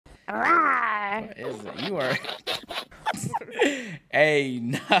What is it? You are. Hey,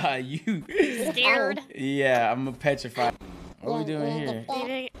 nah, you. Scared? Yeah, I'm a petrified. What are we doing here?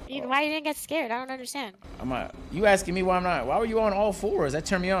 Why you didn't get scared? I don't understand. You asking me why I'm not? Why were you on all fours? That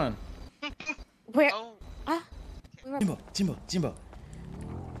turned me on. Where? Jimbo.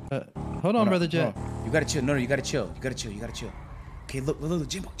 Hold on, brother Jet. You gotta chill. No, you gotta chill. You gotta chill. Okay, look,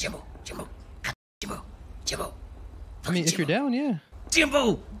 Jimbo. I mean, if you're down, yeah.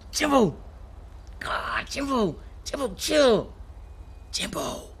 Jimbo. God, Jimbo, chill.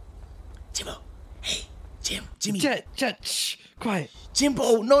 Jimbo. Hey, Jimmy. Jet, shh, quiet.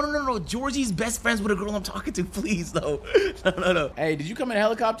 Jimbo, no. Georgie's best friends with a girl I'm talking to, please, though. No. Hey, did you come in a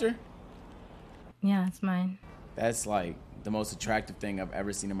helicopter? Yeah, it's mine. That's like the most attractive thing I've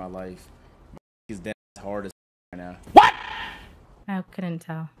ever seen in my life. He's dead hard as right now. What? I couldn't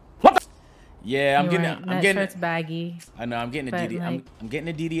tell. What? Yeah, I'm getting. That shirt's baggy. I know. I'm getting a DDL. Like, I'm getting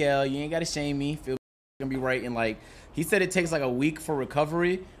a DDL. You ain't gotta shame me. Feel gonna be right. And like he said, it takes like a week for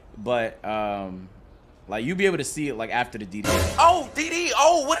recovery, but like you'll be able to see it like after the DDL. Oh, DD.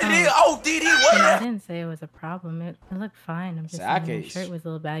 Oh, what it is? Oh, DD. What? I didn't say it was a problem. It looked fine. I'm just saying the shirt was a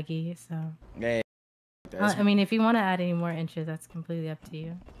little baggy, so. Yeah. I mean, if you want to add any more inches, that's completely up to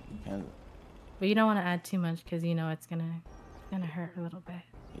you. But you don't want to add too much because you know it's gonna hurt a little bit.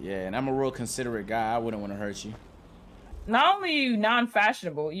 Yeah, and I'm a real considerate guy. I wouldn't want to hurt you. Not only you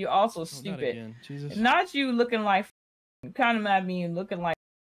non-fashionable, you also stupid. Not you looking like you kind of mad me looking like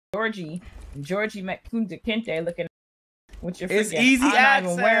Georgie McKunta Kente looking with your it's freaking, easy I'm access. not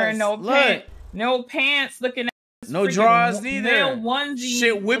even wearing no pants looking at no drawers neither. Onesie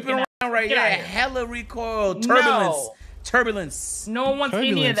shit whipping around right here. Hella recoil, turbulence. No one wants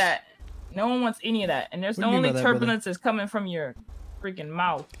any of that. No one wants any of that. And there's the only turbulence is coming from your freaking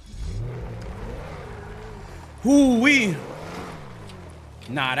mouth. Hoo-wee.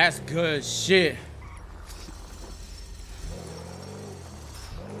 Nah, that's good shit.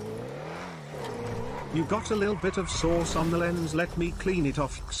 You got a little bit of sauce on the lens. Let me clean it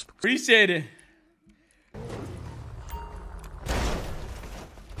off. Appreciate it.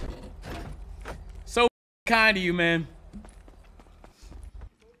 So kind of you, man.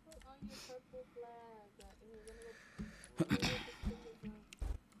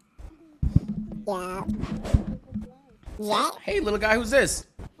 Yeah. Hey, little guy, who's this?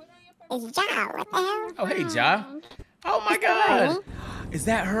 It's Ja. What the hell? Oh, hey, Ja. Oh my God. Is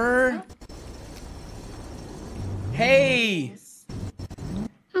that her? Hey.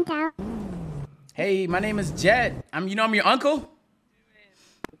 Hello. Hey, my name is Jet. I'm your uncle?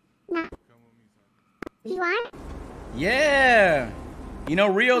 No. You are? Yeah. You know,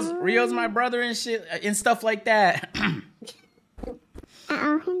 Rio's my brother and shit and stuff like that. He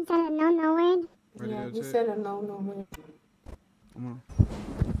said a no word. Yeah, he said a no word. Come on.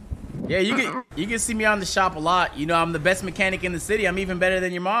 Yeah, you can see me on the shop a lot. You know, I'm the best mechanic in the city. I'm even better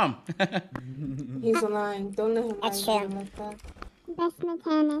than your mom. He's lying. Don't let him lie like that. Best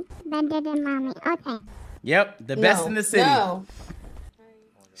mechanic, better than mommy. Okay. Yep, the best in the city. No.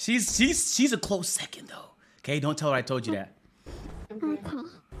 She's a close second though. Okay, don't tell her I told you that. Okay.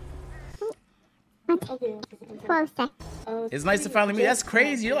 Close second. It's nice to finally meet. That's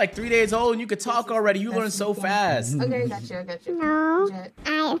crazy. You're like 3 days old and you could talk already. You learn so fast. Okay, I got you. No,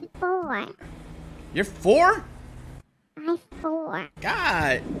 I'm 4. You're 4? I'm 4.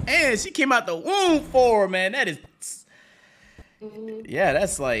 God, and she came out the womb 4, man. That is, yeah,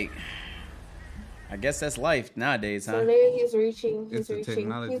 that's like, I guess that's life nowadays, huh? So there he's reaching. He's It's the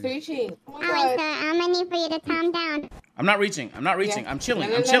technology. reaching. Oh my Alright, God. sir, I'm gonna need for you to calm down. I'm not reaching. I'm chilling.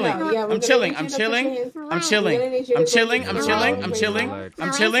 No, I'm chilling. no, I'm no. chilling. Yeah, I'm chilling. I'm chilling. I'm chilling. I'm chilling. I'm chilling. I'm chilling.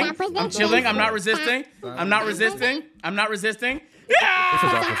 I'm chilling. I'm chilling. I'm not resisting. I'm not resisting. I'm not resisting.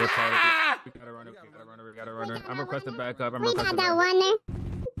 Yeah! We gotta run her. I'm requesting backup. We got that one.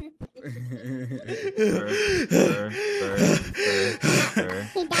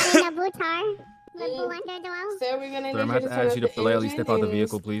 He got in a bootar. So we're gonna Sir, I'm going to ask you to politely step out the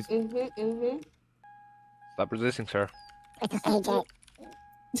vehicle, please. Stop resisting, sir. It's okay, Jet.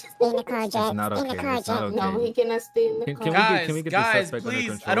 Stay in the car, Jet. It's not okay. It's not okay. No, he cannot stay in the car. Can we get the Guys, suspect under please.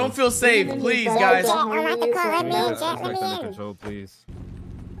 control? I don't feel safe. Please, guys. I'm at the car. Let me in, Jet. Suspect Let me under in. control, please.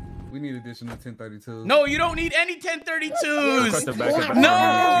 We need additional 1032. No, you don't need any 1032s. Requesting backup.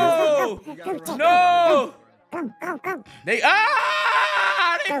 No. No. Go. They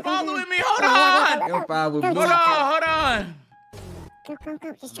following me. Hold on. Hold on. Go.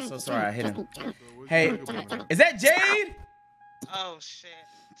 Just I'm so sorry I hit him. Hey, is that Jade? Oh shit.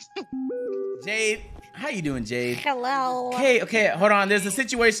 Jade, how you doing, Jade? Hello. Okay, hold on. There's a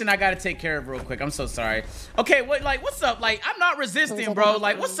situation I gotta take care of real quick. I'm so sorry. Okay, what's up? Like, I'm not resisting, bro.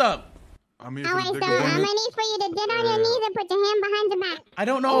 Like, what's up? I'm here for the bigger one. I'm gonna need for you to get on your knees and put your hand behind your back. I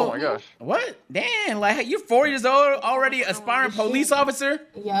don't know. Oh my gosh. What? Damn, like you're 4 years old, already aspiring police officer?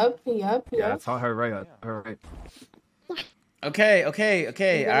 Yep. Yeah, taught her right. Okay, all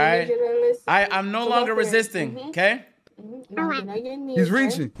right. I'm no longer resisting, okay? He's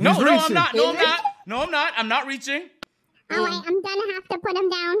reaching. No, I'm not. I'm not reaching. All right, I'm gonna have to put him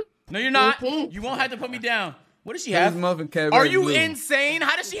down. No, you're not. You won't have to put me down. What does she have? Are you insane?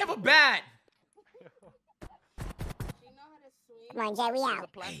 How does she have a bat? Come on, Jay, we out.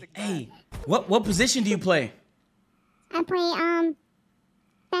 Hey, what position do you play? I play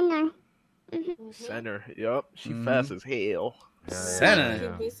center. Center. Yup. She fast as hell.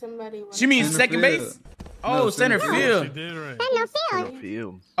 Center. She means second base. Oh, center field. She did right. Center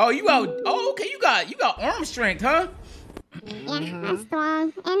field. Oh, you out? Oh, okay. You got arm strength, huh? Yeah, I'm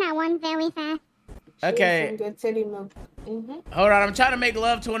strong, and I run very fast. Okay. Hold on, I'm trying to make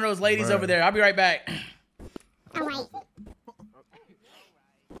love to one of those ladies over there. I'll be right back. All right.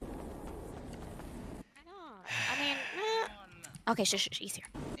 Okay, she's here.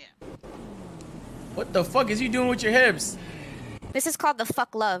 Yeah. What the fuck is you doing with your hips? This is called the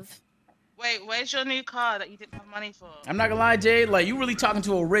fuck love. Wait, where's your new car that you didn't have money for? I'm not gonna lie, Jade. Like, you really talking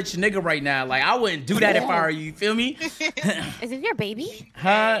to a rich nigga right now. Like, I wouldn't do that if I were you. You feel me? Is this your baby?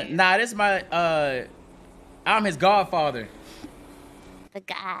 Huh? Nah, this is my, I'm his godfather. The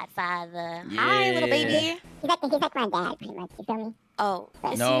godfather. Yeah. Hi, little baby. He's like my dad, pretty much. You feel me? Oh,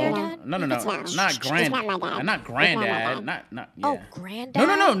 is he your dad? No. Not grand. He's not my dad. Not granddad. Not. Yeah. Oh,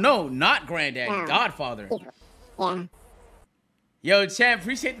 granddad. No. Not granddad. No. Godfather. Yeah. Yo, champ,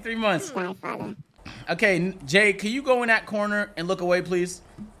 appreciate the 3 months. Godfather. Okay, Jay, can you go in that corner and look away, please?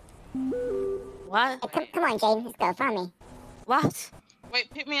 What? Hey, come on, Jay. Let's go. Follow me. What?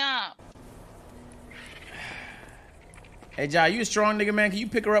 Wait, pick me up. Hey, Jai, you a strong nigga, man? Can you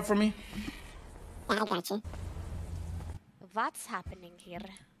pick her up for me? Yeah, I got you. What's happening here?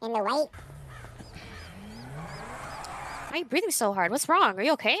 In the white. Why are you breathing so hard? What's wrong? Are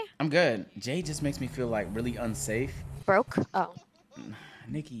you okay? I'm good. Jay just makes me feel like really unsafe. Broke? Oh.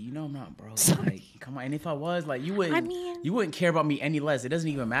 Nicki, you know I'm not broke. Like, come on. And if I was, like, you wouldn't. I mean, you wouldn't care about me any less. It doesn't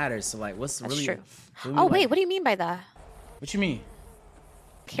even matter. So, like, what's that's really? true. Oh wait, what do you mean by that? What you mean?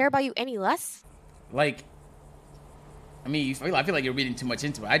 Care about you any less? Like, I mean, I feel like you're reading too much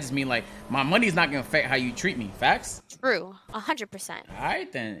into it. I just mean, like, my money's not gonna affect how you treat me. Facts? True. 100%. All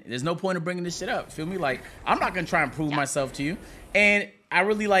right, then. There's no point of bringing this shit up. Feel me? Like, I'm not gonna try and prove myself to you. And I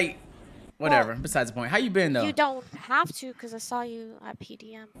really like. Whatever. Well, besides the point. How you been though? You don't have to, because I saw you at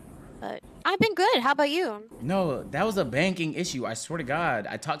PDM. But I've been good. How about you? No, that was a banking issue. I swear to God.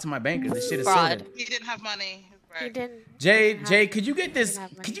 I talked to my banker. This shit is fraud. sorted. He didn't have money. He didn't. Jay, could you get this?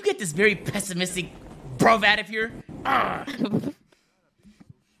 Could you get this very pessimistic bruv out of here?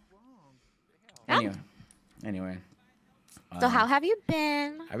 Anyway. So how have you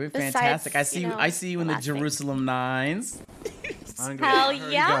been? I've been fantastic. I see you in the Jerusalem Nines. Hell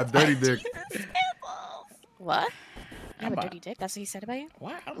yeah. Got dirty dick. What? You have a dirty dick? That's what he said about you?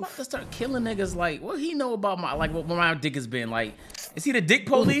 Why? I'm about to start killing niggas. Like, what he know about what my dick has been? Like, is he the dick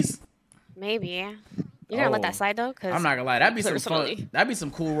police? Maybe. You're gonna let that slide though? Cause I'm not gonna lie. That'd be some fun. That'd be some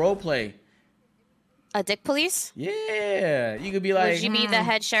cool role play. A dick police? Yeah. You could be like. Would you be the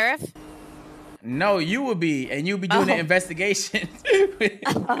head sheriff? No, you would be, and you'd be doing the investigation.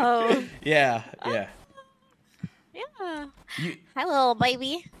 Oh. Yeah. Yeah. Hi, little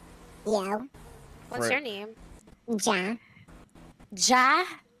baby. Yo. What's your name? Ja. Ja?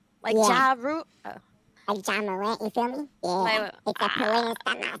 Like Ja Root? Oh. Like Ja Morant, you feel me? Yeah. Like, it's a police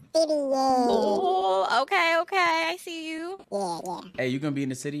at my city, yeah. Oh, okay. I see you. Yeah. Hey, you gonna be in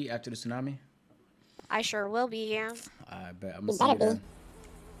the city after the tsunami? I sure will be, yeah. I bet. I'm gonna see you then.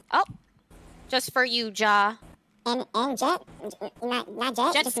 Oh. Just for you, Ja. And jet? Not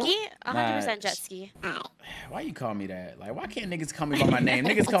jet? Jet ski? 100% jet ski. Why you call me that? Like, why can't niggas call me by my name?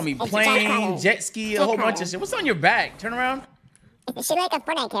 Niggas call me plane, jet ski, a whole bunch of shit. What's on your back? Turn around. She like a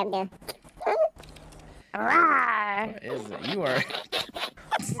Fortnite character. What is it? You are.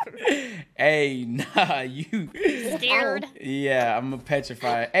 Hey, nah, you. Scared? Yeah, I'm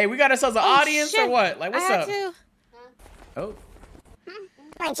petrified. Hey, we got ourselves an audience or what? Like, what's up? Oh.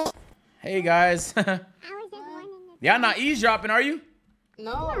 Hey, guys. Y'all not eavesdropping, are you?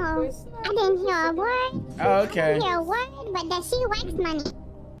 No, of course not. I didn't hear a word. Oh, okay. I didn't hear a word, but that she wax money.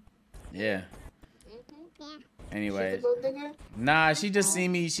 Yeah. Anyway, nah, she just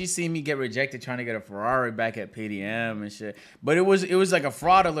seen me. She seen me get rejected trying to get a Ferrari back at PDM and shit. But it was like a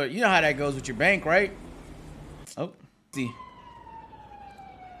fraud alert. You know how that goes with your bank, right? Oh, see.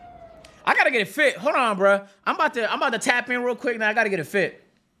 I gotta get it fit. Hold on, bro. I'm about to tap in real quick now. I gotta get it fit.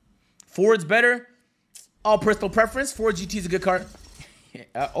 Ford's better. All personal preference. Ford GT is a good car.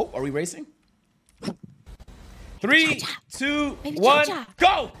 Oh, are we racing? 3, 2, 1,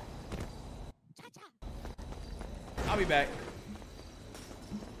 go! I'll be back.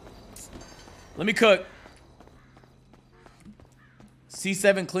 Let me cook.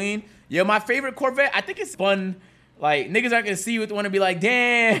 C7 clean. Yo, my favorite Corvette, I think it's fun. Like, niggas aren't gonna see you with one and be like,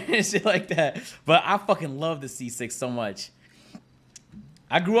 damn, and shit like that. But I fucking love the C6 so much.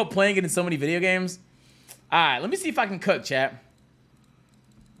 I grew up playing it in so many video games. All right, let me see if I can cook, chat.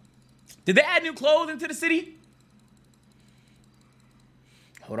 Did they add new clothes into the city?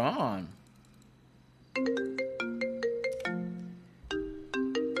 Hold on.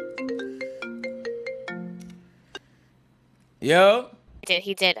 Yo.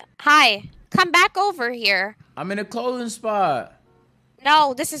 He did. Hi. Come back over here. I'm in a clothing spot.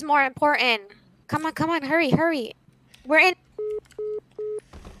 No, this is more important. Come on, hurry. We're in.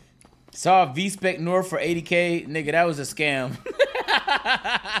 Saw V-Spec North for 80K. Nigga, that was a scam.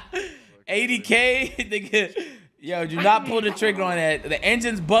 80K? Nigga. Yo, do not pull the trigger on that. The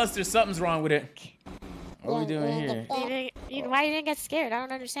engine's bust or something's wrong with it. What are we doing here? Why you didn't get scared? I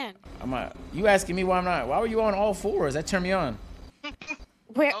don't understand. You asking me why I'm not? Why were you on all fours? That turned me on.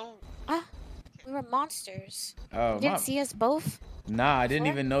 We were monsters. Oh, you didn't see us both? Nah, I didn't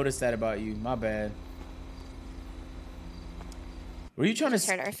even notice that about you. My bad. Were you trying to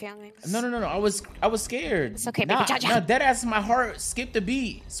hurt our feelings? No. I was scared. It's okay, baby. Nah, dead ass. My heart skipped a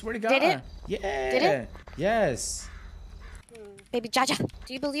beat. Swear to God. Did it? Yeah. Did it? Yes. Baby Jaja,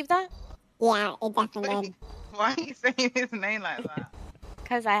 do you believe that? Yeah, it definitely did. Why are you saying his name like that?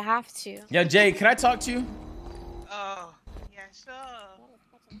 Because I have to. Yo, Jay, can I talk to you? Oh, yeah, sure.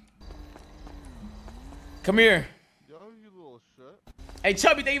 Come here. Yo, you little shit. Hey,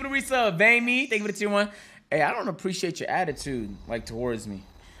 Chubby, thank you for the resub. Vane me, thank you for the tier 1. Hey, I don't appreciate your attitude, like, towards me.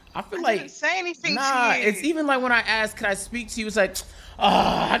 I feel like... didn't say anything to you. It's even like when I asked, can I speak to you? It's like,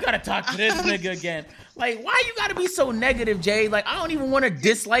 I gotta talk to this nigga again. Like, why you gotta be so negative, Jay? Like, I don't even want to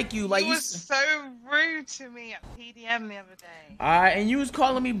dislike you. Like, you was so rude to me at PDM the other day. And you was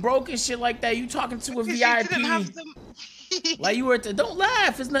calling me broke and shit like that. You talking to a VIP. Like, you were at the... Don't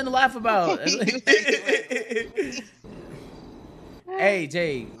laugh. There's nothing to laugh about. Hey,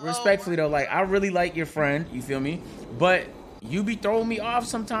 Jay, respectfully, though, like, I really like your friend. You feel me? But... you be throwing me off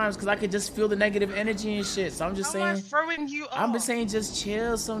sometimes because I could just feel the negative energy and shit. So I'm just saying. Throwing you off. I'm just saying, just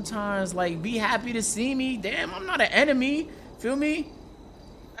chill sometimes. Like, be happy to see me. Damn, I'm not an enemy. Feel me?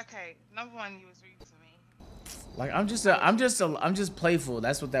 Okay, number one, you was rude to me. Like, I'm just playful.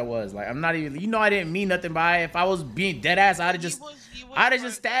 That's what that was. Like, I'm not even. You know, I didn't mean nothing by it. If I was being dead ass, I'd have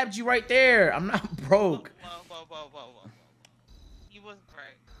just stabbed you right there. I'm not broke. Whoa. You was broke.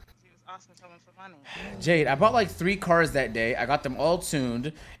 You was asking someone for money. Jade, I bought like 3 cars that day. I got them all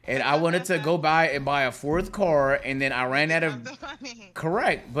tuned, and I wanted to go buy a 4th car, and then I ran out of.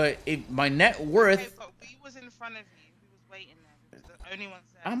 Correct, but my net worth. Okay, but we was in front of you. We was waiting there. We was the only ones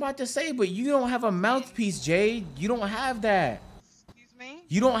there. I'm about to say, but you don't have a mouthpiece, Jade. You don't have that. Excuse me?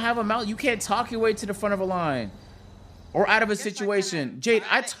 You don't have a mouth. You can't talk your way to the front of a line, or out of a situation. Jade,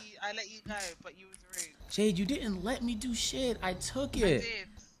 I let you go, but you was rude. Jade, you didn't let me do shit. I took it.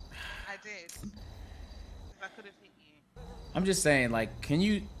 I did. I could have hit you. I'm just saying, like,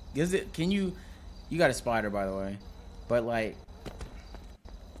 you got a spider, by the way, but like,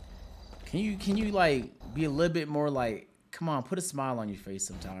 can you like be a little bit more like, come on, put a smile on your face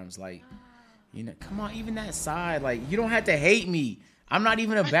sometimes, like, you know, come on, even that side, like, you don't have to hate me. I'm not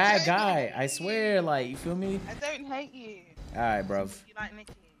even a bad guy. I swear, like, you feel me? I don't hate you. All right, bro. You like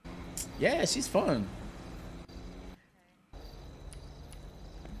Nicki? Yeah, she's fun.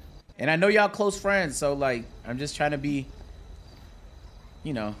 And I know y'all close friends, so like, I'm just trying to be,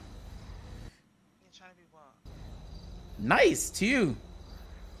 you know. You're trying to be what? Nice to you.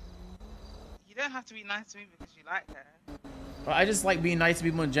 You don't have to be nice to me because you like her. Well, I just like being nice to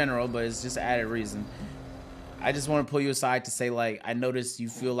people in general, but it's just an added reason. I just want to pull you aside to say, like, I noticed you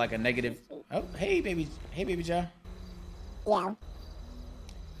feel like a negative. Oh, hey, baby Ja. Yeah.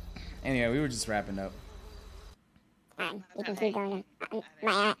 Anyway, we were just wrapping up. Fine, you can keep going.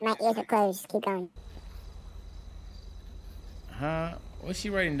 My ears are closed. Keep going. Huh? What's she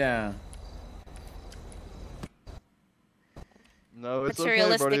writing down? No, it's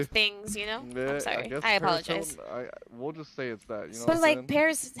materialistic okay, things, you know? Yeah, I'm sorry. guess I Paris apologize. Hilton, we'll just say it's that. You know But what like I'm saying?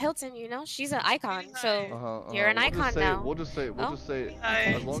 Paris Hilton, you know, she's an icon. So you're an icon now. We'll just say. Okay,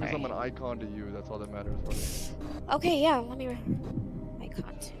 As long as sorry. I'm an icon to you, that's all that matters, buddy. Okay, yeah. Let me.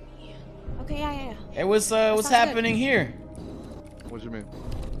 Icon to me. Okay, yeah. Hey, what's happening here? What do you mean?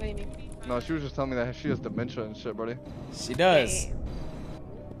 What do you mean? No, she was just telling me that she has dementia and shit, buddy. She does.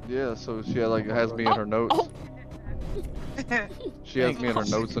 Yeah, so she has me in her notes. She has me in her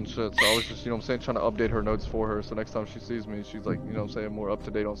notes and shit, so I was just, you know what I'm saying, trying to update her notes for her, so next time she sees me, she's like, you know what I'm saying, more up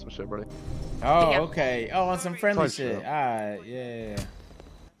to date on some shit, buddy. Oh, okay. Oh, on some friendly Type shit. shit. Alright, yeah.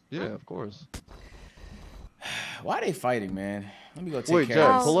 Yeah, of course. Why are they fighting, man? Let me go take Wait, care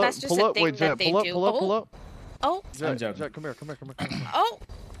Jack, of pull this. up. Wait, Jack, pull up. Oh. Jack, Jack, come here. Oh.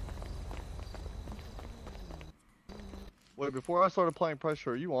 Wait, before I start applying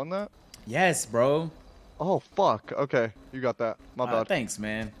pressure, are you on that? Yes, bro. Oh fuck. Okay, you got that. My bad. Thanks,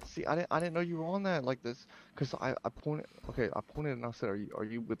 man. See, I didn't know you were on that like this, cause I pointed. Okay, I pointed and I said, are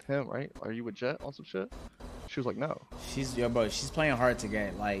you with him, right? Are you with Jet on some shit? She was like, no. Bro, she's playing hard to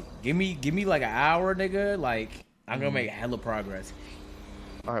get. Like, give me like an hour, nigga. Like, I'm gonna make hella progress.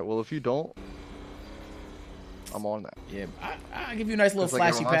 All right. Well, if you don't, I'm on that. Yeah, I'll give you a nice little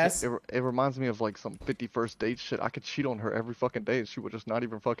flashy pass. It reminds me of like some 51st date shit. I could cheat on her every fucking day and she would just not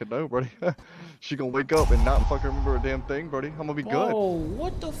even fucking know, buddy. She gonna wake up and not fucking remember a damn thing, buddy. I'm gonna be good. Oh,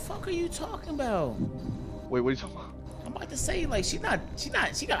 what the fuck are you talking about? Wait, what are you talking about? I'm about to say, like, she got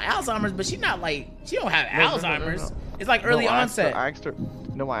Alzheimer's, but she don't have Alzheimer's. No. It's like early onset. I asked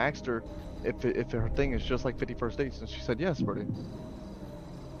her if her thing is just like 51st dates, and she said yes, buddy.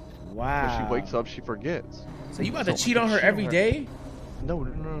 Wow. When she wakes up, she forgets. So you about to cheat on her every day? No.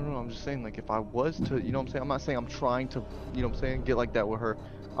 I'm just saying, like, if I was to, you know what I'm saying? I'm not saying I'm trying to, you know what I'm saying, get like that with her.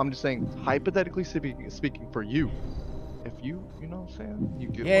 I'm just saying, hypothetically speaking for you, if you know what I'm saying, you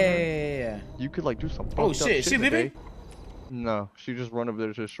get yeah. You could like do some fucked Oh up shit, she leaving? No, she just run over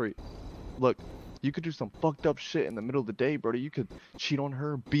there to the street. Look, you could do some fucked up shit in the middle of the day, brother. You could cheat on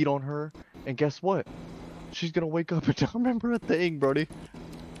her, beat on her, and guess what? She's gonna wake up and not remember a thing, brody.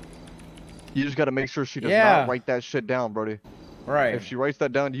 You just gotta make sure she does not write that shit down, brody. Right. If she writes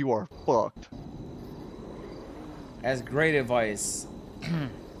that down, you are fucked. That's great advice.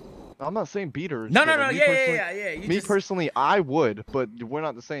 I'm not saying beat her. No, yeah. Me personally, I would, but we're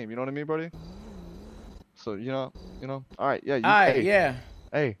not the same. You know what I mean, buddy? So you know. All right, yeah.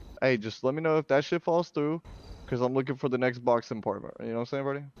 Hey, just let me know if that shit falls through, cause I'm looking for the next boxing partner. You know what I'm saying,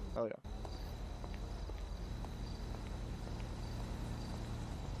 buddy? Oh yeah.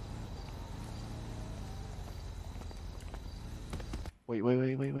 Wait. You want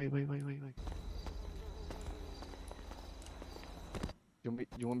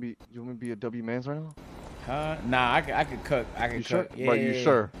me to be a W man's right now? Nah, I could cook. I could Sure? cook. Yeah, but you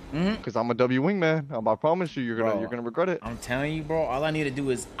sure? Cause I'm a W wingman. I promise you, you're gonna regret it. I'm telling you, bro. All I need to do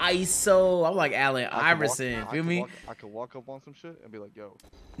is ISO. I'm like Allen Iverson. Feel me? I could walk up on some shit and be like, yo.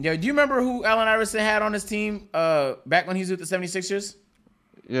 Yo, do you remember who Allen Iverson had on his team? Back when he was with the 76ers?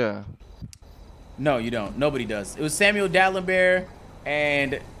 Yeah. No, you don't. Nobody does. It was Samuel Dallenberg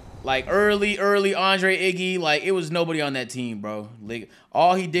and like early Andre Iggy. Like it was nobody on that team, bro. Like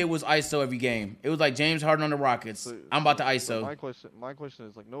all he did was ISO every game. It was like James Harden on the Rockets. I'm about to ISO. My question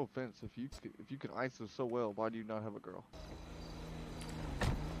is like, no offense, if you can ISO so well, why do you not have a girl?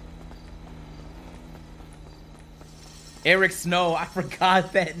 Eric Snow, I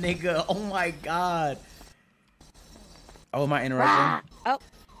forgot that nigga. Oh my god. Oh, am I interrupting? Oh.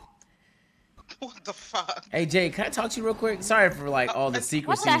 What the fuck? Hey Jay, can I talk to you real quick? Sorry for like all the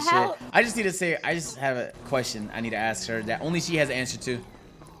secrecy and shit. I just need to say, I just have a question I need to ask her that only she has an answer to.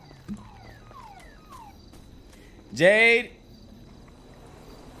 Jade.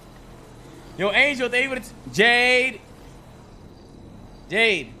 Yo, Angel, they able to Jade.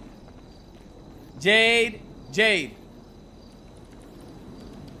 Jade. Jade.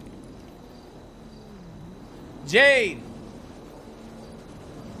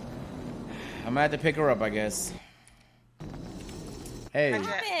 I'm gonna have to pick her up, I guess. Hey,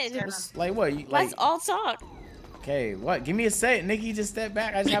 like what? Let's all talk. Okay, what? Give me a sec, Nicki. Just step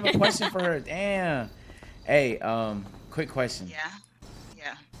back. I just have a question for her. Damn. Hey, quick question.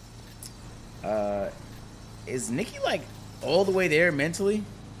 Yeah. Is Nicki like all the way there mentally?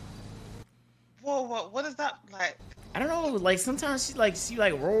 Whoa, what is that like? I don't know. Like sometimes she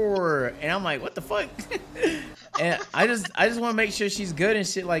like roar, and I'm like, what the fuck? And I just want to make sure she's good and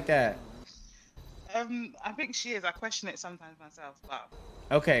shit like that. I think she is. I question it sometimes myself, but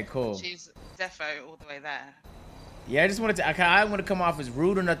okay, cool. She's defo all the way there. Yeah, I just wanted to. I want to come off as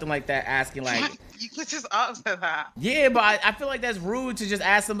rude or nothing like that. Asking like. You could just answer that. Yeah, but I feel like that's rude to just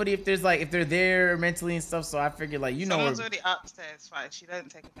ask somebody if there's like if they're there mentally and stuff. So I figured like Someone's already upstairs, fine. She don't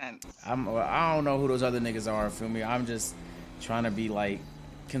take offense. I don't know who those other niggas are. Feel me? I'm just trying to be like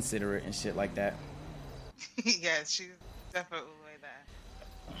considerate and shit like that. Yeah, she's definitely all the way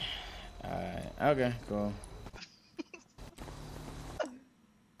there. Alright. Okay. Cool.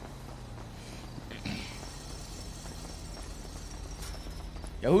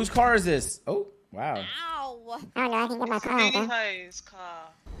 Yo, whose car is this? Oh, wow. Ow. I don't know, I can get my car out. Ho's car.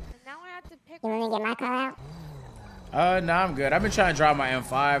 And now I have to pick. You want me to get my car out? Nah, I'm good. I've been trying to drive my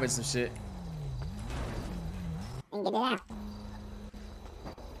M5 and some shit. And get it out.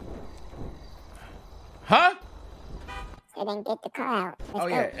 Huh? So then get the car out. Let's Oh, go.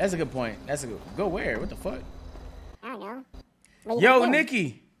 yeah. That's a good point. That's a good... Go where? What the fuck? I don't know. What you Yo, gonna do?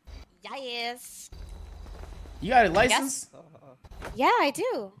 Nicki. Yes. You got a license? Yeah, I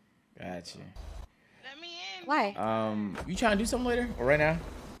do. Gotcha. Let me in. Why? You trying to do something later or right now?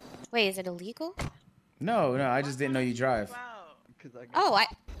 Wait, is it illegal? No, I just didn't know you drive. Oh,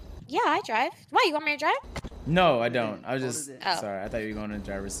 yeah, I drive. Why, you want me to drive? No, I don't. I was just Oh. sorry. I thought you were going in the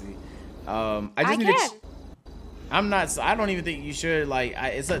driver's seat. I just I need can. to. I'm not. I don't even think you should. Like,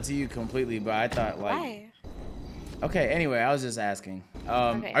 it's up to you completely. But I thought like. Why? Okay. Anyway, I was just asking.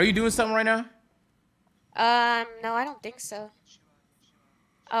 Okay. Are you doing something right now? No, I don't think so.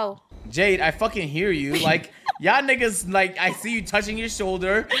 Oh. Jade, I fucking hear you. Like, y'all niggas, like, I see you touching your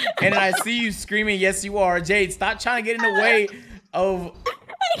shoulder, and then I see you screaming, yes, you are. Jade, stop trying to get in the way of...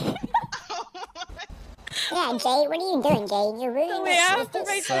 Yeah, Jade, what are you doing, Jade? You're ruining Wait, I have to this.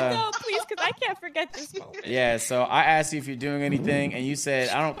 write that down, please, because I can't forget this moment. Yeah, so I asked you if you're doing anything, and you said,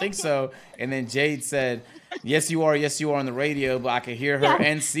 I don't think so. And then Jade said, yes, you are on the radio, but I could hear her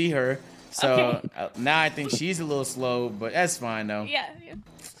and see her. So now I think she's a little slow, but that's fine, though. Yeah.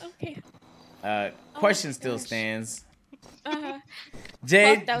 Okay. Question still stands. Uh-huh.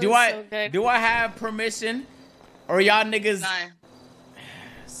 Jade, Fuck, do so I have permission, or y'all niggas? No.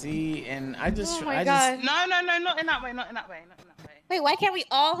 See, and I just, Oh my God. No, not in that way. Wait, why can't we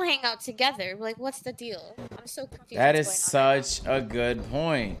all hang out together? Like, what's the deal? I'm so confused. That is what's going on such a good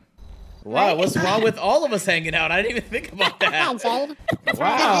point. Wow, what's wrong with all of us hanging out? I didn't even think about that.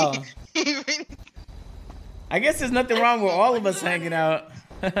 Wow. I guess there's nothing wrong with all of us hanging out.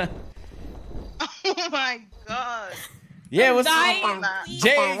 Oh my God. Yeah, what's dying.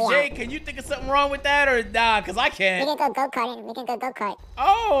 Jay, can you think of something wrong with that or nah? Cause I can't. We can go go-karting. We can go go-kart.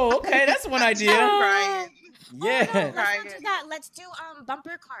 Oh, okay, that's one idea. Right. Yeah. Oh, no, let's not do that. Let's do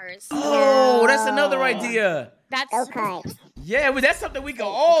bumper cars. Oh, that's another idea. That's go-kart. Yeah, but that's something we can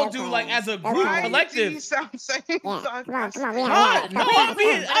all do, like as a group, collective. You sound so Come on, we No, have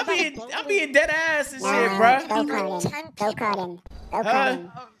I'm being dead ass and shit, bruh. Go-karting.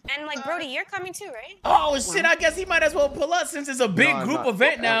 And like Brody, you're coming too, right? Oh shit! I guess he might as well pull up since it's a big group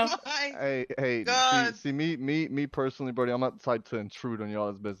event now. Hey, see me personally, Brody, I'm not decided to intrude on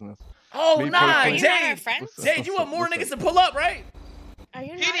y'all's business. Oh Me nah, personally- Jade, you want more niggas to pull up, right? Are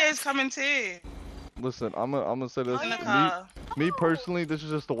you PDA's coming too. Listen, I'm gonna say this. In the car. Me personally, this is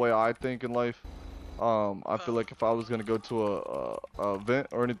just the way I think in life. I feel like if I was gonna go to a event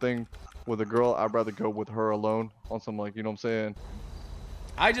or anything with a girl, I'd rather go with her alone on some, like, you know what I'm saying.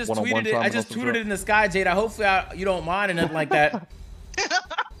 I just One-on-one tweeted it. time I and just also tweeted girl. it in the sky, Jade. Hopefully you don't mind or nothing like that.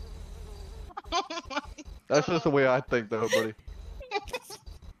 That's just the way I think, though, buddy.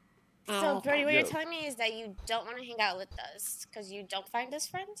 So Brody, what you're telling me is that you don't want to hang out with us because you don't find us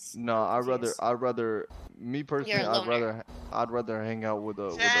friends? No, I'd rather me personally, I'd rather hang out with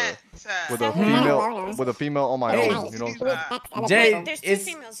a female on my own. You know what I'm saying? Jade, There's two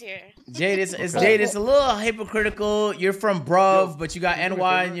females here. Jade, Jade, it's a little hypocritical. You're from Bruv, but you got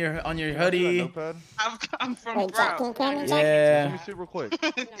NY on your hoodie. I'm from Bruv. Yeah. Let me see real quick. No,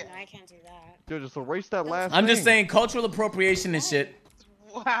 I can't do that. Yo, just erase that last I'm just name. saying cultural appropriation and shit.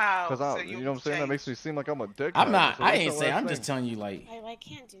 Wow. Because you know what I'm saying? That makes me seem like I'm a dick. I'm not. So I erase ain't that saying. last I'm just name. telling you, like. I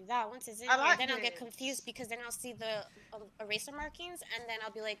can't do that. Once it's in I here, like then I'll get it. confused because then I'll see the eraser markings and then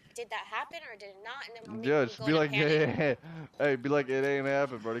I'll be like, did that happen or did it not? And then we'll Yeah, make just me be go like, into panic. yeah. Hey, be like, it ain't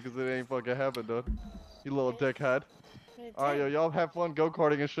happened, buddy, because it ain't fucking happened, dude. You little dickhead. Alright, yo, y'all have fun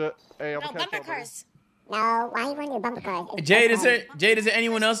go-karting and shit. Hey, I'm No, gonna catch bumper y'all, buddy. cars. No, why you want to do bumper cars? It's Jade, go-karting. is there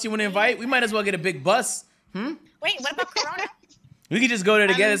anyone else you want to invite? We might as well get a big bus. Wait, what about Corona? We could just go there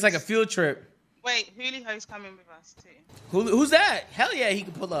together. It's like a field trip. Wait, Julio's coming with us too. Who's that? Hell yeah, he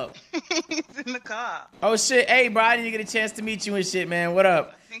can pull up. He's in the car. Oh shit, hey bro, I didn't get a chance to meet you and shit, man. What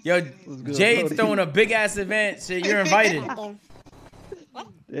up? Yo, Jade's throwing a big ass event. Shit, you're invited.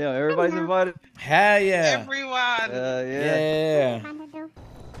 Yeah, everybody's invited. Hell yeah. Everyone. Yeah.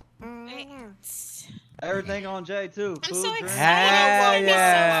 Everything on Jay too. I'm Food, so drink. excited.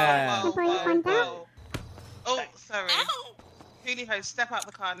 Yeah. Oh, sorry. Really hope, step out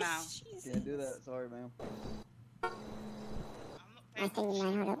the car now. Can't do that. Sorry, ma'am. I think you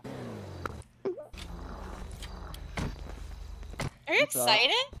might hold up. Are you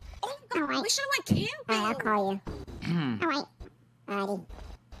excited? Oh my god, we should have went camping. Alright, I'll call you. Alright. Alrighty.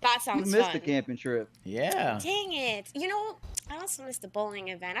 That sounds You missed fun. the camping trip. Yeah. Dang it. You know, I also missed the bowling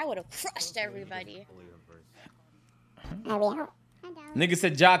event. I would have crushed everybody. Nigga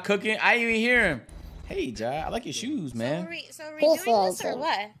said Ja cooking. I didn't even hear him. Hey Ja, I like your shoes, man. So are we doing this or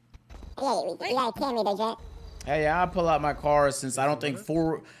what? Yeah, you gotta carry me though, Jack. Hey, I'll pull out my car since I don't think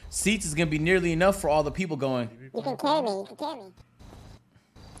 4 seats is gonna be nearly enough for all the people going. You can carry me. You can carry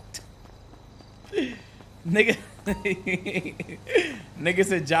me. Nigga, nigga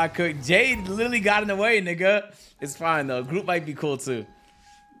said Ja cook. Jay literally got in the way, nigga. It's fine though. Group might be cool too.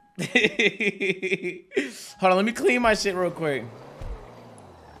 Hold on, let me clean my shit real quick.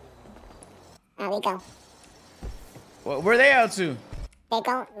 There we go. Where they out to? They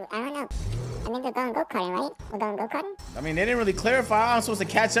go. I don't know. I think they're going go-karting, right? We're going go-karting? I mean, they didn't really clarify. I'm supposed to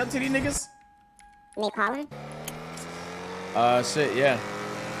catch up to these niggas? Me calling? Shit, yeah.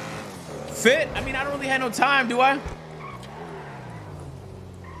 Fit? I mean, I don't really have no time, do I?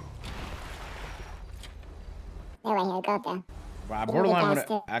 They're right here. Go up there. Bro, I borderline want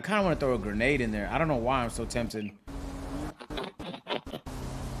to. I kind of want to throw a grenade in there. I don't know why I'm so tempted.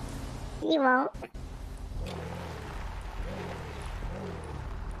 You won't.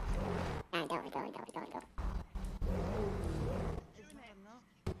 Don't.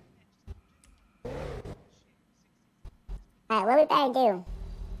 Alright, what we better do?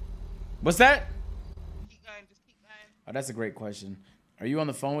 What's that? Keep going, just keep going. Oh, that's a great question. Are you on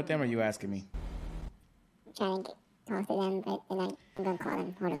the phone with them or are you asking me? I'm trying to talk to them, but then I'm gonna call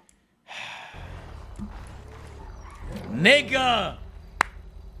them. Hold on. Nigga!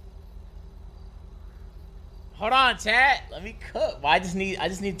 Hold on, chat. Let me cook. Well, I just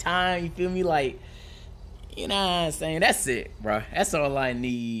need time. You feel me? Like, you know what I'm saying? That's it, bro. That's all I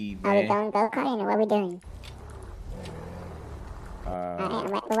need, man. Are we going go-karting or what are we doing?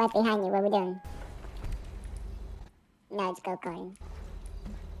 We're right behind you. What are we doing? No, it's go-karting.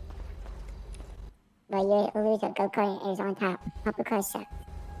 But you're a loser. Go-karting is on top. Upper course sucks.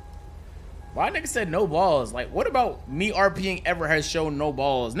 Why niggas said no balls? Like, what about me RPing ever has shown no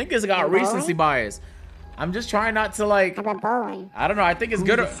balls? Niggas got recency bias. I'm just trying not to like. How about bowling? I don't know. I think it's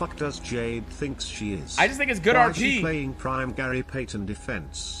good. Who the fuck does Jade thinks she is? I just think it's good Why RP. Is she playing prime Gary Payton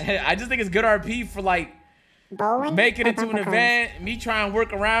defense. I just think it's good RP for like bowling. Make it into an event. Me trying to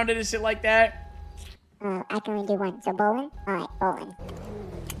work around it and shit like that. I can only do one. So bowling. All right, bowling.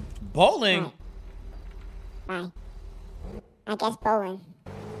 Bowling. Bye. I guess bowling.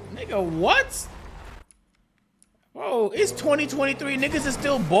 Nigga, what? Whoa, it's 2023. Niggas is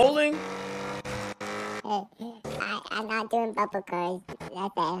still bowling. I'm not doing bumper cars. That's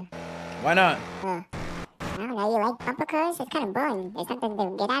it. Why not? I don't know. You like bumper cars? It's kind of boring. There's something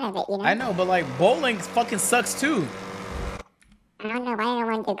to get out of it, you know? I know, but like bowling fucking sucks too. I don't know why I don't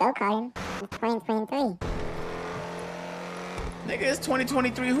want to go karting. It's 2023. Nigga, it's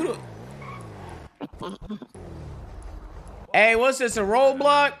 2023. Who the... Hey, what's this, a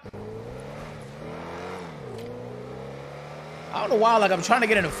roadblock? I don't know why, like, I'm trying to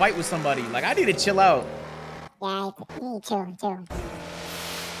get in a fight with somebody. Like, I need to chill out. Yeah, me too.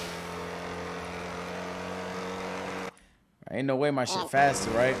 Ain't no way my shit faster,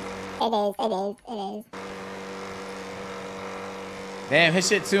 right? It is. Damn, his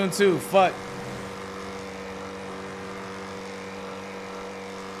shit tuned too. Fuck.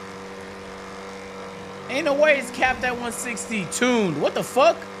 Ain't no way it's capped at 160 tuned. What the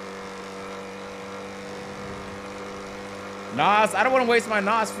fuck? Nas, I don't want to waste my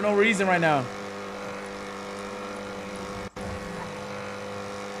Nas for no reason right now.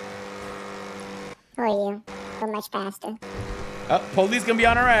 Who are you? So much faster. Oh, police gonna be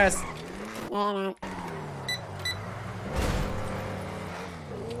on our ass. Yeah,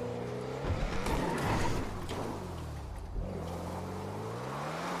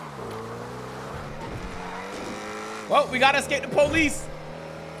 Well, we gotta escape the police.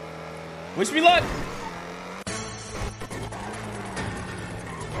 Wish me luck.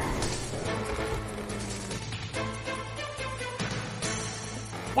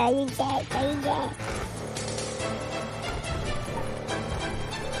 Danger.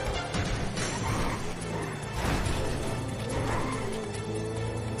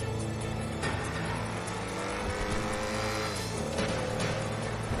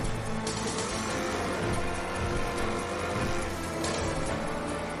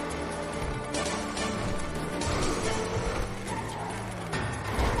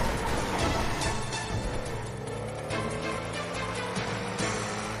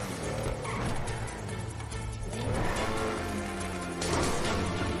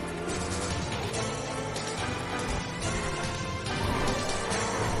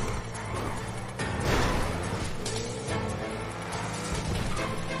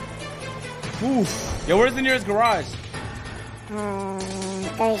 Oof. Yo, where's the nearest garage? Go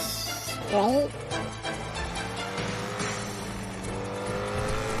straight.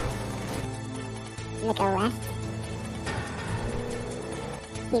 Make a left.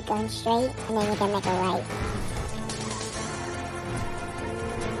 Keep going straight, and then you can make a right.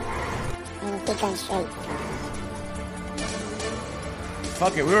 And keep going straight.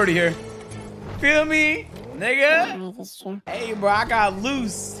 Fuck it, we're already here. Feel me, nigga? That's true. Hey, bro, I got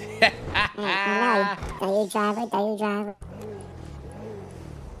loose. I know. You driver.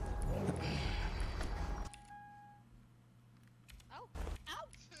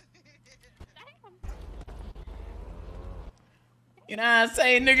 You know what I'm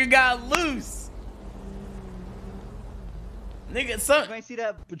saying? Nigga got loose. Nigga, son. You ain't see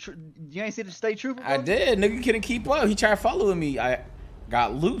that? You ain't see the state trooper? Bro? I did. Nigga couldn't keep up. He tried following me. I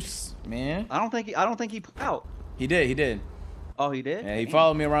got loose, man. I don't think he put out. He did. Oh, he did? Yeah, he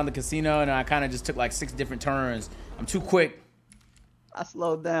followed me around the casino, and I kind of just took like 6 different turns. I'm too quick. I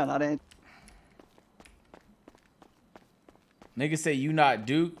slowed down. I didn't. Niggas say you not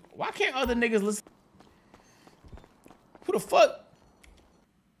Duke. Why can't other niggas listen? Who the fuck?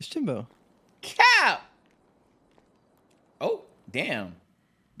 It's Jimbo. Cap. Oh, damn.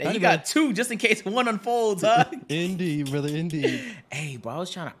 Then you got 2 just in case one unfolds, huh? Indeed, brother, indeed. Hey, bro, I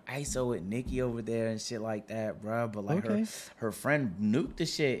was trying to ISO with Nicki over there and shit like that, bro. But like her friend nuked the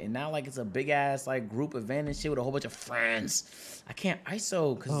shit, and now like it's a big ass like group event and shit with a whole bunch of friends. I can't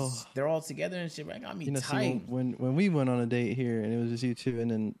ISO because they're all together and shit. But it got me tight. See, when we went on a date here, and it was just you two, and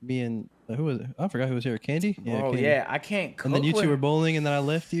then me and who was it? I forgot who was here. Candy. Yeah, oh Candy. yeah, I can't. Cook and then you two were bowling, and then I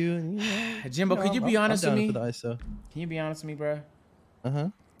left you. And, Jimbo, could you be honest with me? For the ISO. Can you be honest with me, bro?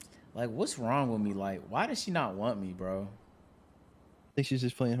 Like, what's wrong with me? Like, why does she not want me, bro? I think she's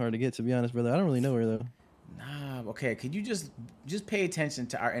just playing hard to get, to be honest, brother. I don't really know her though. Nah, okay. Could you just pay attention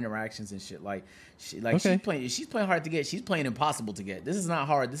to our interactions and shit? Like, she's playing hard to get. She's playing impossible to get. This is not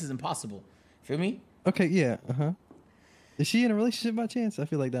hard. This is impossible. Feel me? Okay, yeah. Is she in a relationship by chance? I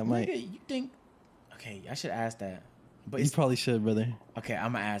feel like that might. Nigga, you think? Okay, I should ask that. But you probably should, brother. Okay,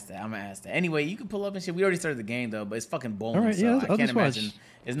 I'm gonna ask that. Anyway, you can pull up and shit. We already started the game though, but it's fucking bowling. All right, yeah, so I can't imagine. Watch.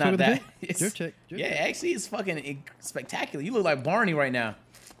 It's not that. Check. Yeah, actually, it's fucking spectacular. You look like Barney right now.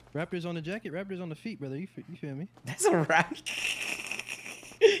 Raptors on the jacket, Raptors on the feet, brother. You feel me? That's a rap.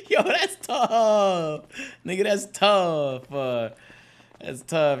 Yo, that's tough, nigga. That's tough. That's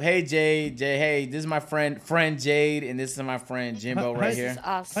tough. Hey, Jade. Hey, this is my friend Jade, and this is my friend Jimbo right here. This is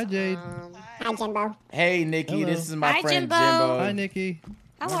awesome. Hi, Jade. Hi, Jimbo. Hey, Nikki. Hello. This is my friend Jimbo. Jimbo. Hi, Nikki.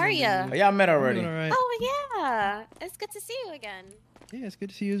 How are you? Oh, y'all met already. Right. Oh yeah, it's good to see you again. Yeah, it's good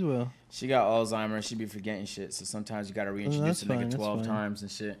to see you as well. She got Alzheimer's. She be forgetting shit, so sometimes you gotta reintroduce the nigga 12 times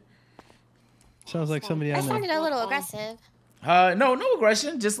and shit. Sounds like somebody I know. I found it a little aggressive. No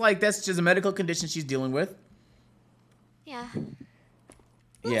aggression. Just like that's just a medical condition she's dealing with. Yeah.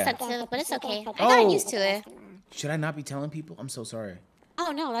 Yeah. Sensitive, but it's okay. I got used to it. Should I not be telling people? I'm so sorry.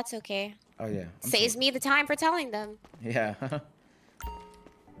 Oh no, that's okay. Oh yeah. Saves me the time for telling them. Yeah.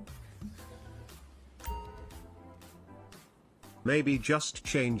 Maybe just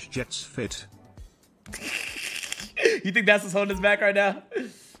change Jet's fit. You think that's what's holding us back right now?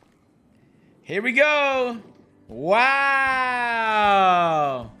 Here we go. Wow.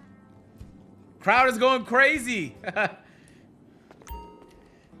 Crowd is going crazy.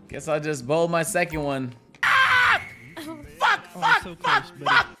 Guess I'll just bowl my second one. Ah! Fuck! Fuck!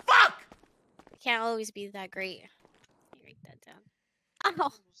 Can't always be that great. Let me write that down.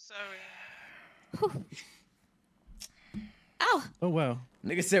 Oh. Sorry. Oh. Oh wow.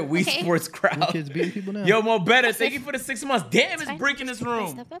 Nigga said Wii Sports crowd. Kids beating people now. Yo, Mo better. Thank you for the 6 months. Damn, it's breaking this room.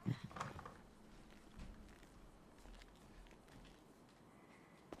 Step up.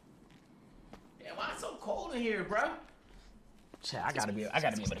 Damn, why it's so cold in here, bro? Chat, I gotta be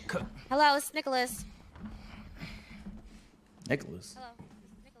able to cook. Hello, it's Nicholas. Nicholas. Hello,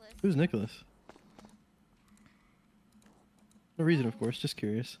 Nicholas. Who's Nicholas? No reason, of course. Just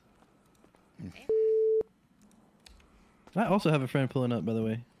curious. Okay. I also have a friend pulling up, by the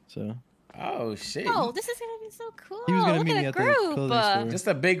way. So. Oh shit. Oh, this is gonna be so cool. He was gonna Look meet at me the at the group. clothing store. Just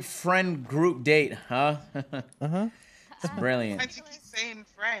a big friend group date, huh? It's brilliant. Why do you keep saying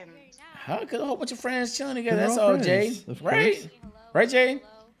friend? Huh? Cause a whole bunch of friends chilling together. They're That's all all, friends, Jade. of Right? course. Right, Jade?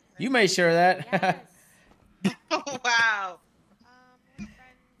 You made sure of that. Oh wow.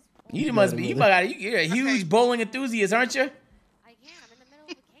 You must be. You're a huge bowling enthusiast, aren't you? I am. I'm in the middle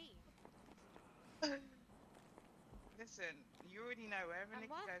of a game. Listen, you already know wherever Nicki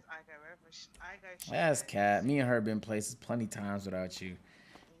goes, I go. Wherever I go, she That's goes. cat. Me and her been places plenty times without you.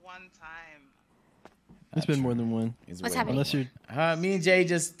 One time. It's been more than one. What's happening? Unless you're me and Jay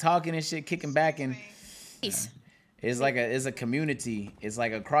just talking and shit, kicking back, and it's a community. It's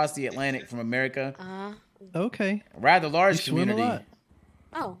like across the Atlantic from America. Okay. Rather large You swim a community. lot?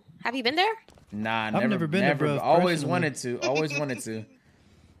 Oh, have you been there? Nah, I've never been there, bro, Always personally. wanted to. Always wanted to.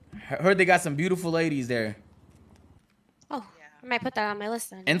 Heard they got some beautiful ladies there. Oh, I might put that on my list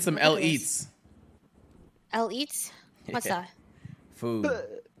then. And some L Eats. L Eats? What's that? Food.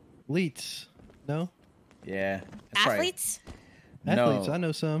 Leets. No? Yeah. That's Athletes? Right. Athletes, No. I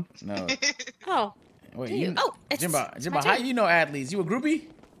know some. No. Oh. Wait, Do you? Oh, it's Jimbo, my how turn. you know athletes? You a groupie?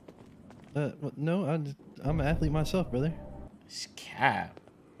 No, I'm an athlete myself, brother. Cap.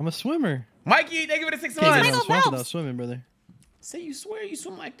 I'm a swimmer. Mikey, thank you for the 6 Can't months. get on the swamp without swimming, brother. Say you swear you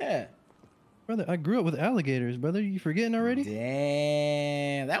swim like that. Brother, I grew up with alligators, brother. You forgetting already?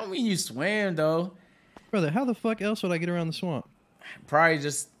 Damn. That don't mean you swim, though. Brother, how the fuck else would I get around the swamp? Probably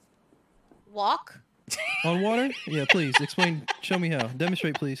just... Walk? On water? Yeah, please. Explain. Show me how.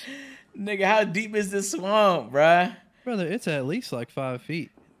 Demonstrate, please. Nigga, how deep is this swamp, bruh? Brother, it's at least like 5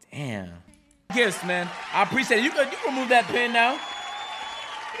 feet. Damn. Gifts, man. I appreciate it. You can remove that pin now.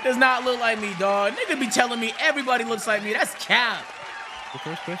 It does not look like me, dog. Nigga be telling me everybody looks like me. That's cap. The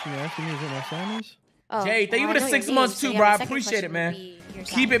first question you're asking me is what my sign is? Oh, Jay, thank you for the 6 months, too, bro. I appreciate it, man.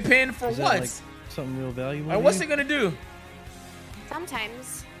 Keep it pinned for Is that, what? like, something real valuable? Like, to what's you? it gonna do?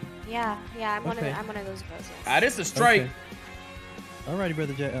 Sometimes. Yeah, I'm one Okay. of those girls. Yes. Ah, this is straight. Okay. Alrighty,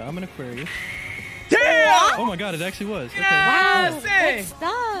 brother Jay. I'm an Aquarius. Damn! Oh my god, it actually was. Okay. Wow, say. good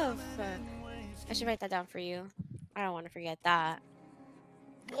stuff. I should write that down for you. I don't want to forget that.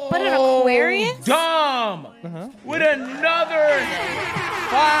 But an Aquarius? Dumb! Uh-huh. With another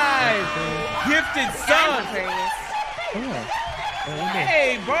 5 gifted subs. Aquarius. Oh, yeah. Okay.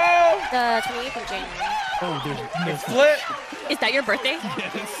 Hey, bro! The 28th of January. Oh, there's Flip. Is that your birthday?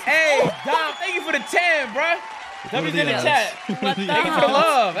 Hey, Dom, thank you for the 10, bro. W's in the odds? chat. What are the Thank you for the odds?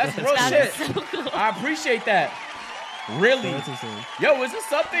 love. That's real That's shit. so cool. I appreciate that. Really? That's insane. Yo, is this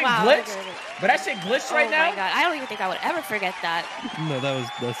something Wow, glitched? I agree. But that shit glitched right Oh now? my god, I don't even think I would ever forget that. No,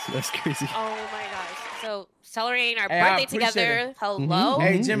 that's crazy. Oh my gosh. So celebrating our Hey, I birthday appreciate together. it. Hello.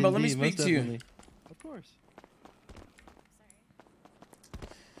 Hey, Jimbo, let me Indeed, speak most to you. definitely. Of course.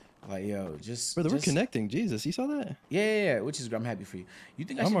 Like, yo, just... Brother, we're connecting. Jesus, you saw that? Yeah, which is, I'm happy for you. You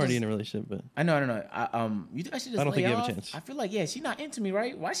think I should I'm already just, in a relationship, but I know. You think I should just I don't think lay you have a off? chance. I feel like, yeah, she's not into me,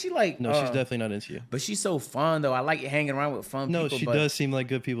 right? Why she like... no, she's definitely not into you. But she's so fun, though. I like hanging around with fun No, people. she but, does seem like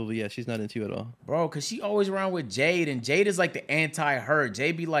good people, but yeah, she's not into you at all. Bro, because she always around with Jade, and Jade is like the anti-her.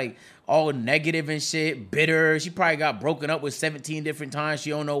 Jade be like all negative and shit, bitter. She probably got broken up with 17 different times. She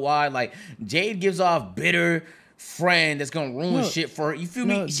don't know why. Like, Jade gives off bitter friend that's gonna ruin shit for her. You feel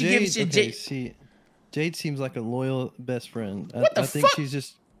me? She Jade, gives shit. okay, Jade. see, Jade seems like a loyal best friend. What the I think fuck? she's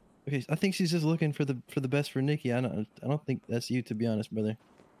just okay. I think she's just looking for the best for Nicki. I don't think that's you, to be honest, brother.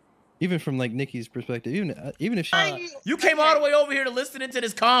 Even from like Nicki's perspective, even if she, You came all the way over here to listen into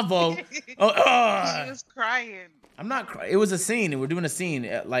this convo. She was crying. I'm not crying. It was a scene, and we're doing a scene.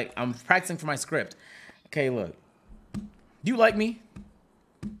 Like, I'm practicing for my script. Okay, look. Do you like me?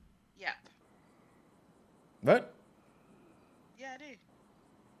 Yep. What? Yeah, I do.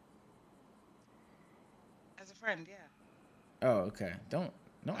 As a friend, yeah. Oh, okay. Don't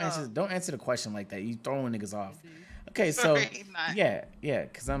answer the question like that. You throwing niggas off. Okay, so Sorry, not. yeah,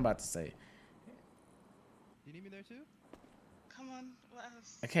 because I'm about to say. You need me there too? Come on, what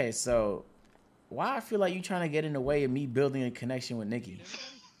else? Okay, so why I feel like you trying to get in the way of me building a connection with Nicki?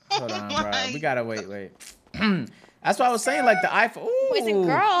 Hold on, bro. We gotta wait. That's why I was saying, like, the iPhone. Boys and Ooh.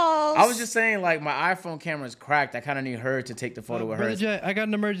 girls. I was just saying, like, my iPhone camera is cracked. I kind of need her to take the photo with Brother her. Jay, I got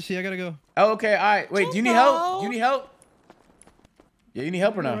an emergency. I gotta go. Oh, okay, all right. Wait, do you need help? You need help? Yeah, you need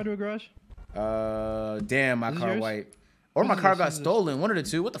help or Ride no? to a garage? Damn, my Is this car yours? white. Or my Whose is car this? got Whose is this? stolen. One of the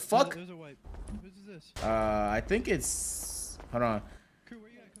two. What the fuck? Those are white. Whose is this? I think it's. Hold on. Crew,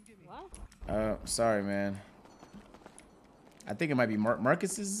 where you at? Come get me. Sorry, man. I think it might be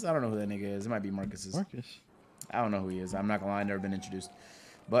Marcus's. I don't know who that nigga is. It might be Marcus's. Marcus. I don't know who he is. I'm not gonna lie. I've never been introduced.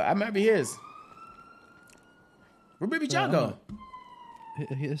 But I might be his. Where Baby John go?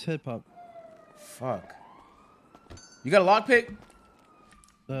 His head pop. Fuck. You got a lockpick?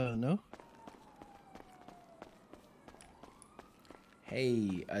 No.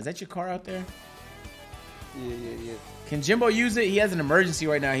 Hey, is that your car out there? Yeah. Can Jimbo use it? He has an emergency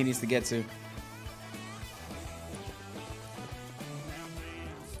right now he needs to get to.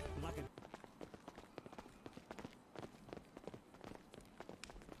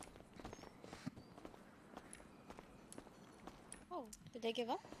 Oh, did they give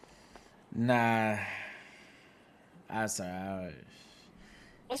up? Nah. I'm sorry.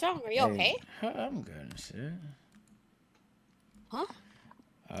 What's wrong? Are you okay? I'm good and shit. Huh?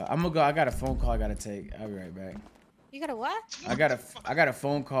 I'm gonna go. I got a phone call I gotta take. I'll be right back. You got a what? I got a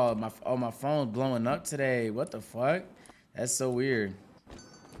phone call. My phone's blowing up today. What the fuck? That's so weird.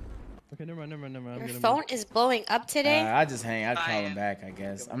 Okay, never mind. Your phone is blowing up today? I just hang. I call him back, I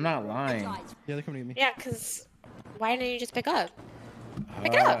guess. I'm not lying. Yeah, they're coming to get me. Yeah, because why didn't you just pick up?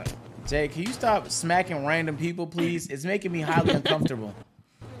 Pick it up. Jay, can you stop smacking random people, please? It's making me highly uncomfortable.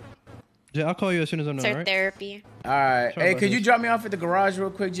 Jay, I'll call you as soon as I'm done, Start alright? therapy. All right. Sorry Hey, about could you this. drop me off at the garage real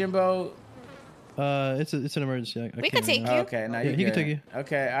quick, Jimbo? It's an emergency. I We can't could take right now. you. Okay, now Yeah, you he can good. take you.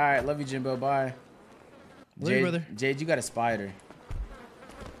 Okay, all right. Love you, Jimbo. Bye. Love you, brother. Jade, you got a spider.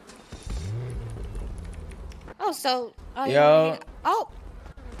 Oh, so. Oh, Yo. yeah. Oh.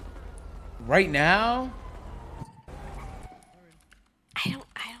 Right now? I don't.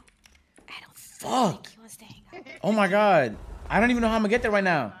 Fuck. He wants to hang out. Oh my god. I don't even know how I'm gonna get there right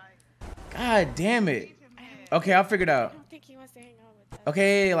now. God damn it. Okay, I'll figure it out. I don't think he wants to hang out with us.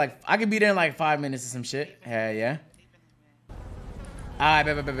 Okay, like I could be there in like 5 minutes or some shit. Yeah. Alright,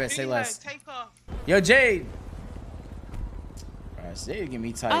 bet. Say less. Take off. Yo, Jade. Alright, Jade get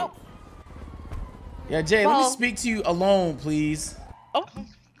me tight. Oh. Yeah, Jade, let me Well. speak to you alone, please. Oh. Oh my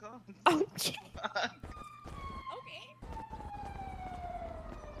god. Oh. Okay.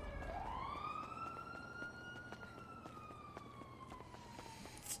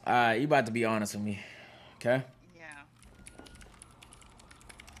 Alright, you about to be honest with me. Okay?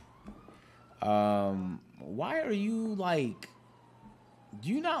 Yeah. Why are you like, do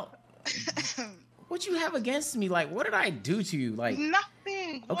you not, what you have against me? Like, what did I do to you? Like,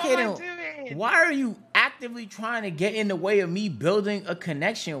 Nothing. okay, What am I then doing? why are you actively trying to get in the way of me building a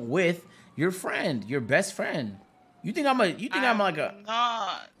connection with your friend, your best friend? You think I'm like a,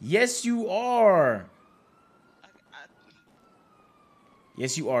 Not. yes, you are.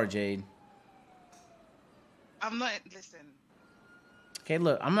 Yes, you are, Jade. I'm not. Listen. Okay,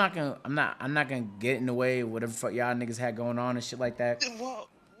 look, I'm not gonna get in the way of whatever fuck y'all niggas had going on and shit like that. What?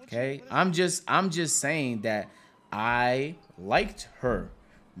 Okay, I'm just saying that I liked her,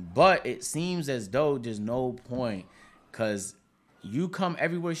 but it seems as though there's no point, cause you come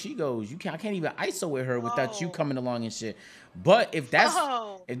everywhere she goes. I can't even ISO with her without you coming along and shit. But if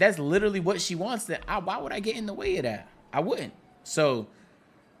that's literally what she wants, then why would I get in the way of that? I wouldn't. So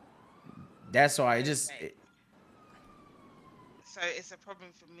that's why I just. So it's a problem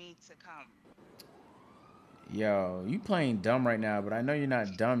for me to come. Yo, you playing dumb right now, but I know you're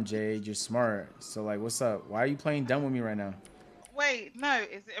not dumb, Jade. You're smart. So like, what's up? Why are you playing dumb with me right now? Wait, no,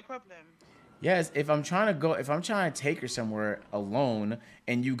 is it a problem? Yes, if I'm trying to take her somewhere alone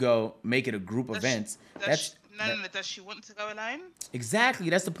and you go make it a group event, does she want to go alone? Exactly.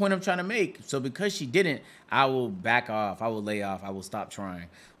 That's the point I'm trying to make. So because she didn't, I will back off. I will lay off. I will stop trying.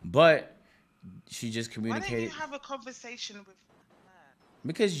 But she just communicated. Why don't you have a conversation with her?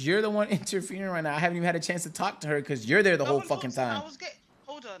 Because you're the one interfering right now. I haven't even had a chance to talk to her because you're there the whole fucking time.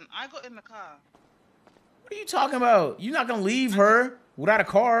 Hold on. I got in the car. What are you talking about? You're not gonna leave her without a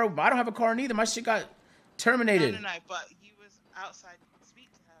car. I don't have a car neither. My shit got terminated. No. But you was outside to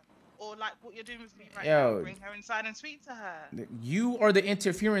speak to her, or like what you're doing with me right Yo. now. Bring her inside and speak to her. You are the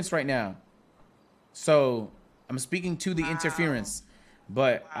interference right now. So I'm speaking to the interference,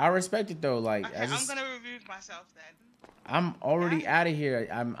 but I respect it though. Like Okay, I'm gonna remove myself then. I'm already out of here.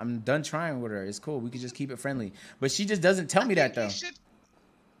 I'm done trying with her. It's cool. We could just keep it friendly. But she just doesn't tell me that though. I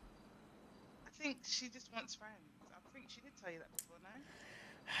think she just wants friends. I think she did tell you that before, no?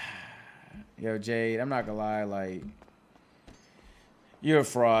 Yo, Jade, I'm not gonna lie. Like, you're a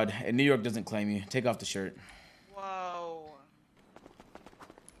fraud, and New York doesn't claim you. Take off the shirt. Whoa.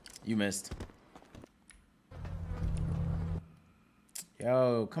 You missed.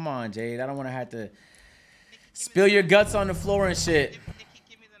 Yo, come on, Jade. I don't want to have to spill your guts on the floor and shit.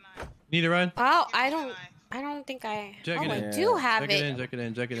 Need a ride? Oh, I don't think I. Jack it I in. do have Jack it. Jack it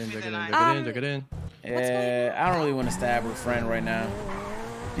in. Jack it in. Yeah, I don't really want to stab her friend right now.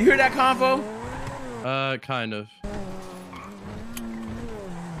 You hear that convo? Kind of.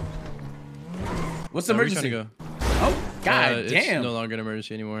 What's the emergency? Go? Oh, god damn. It's no longer an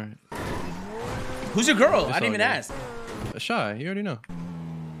emergency anymore. Who's your girl? It's I didn't even ask. Shy, you already know.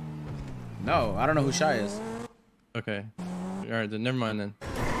 No, I don't know who Shy is. Okay. Alright, then never mind then.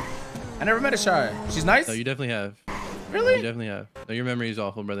 I never met a Shy. She's nice? No, you definitely have. Really? You definitely have. No, your memory is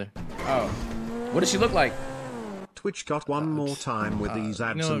awful, brother. Oh. What does she look like? Twitch got one more time with these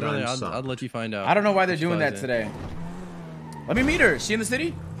ads no, and brother, I'm I'll let you find out. I don't know why they're doing that today. Let me meet her. Is she in the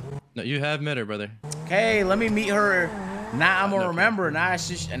city? No, you have met her, brother. Okay, let me meet her. Now I'm gonna remember. Now I know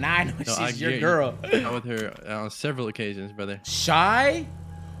she's your girl. I with her on several occasions, brother. Shy?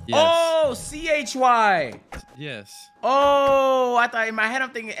 Yes. Oh, CHY. Yes. Oh, I thought in my head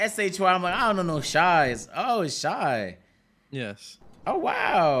I'm thinking SHY. I'm like, I don't know no Shy's. Oh, it's Shy. Yes. Oh,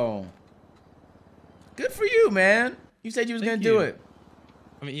 wow. Good for you, man. You said you was going to do it.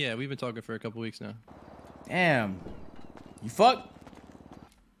 I mean, yeah, we've been talking for a couple weeks now. Damn. You fucked?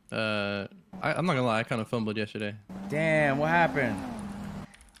 I'm not gonna lie, I kind of fumbled yesterday. Damn, what happened?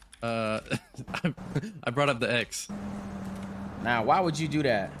 I brought up the X. Now, why would you do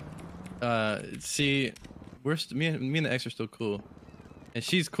that? See, me and the X are still cool, and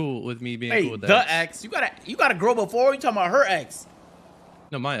she's cool with me being Hey, cool with the X. You gotta grow before you talking about her ex.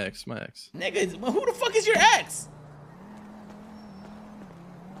 No, my ex. Nigga, who the fuck is your ex?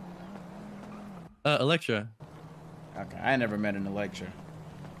 Electra. Okay, I never met an Electra.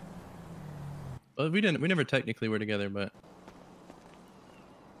 Well, we never technically were together, but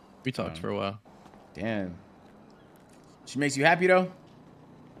we talked for a while. Damn. She makes you happy though?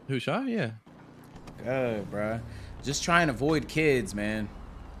 Who, Shy? Yeah. Good, bruh. Just try and avoid kids, man.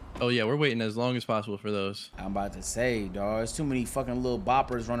 Oh yeah, we're waiting as long as possible for those. I'm about to say, dog. There's too many fucking little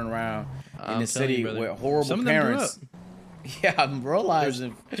boppers running around in the city with horrible Some parents. Of them grew up. Yeah, I'm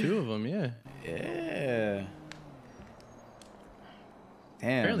realizing. There's 2 of them, yeah. Yeah.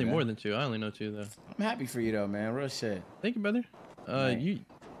 Damn. Apparently man. more than 2. I only know 2 though. I'm happy for you though, man. Real shit. Thank you, brother.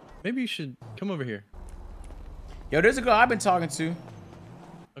 Maybe you should come over here. Yo, there's a girl I've been talking to.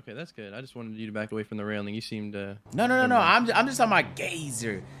 Okay, that's good. I just wanted you to back away from the railing. You seemed No. I'm just talking about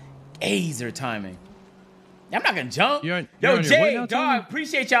gazer timing. I'm not gonna jump. You're Yo, on Jay, your dog,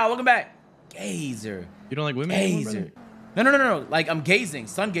 appreciate y'all. Welcome back. Gazer. You don't like women Gazer. anymore, No. Like I'm gazing,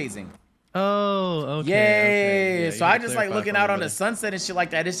 sun gazing. Oh, okay. Yeah. Yeah, so I just like looking out on the sunset and shit like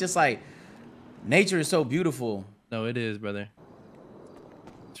that. It's just like nature is so beautiful. No, it is, brother.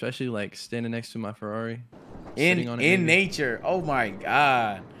 Especially like standing next to my Ferrari. In nature. Oh my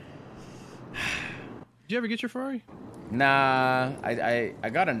god. Did you ever get your Ferrari? Nah, I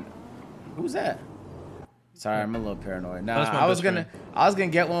got a. Who's that? Sorry, I'm a little paranoid. Nah, I was gonna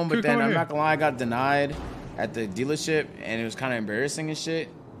get one, but then I'm not gonna lie, I got denied at the dealership, and it was kind of embarrassing and shit.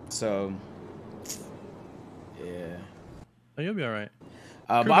 So, yeah. Oh, you'll be all right.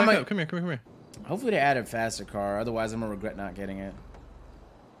 But I might come here. Hopefully they add a faster car. Otherwise, I'm gonna regret not getting it.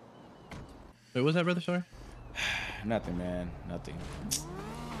 Wait, what's that, brother? Sorry. Nothing, man. Nothing.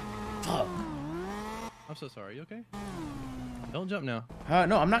 Fuck. I'm so sorry. You okay? Don't jump now.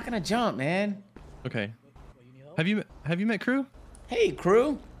 No, I'm not gonna jump, man. Okay. Have you met Crew? Hey,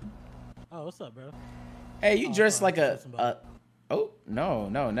 Crew. Oh, what's up, bro? Hey, you dressed like a. Oh no,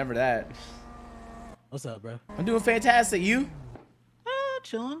 never that. What's up, bro? I'm doing fantastic. You?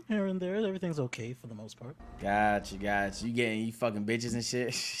 Chilling here and there. Everything's okay for the most part. Gotcha. You fucking bitches and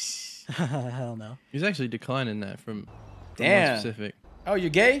shit. Hell no. He's actually declining that from Damn. one specific. Oh, you're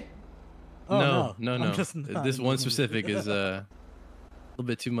gay? Oh, no. This one not. specific is a little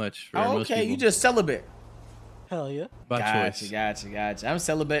bit too much for most okay. people. You just celibate. Hell yeah. By choice. Gotcha. I'm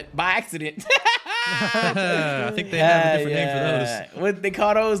celibate by accident. I think they have a different name for those. What they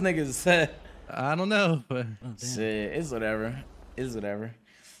call those niggas? I don't know, but shit, it's whatever.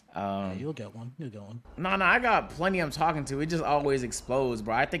 Yeah, you'll get one. No, I got plenty I'm talking to. It just always explodes,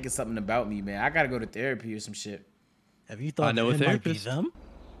 bro. I think it's something about me, man. I gotta go to therapy or some shit. Have you thought it might be them?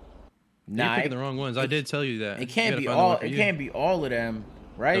 Nah, you're picking the wrong ones. I did tell you that. It can't be all. It can't be all of them,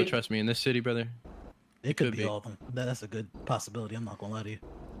 right? No, trust me. In this city, brother, it could be all of them. That's a good possibility. I'm not gonna lie to you.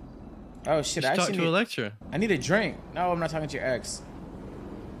 Oh shit! I talked to Electra. I need a drink. No, I'm not talking to your ex.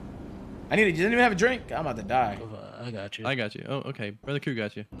 You didn't even have a drink? I'm about to die. I got you. Oh, okay. Brother Crew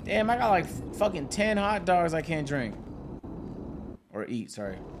got you. Damn, I got like fucking 10 hot dogs I can't drink. Or eat,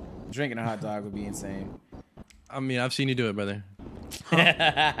 sorry. Drinking a hot dog would be insane. I mean, I've seen you do it, brother.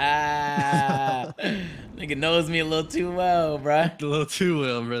 Nigga knows me a little too well, bruh. A little too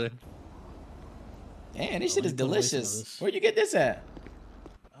well, brother. Damn, this shit is delicious. Where'd you get this at?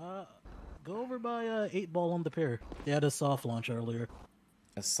 Go over by 8 Ball on the Pier. They had a soft launch earlier.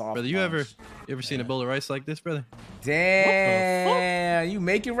 A soft brother, you ever seen a bowl of rice like this, brother? Damn, you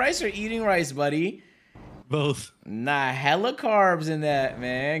making rice or eating rice, buddy? Both. Nah, hella carbs in that,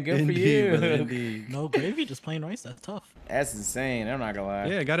 man. Good for you. Brother, indeed. No gravy, just plain rice. That's tough. That's insane. I'm not gonna lie.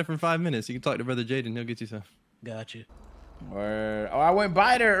 Yeah, got it from 5 minutes. You can talk to Brother Jaden. He'll get you some. Got you. Word. Oh, I went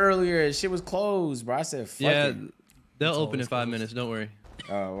by there earlier. Shit was closed, bro. I said, fuck it. They'll open in 5 minutes. Don't worry.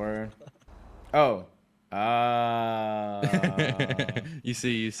 Oh, word. Oh. You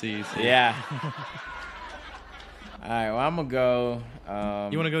see. Yeah. All right, well, I'm gonna go.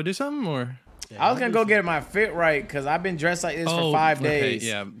 You want to go do something, or? I was gonna go get my fit right because I've been dressed like this for 5 days.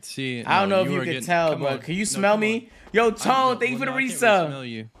 Yeah. See, I don't know if you can tell, but can you smell me? Yo, Tone, thank you for the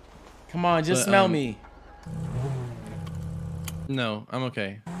resub. Come on, just smell me. No, I'm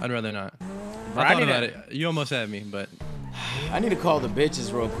okay. I'd rather not. Bro, I thought about it. You almost had me, but I need to call the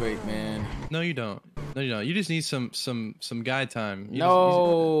bitches real quick, man. No, you don't. No, you don't. You just need some guy time.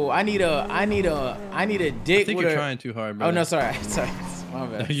 I need a dick. I think you're trying too hard, bro. Oh no, sorry. My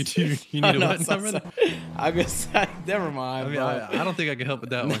bad. You need a what, brother? I guess never mind. I mean, bro. I don't think I can help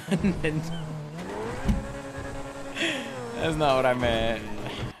with that one. That's not what I meant.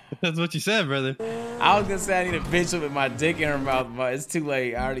 That's what you said, brother. I was gonna say I need a bitch with my dick in her mouth, but it's too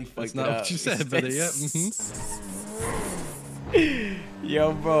late. I already fucked it up. That's not what you said, brother. Yep.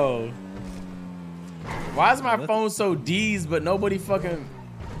 Yo, bro. Why is my phone so D's, but nobody fucking...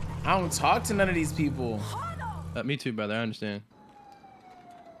 I don't talk to none of these people. Me too, brother. I understand.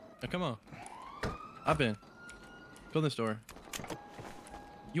 Now, come on. Hop in. Go in the store.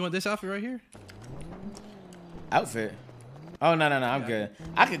 You want this outfit right here? Outfit? Oh, no, I'm good.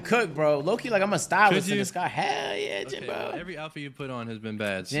 I could cook, bro. Low-key, like, I'm a stylist in the sky. Hell yeah, Jimbo. Okay, every outfit you put on has been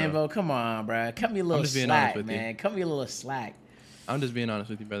bad. Jimbo, come on, bro. Cut me a little slack, man. Cut me a little slack. I'm just being honest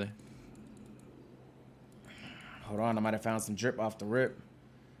with you, brother. Hold on, I might have found some drip off the rip.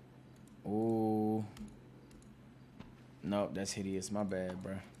 Ooh. Nope, that's hideous. My bad,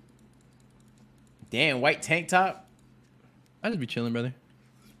 bro. Damn, white tank top? I just be chilling, brother.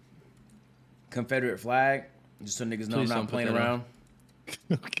 Confederate flag. Just so niggas know I'm not playing around.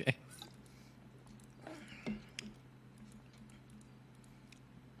 Okay.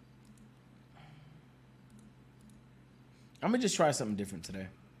 I'm gonna just try something different today.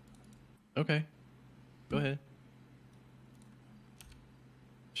 Okay. Go ahead.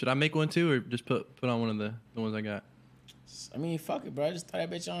 Should I make one too, or just put on one of the ones I got? I mean, fuck it, bro. I just throw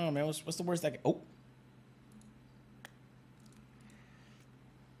that bitch on, man. What's the worst I can... Oh.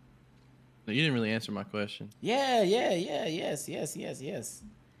 No, you didn't really answer my question. Yeah. Yes.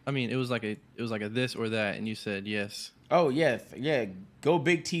 I mean, it was like a this or that, and you said yes. Oh yeah. Go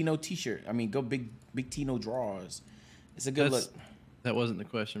big T, no t-shirt. I mean, go big T, no drawers. It's a good look. That wasn't the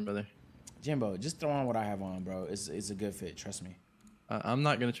question, brother. Jimbo, just throw on what I have on, bro. It's a good fit. Trust me. I'm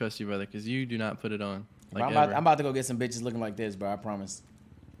not gonna trust you, brother, because you do not put it on. Like I'm about to go get some bitches looking like this, bro. I promise.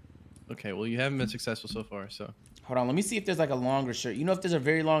 Okay, well, you haven't been successful so far, so. Hold on, let me see if there's like a longer shirt. You know if there's a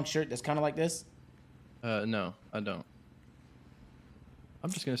very long shirt that's kind of like this? No, I don't. I'm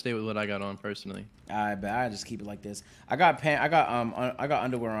just gonna stay with what I got on personally. I bet I just keep it like this. I got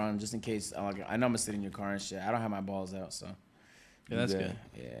underwear on just in case. I know I'm gonna sit in your car and shit. I don't have my balls out, so. Yeah, that's good.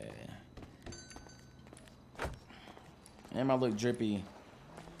 Yeah. And I look drippy.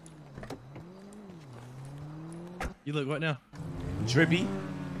 You look what now? Drippy.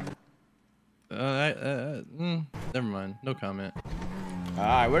 Never mind. No comment. All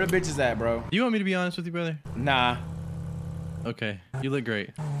right, where the bitches at, bro? Do you want me to be honest with you, brother? Nah. Okay, you look great.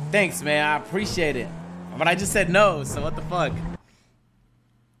 Thanks, man. I appreciate it. But I just said no, so what the fuck?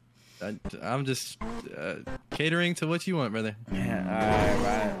 I'm just catering to what you want, brother. Yeah, all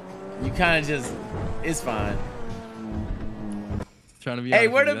right. You kind of just... It's fine. Trying to be hey,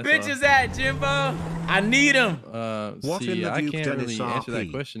 where the bitches at, Jimbo? I need them. See, I can't really answer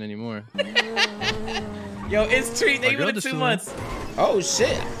that question anymore. Yo, it's treat. They went 2 months. Oh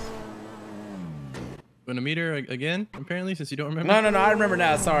shit. Gonna meet her again? Apparently, since you don't remember. No. I remember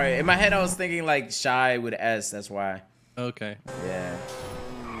now. Sorry. In my head, I was thinking like shy with S. That's why. Okay. Yeah.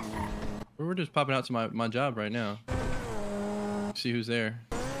 We're just popping out to my job right now. See who's there.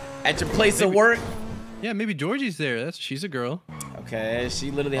 At your place of work? Yeah, maybe Georgie's there. She's a girl. Okay, she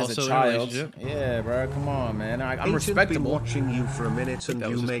literally has also a child. Yeah, bro, come on, man. I'm respectable. Been watching you for a minute and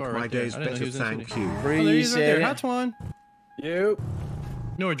you make my days better. Thank you. Appreciate it. Hi, Twan. You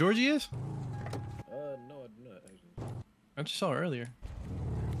know where Georgie is? No, I do not. Actually. I just saw her earlier.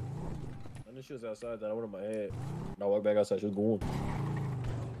 I knew she was outside. Then I went on my head. And I walked back outside. She was going.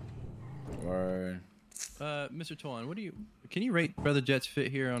 Word. Mr. Twan, can you rate Brother Jet's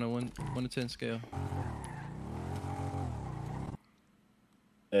fit here on a 1 to 10 scale?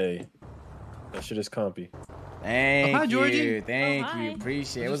 Hey, that shit is compy. Thank hi, Georgie. you. Thank you.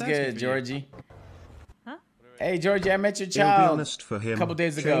 Appreciate it. What's good, Georgie? Huh? Hey, Georgie, I met your Be child honest for him. a couple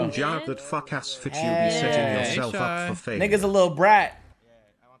days ago. Change out that fuck ass fit you be setting yourself up for failure. Nigga's a little brat.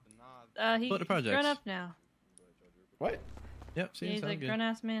 He's grown up now. What? Yep. Yeah, he's a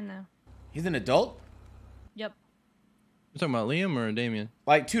grown-ass man now. He's an adult? Yep. You talking about Liam or Damien?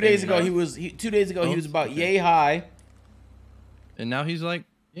 Like 2 days ago, he was about yay high. And now he's like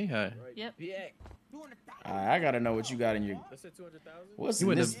yay high. Yep. I gotta know what you got in your. What's you in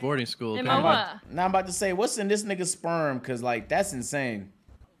went this to boarding school? In Now my I'm about to say, what's in this nigga's sperm? Cause like that's insane.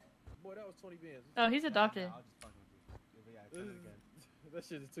 Oh, he's adopted. That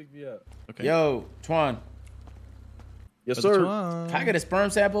shit just took me out. Okay. Yo, Twan. Yes, sir. Can I get a sperm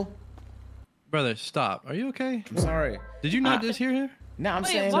sample? Brother, stop. Are you okay? I'm sorry. Did you not just hear him? No, I'm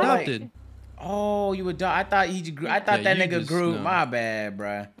saying adopted. like, oh, you adopted. I thought he grew. I thought that nigga grew. No. My bad,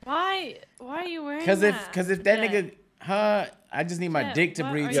 bruh. Why are you wearing Because that? if that nigga, I just need my dick to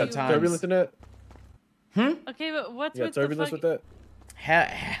breathe sometimes. Turbulence in that? Okay, but what's with turbulence the with that?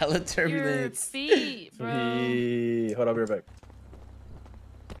 Hella turbulence. Your feet, bro. Hold on, I'll be right back.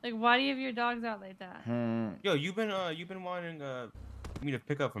 Like, why do you have your dogs out like that? Yo, you've been wanting me to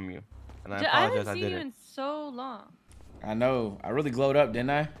pick up from you, and I I apologize. haven't I seen didn't. you in so long. I know. I really glowed up, didn't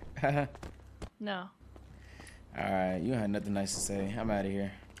I? No. All right, you had nothing nice to say. I'm out of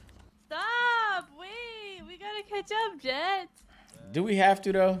here. Stop! Wait, we gotta catch up, Jet. Do we have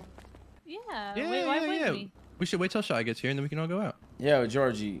to though? Yeah. Yeah, Wait, why wouldn't yeah. we? We should wait till Shy gets here and then we can all go out. Yo,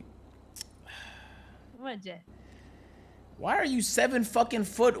 Georgie. What, Jet? Why are you 7 fucking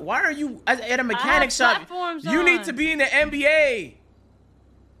foot? Why are you at a mechanic shop? Platforms You on. need to be in the NBA.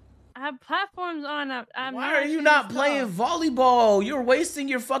 I have platforms on. Why are you not playing volleyball? You're wasting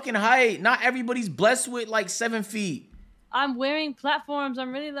your fucking height. Not everybody's blessed with like 7 feet. I'm wearing platforms.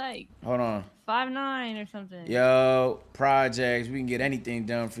 I'm really like Hold on. 5'9" or something. Yo, projects. We can get anything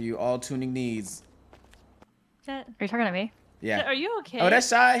done for you. All tuning needs. Jet. Are you talking to me? Yeah. Jet, are you okay? Oh, that's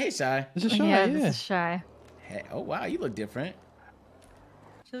Shy. Hey, Shy. This is Shy. Yeah, this is Shy. Hey, oh wow, you look different.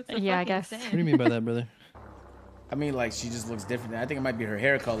 She looks so Yeah, I fucking guess. same. What do you mean by that, brother? I mean, like she just looks different. I think it might be her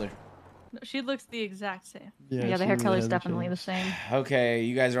hair color. No, she looks the exact same. Yeah, the hair color is definitely the same. Okay,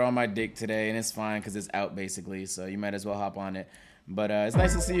 you guys are on my dick today, and it's fine because it's out basically. So you might as well hop on it. But it's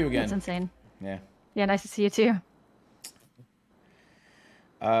nice to see you again. That's insane. Yeah. Yeah, nice to see you too.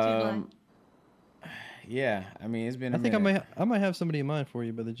 Yeah, I mean it's been. I think I might have somebody in mind for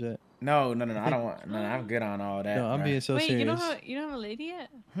you, Brother Jet. No, I don't want. No, I'm good on all that. No, I'm being so Wait, serious. you don't have a lady yet?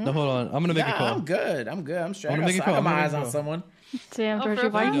 No, hold on. I'm gonna make a call. I'm good. I'm straight. I'm gonna make a call. I got my I'm gonna eyes make a on call. someone. Damn, Oh, Georgie, for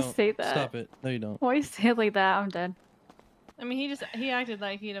why real? do you say that? Stop it. No, you don't. Why you say it like that? I'm dead. I mean, he acted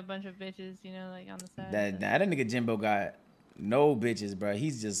like he had a bunch of bitches, you know, like on the side. That nigga Jimbo got no bitches, bro.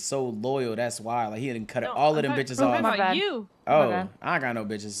 He's just so loyal. That's why. Like he didn't cut all of them bitches I'm off. talking about you. Oh, I ain't got no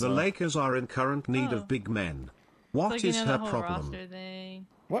bitches. The So. Lakers are in current need of big men. What Like, is you know, her the whole problem? roster thing.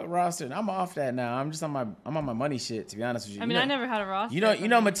 What roster? I'm off that now. I'm just on my my money shit. To be honest with you. I mean, I never had a roster. You know, so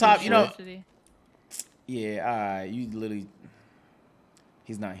Matop. You know. curiosity. Yeah. You literally.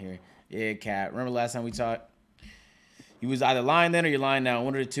 He's not here. Yeah, Cap. Remember last time we talked? You was either lying then or you're lying now.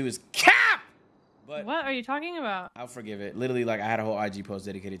 One of the two is Cap. But What are you talking about? I'll forgive it. Literally, like I had a whole IG post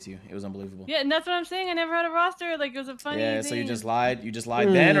dedicated to you. It was unbelievable. Yeah, and that's what I'm saying. I never had a roster. Like it was a funny. Yeah. thing. So you just lied. You just lied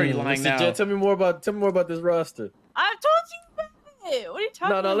then, or you lying Mr. now? Jet, tell me more about this roster. I've told you about it. What are you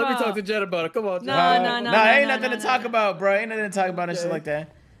talking about? No, let me talk to Jet about it. Come on, Jet. No, ain't nothing to talk about, bro. Ain't nothing to talk about and shit like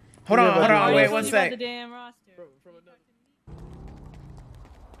that. Hold on. Wait, one sec. The damn roster.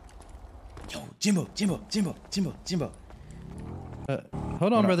 Yo, Jimbo.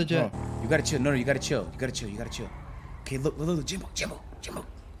 Hold on, Brother Jet. You gotta chill. No, you gotta chill. You gotta chill. Okay, look, Jimbo.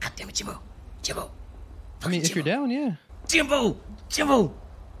 God damn it, Jimbo. I mean, if you're down, yeah. Jimbo.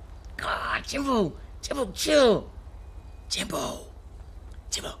 God, Jimbo, chill. Jimbo.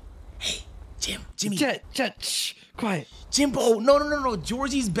 Hey, Jimmy. Jet, shh, quiet. Jimbo, no.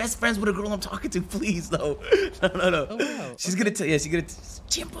 Georgie's best friends with a girl I'm talking to. Please, no. No. Oh, wow. She's gonna tell. Yeah, she's gonna.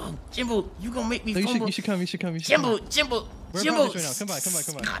 Jimbo, you gonna make me. No, you should come. Jimbo. We're Jimbo. right now. Come by.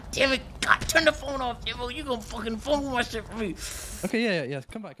 God damn it. God, turn the phone off, Jimbo. You gonna fucking phone my shit for me. Okay, yeah.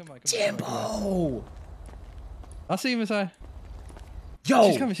 Come by. Jimbo. I'll see you, Miss I.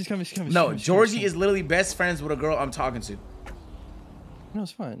 Yo. She's coming. No, Georgie is literally best friends with a girl I'm talking to. No,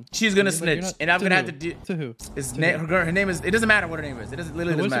 it's fine. She's gonna snitch, and I'm gonna have to do. To who? Her name is. It doesn't matter what her name is. It doesn't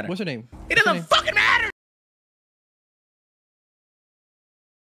matter. What's her name? It doesn't fucking matter.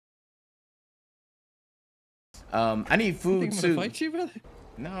 I need food I'm too. gonna fight you, brother?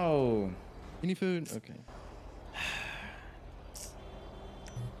 No. You need food? Okay.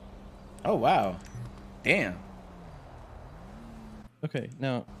 Oh wow. Damn. Okay,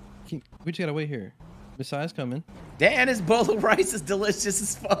 now we just gotta wait here. Miss I's coming. Damn, this bowl of rice is delicious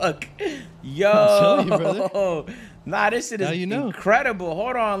as fuck. Yo. I'm telling you, brother. Nah, this shit is incredible.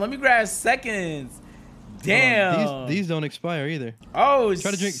 Hold on, let me grab seconds. Damn. These don't expire either. Oh,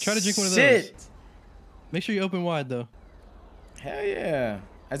 try to drink one of shit. those. Make sure you open wide though. Hell yeah.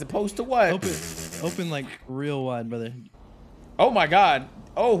 As opposed to what? Open like real wide, brother. Oh my god.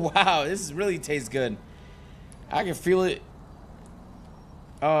 Oh wow, this really tastes good. I can feel it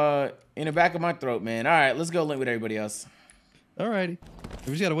in the back of my throat, man. All right, let's go link with everybody else. Alrighty.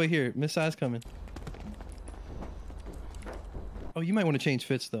 We just gotta wait here. Miss I's coming. Oh, you might want to change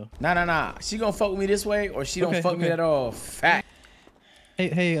fits though. Nah. She gonna fuck with me this way, or she don't fuck me at all. Fact.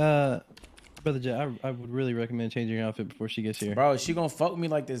 Hey, brother Jet, I would really recommend changing your outfit before she gets here. Bro, she gonna fuck with me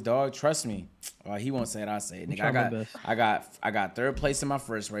like this, dog. Trust me. He won't say it. I say it. Nigga, I got third place in my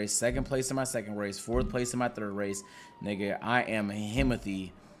first race, second place in my second race, fourth place in my third race. Nigga, I am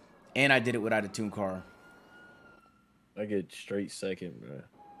Himothy, and I did it without a tune car. I get straight second, bro.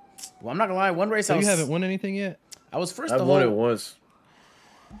 Well, I'm not gonna lie. One race, so you haven't won anything yet. I was first. I've won it once.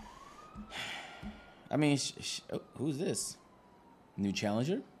 I mean, who's this? New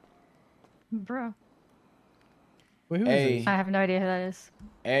challenger? Bro. Wait, who is this? I have no idea who that is.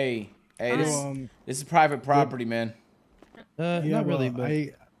 Hey, this is private property, man. Yeah, not really, but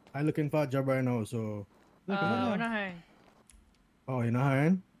I looking for a job right now, so. We're not hiring. Oh, you're not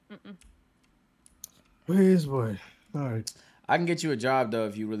hiring? Please, boy. All right. I can get you a job though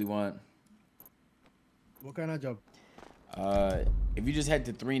if you really want. What kind of job? If you just head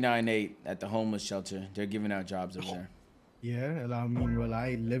to 398 at the homeless shelter, they're giving out jobs over there. Yeah, I mean, well,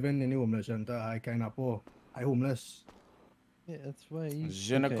 I live in the homeless shelter. I kind of poor. I homeless. Yeah, that's why you.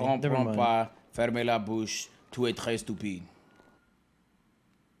 Je ne comprends pas. Fermez la bouche. Tu es très stupide.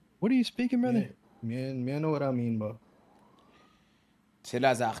 What are you speaking, brother? Me know what I mean, bro. C'est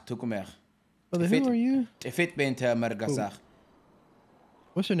Lazare, tout comme Brother, who are you? Fit bent Margasar.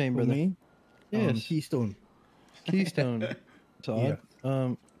 What's your name, brother? Me? Yes. Keystone. Keystone. It's odd.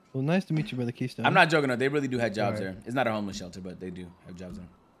 Yeah. Well, nice to meet you, brother Keystone. I'm not joking though. They really do have jobs there. It's not a homeless shelter, but they do have jobs there.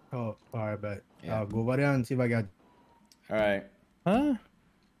 Oh, all right, bet. Yeah. I'll go over there and see if I got. All right. Huh?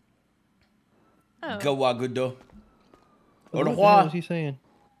 Oh. Go Wagudo. Au What the revoir. hell is he saying?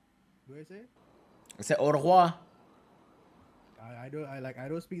 What did I say? I said au revoir. I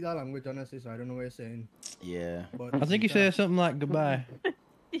don't speak that language honestly, so I don't know what you're saying. Yeah. But I think he said something like goodbye.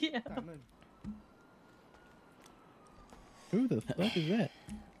 Yeah. Who the fuck is that?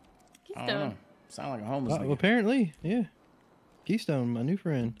 I don't know. Sound like a homeless nigga. Apparently, yeah. Keystone, my new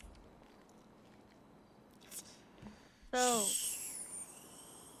friend. So.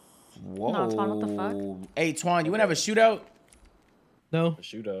 Whoa. No, Twan, what the fuck? Hey, Twan, you wanna have a shootout? No. A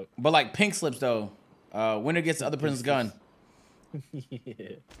shootout. But like pink slips though. Winner gets the other person's gun.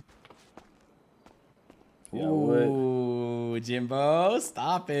 Yeah. Ooh, Jimbo,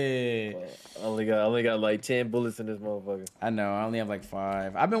 stop it. I only got like 10 bullets in this motherfucker. I know, I only have like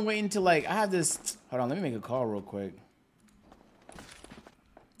 5. I've been waiting to I have this. Hold on, let me make a call real quick.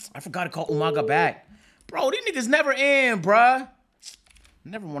 I forgot to call Umaga back. Bro, these niggas never in, bruh.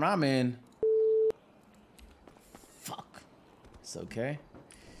 Never when I'm in. Fuck. It's okay.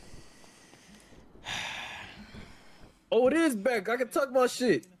 Oh, it is back. I can talk my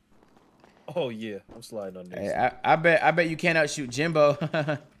shit. Oh yeah, I'm sliding on this. Hey, I bet you can't outshoot Jimbo.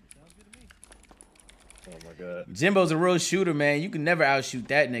 Oh my god. Jimbo's a real shooter, man. You can never outshoot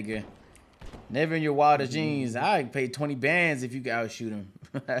that nigga. Never in your wildest dreams. I'd pay 20 bands if you could outshoot him.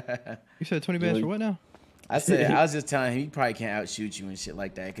 You said 20 bands for what now? I was just telling him he probably can't outshoot you and shit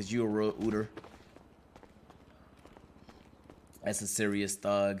like that because you a real ooter. That's a serious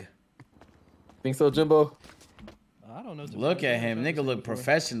thug. Think so, Jimbo? I don't know. Look at him. Nigga look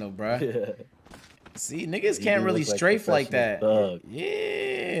professional, bruh. Yeah. See, niggas can't really strafe like that.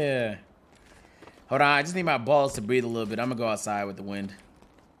 Yeah. Hold on. I just need my balls to breathe a little bit. I'm going to go outside with the wind.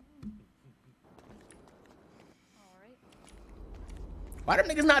 Why them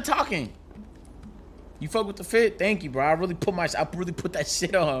niggas not talking? You fuck with the fit? Thank you, bro. I really put that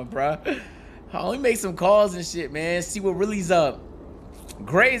shit on, bro. I only make some calls and shit, man. See what really's up.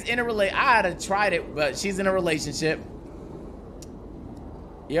 Gray's in a relationship. I had to tried it, but she's in a relationship.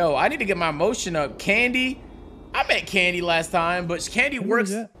 Yo, I need to get my emotion up. Candy. I met Candy last time, but Candy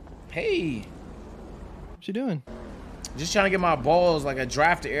works. Hey. What's she doing? Just trying to get my balls like a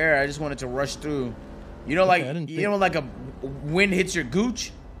draft of air. I just wanted to rush through. You know, like like a wind hits your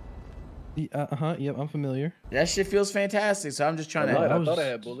gooch. Yep, I'm familiar. That shit feels fantastic. So I'm just trying to. I thought I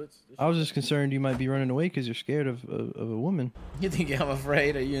had bullets. I was just concerned you might be running away because you're scared of a woman. You think I'm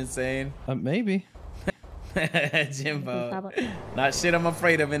afraid? Are you insane? Maybe. Jimbo. Not shit I'm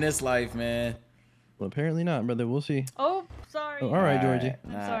afraid of in this life, man. Well, apparently not, brother. We'll see. Oh, sorry. Oh, all right, Georgie.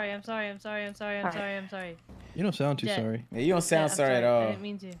 I'm sorry. You don't sound too sorry. Yeah, you don't sound sorry at all. I didn't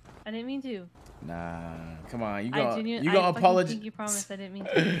mean to. Nah, come on. You I gonna apologize? You promised I didn't mean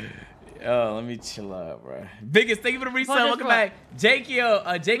to. Oh, let me chill out, bro. Biggest, thank you for the resale. Welcome back, Jakeo.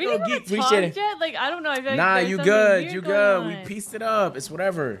 Jakeo Geek. Appreciate it. Yet? Like I don't know. Nah, you good. You good. We pieced it up. It's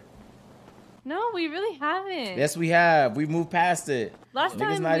whatever. No, we really haven't. Yes, we have. We moved past it. Last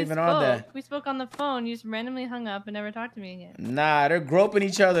time not we even spoke, on that. we spoke on the phone. You just randomly hung up and never talked to me again. Nah, they're groping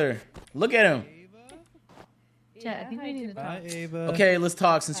each other. Look at him. Jet, I think we need to talk. Hi, Ava. Okay, let's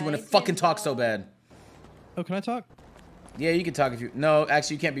talk since you want to fucking talk so bad. Oh, can I talk? Yeah, you can talk if you. No,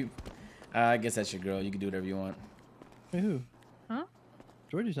 actually, you can't be. I guess that's your girl. You can do whatever you want. Hey, who? Huh?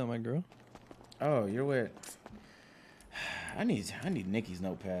 Georgie's not my girl. Oh, you're with. I need Nicki's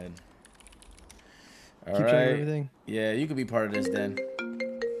notepad. All Keep track of right. everything. Yeah, you could be part of this then.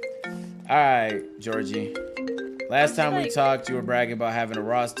 All right, Georgie. Last time we talked, you were bragging about having a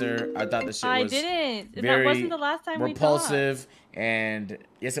roster. I thought the shit was I didn't. very That wasn't the last time repulsive, and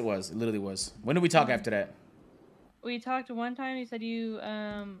yes, it was. It literally was. When did we talk after that? we talked one time. You said you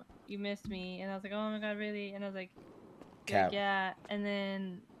missed me, and I was like, oh my god, really? And I was like, Cap. yeah. And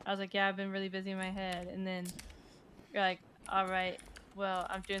then I was like, yeah, I've been really busy in my head. And then you're like, all right, well,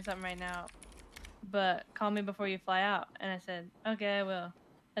 I'm doing something right now, but call me before you fly out. And I said, okay, I will.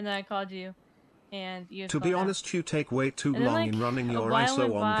 And then I called you, and you. To be honest, you take way too And then, long like, in running a your while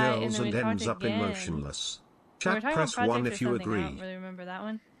went ISO on by, girls and and then we ends talked up again. emotionless. We were Chat talking press about 1 projects if or you something. I agree. don't really remember that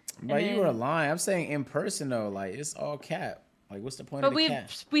one. But And you were then- lying. I'm saying in person though. Like it's all cap. Like what's the point But of the cap?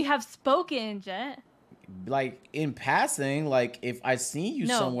 we have spoken, Jet. Like in passing. Like if I seen you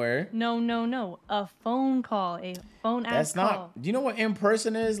somewhere. No. A phone call. A phone app That's call. not. Do you know what in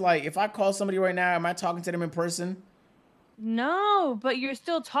person is? Like if I call somebody right now, am I talking to them in person? No, but you're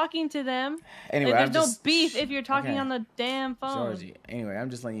still talking to them. Anyway, Like, I'm there's just- no beef if you're talking okay. on the damn phone. Georgie. Anyway, I'm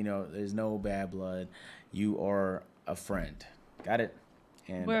just letting you know there's no bad blood. You are a friend. Got it?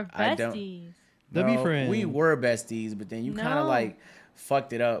 And We're I don't. besties. They'll be No, friends. we were besties, but then you kind No. of like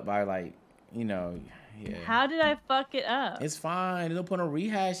fucked it up by like, you know, yeah. How did I fuck it up? It's fine. There's no point in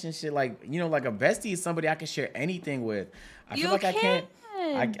rehash and shit. Like, you know, like a bestie is somebody I can share anything with. I feel You like I can't.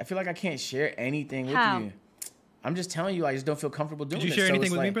 can. I feel like I can't share anything How? with you. I'm just telling you, I just don't feel comfortable doing it. Did you share So anything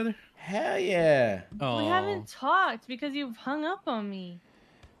it's with me, like, brother? Hell yeah. We haven't talked because you've hung up on me.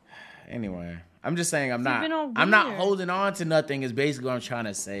 Anyway, I'm just saying I'm You've been all not. I'm not weird. holding on to nothing. Is basically what I'm trying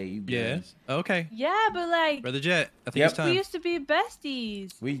to say. You good. Yes. Okay. Yeah, but like Brother Jet, I think Yep. it's time. we used to be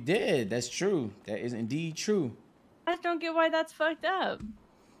besties. We did. That's true. That is indeed true. I just don't get why that's fucked up.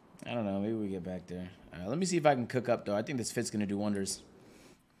 I don't know. Maybe we get back there. Let me see if I can cook up though. I think this fit's gonna do wonders.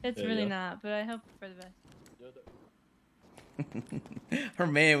 It's There you really go. not, but I hope for the best. Her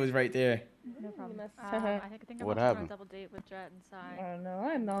man was right there. No problem. I think What I'm on a happened? double date with Jet inside. I don't know.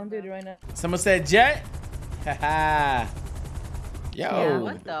 I know I'm doing it right now. Someone said Jet. Haha. Yo. Yeah,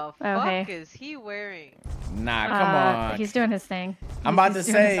 what the fuck Okay. is he wearing? Nah, come on. He's doing his thing. I'm about to He's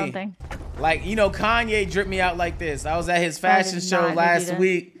doing say, something. like, you know, Kanye dripped me out like this. I was at his fashion did show not last do that.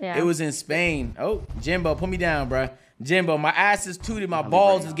 week. Yeah. It was in Spain. Oh, Jimbo, put me down, bruh. Jimbo, my ass is tooted. My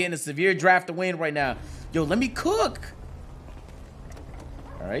balls is getting a severe draft of wind right now. Yo, let me cook.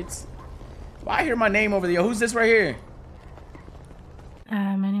 All right. Well, I hear my name over there. Yo, who's this right here?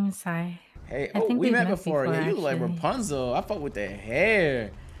 My name is Sai. Hey, I oh, think we we've met met before. before, Yeah, you look like actually. Rapunzel. I fuck with the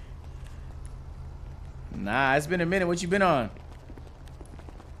hair. Nah, it's been a minute. What you been on?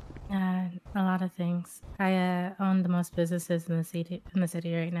 A lot of things. I own the most businesses in the city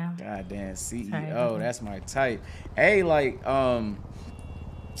right now. Goddamn CEO. Sorry. That's my type. Hey, like,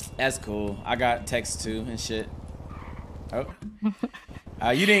 that's cool. I got texts too and shit. Oh.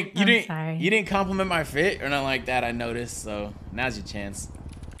 You didn't compliment my fit or nothing like that. I noticed. So now's your chance.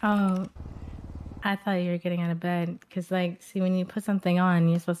 Oh, I thought you were getting out of bed because, like, see, when you put something on,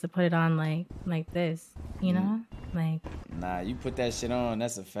 you're supposed to put it on like this, you know, like. Nah, you put that shit on.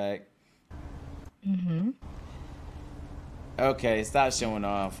 That's a fact. Mhm. Okay, stop showing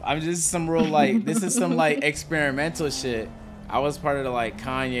off. I'm just some real like this is some like experimental shit. I was part of the like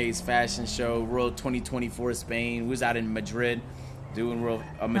Kanye's fashion show, World 2024 Spain. We was out in Madrid doing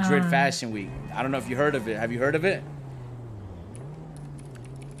Madrid Fashion Week. I don't know if you heard of it. Have you heard of it?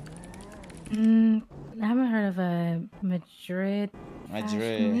 I haven't heard of a Madrid. Madrid,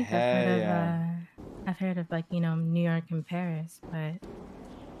 Fashion Week. hell I've heard of like, you know, New York and Paris, but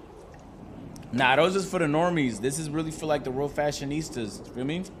Nah, those is for the normies. This is really for like the real fashionistas. Feel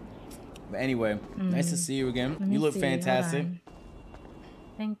me? But anyway, nice to see you again. let me You look see. Hold fantastic. on.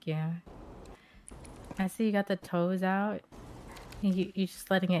 Thank you. I see you got the toes out. You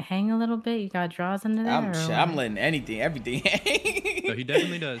just letting it hang a little bit? You got draws under there? I'm letting everything hang. No, he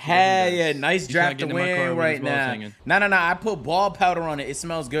definitely does. Hell yeah, nice He's not draft to getting in my car win when his right balls now. hanging. No. I put ball powder on it. It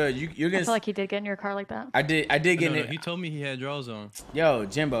smells good. You're I gonna. feel like he did get in your car like that. I did get No, it. he told me he had draws on. Yo,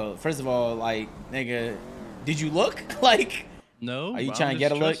 Jimbo. First of all, like, nigga, did you look? Like, No. are you I'm trying to just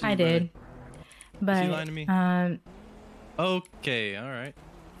get a look? trusting I you, brother. did. But lying to me? Okay, all right.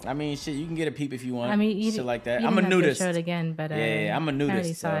 I mean, shit, you can get a peep if you want. I mean, you shit like that. you I'm a didn't have to nudist. show it again, but yeah, I'm a I already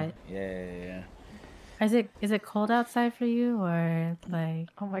nudist. saw So, it. yeah. Is it cold outside for you or like?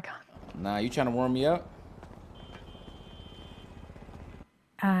 Oh my god. Nah, you trying to warm me up?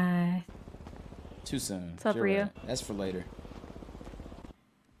 Too soon. What's up, You're Rio? right. That's for later.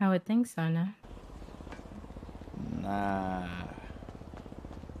 I would think so, no? Nah.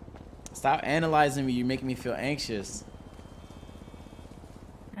 Stop analyzing me. You're making me feel anxious.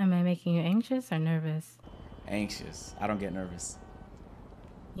 Am I making you anxious or nervous? Anxious. I don't get nervous.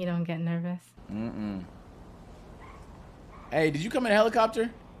 You don't get nervous? Mm-mm. Hey, did you come in a helicopter?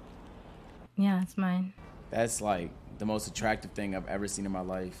 Yeah, it's mine. That's like the most attractive thing I've ever seen in my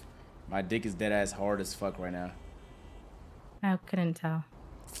life. My dick is dead ass hard as fuck right now. I couldn't tell.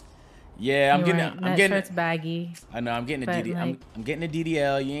 Yeah, I'm getting. That shirt's baggy. I know. I'm getting a DDL. Like, I'm getting a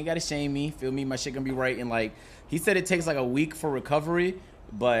DDL. You ain't gotta shame me. Feel me? My shit gonna be right. And like, he said it takes like a week for recovery,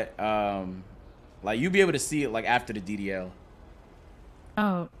 but like you'll be able to see it like after the DDL.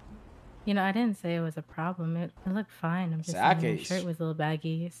 Oh, you know, I didn't say it was a problem. It looked fine. I'm just saying the shirt was a little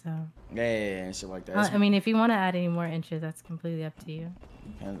baggy, so. Yeah, and shit like that. I mean, if you want to add any more inches, that's completely up to you.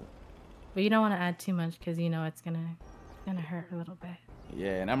 But you don't want to add too much because you know it's gonna hurt a little bit.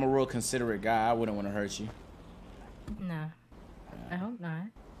 Yeah, and I'm a real considerate guy. I wouldn't want to hurt you. No, I hope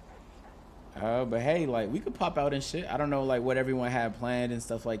not. But hey, like we could pop out and shit. I don't know like what everyone had planned and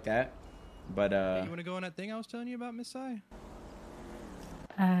stuff like that. But Hey, you want to go on that thing I was telling you about, Miss Sai?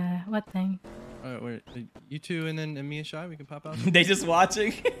 What thing? Wait, you two and then me and Shy, we can pop out. They just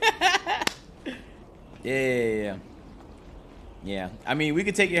watching. Yeah. I mean, we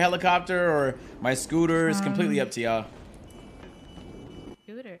could take your helicopter or my scooter. It's completely up to y'all.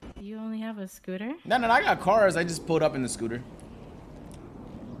 Scooter? You only have a scooter? No, I got cars. I just pulled up in the scooter.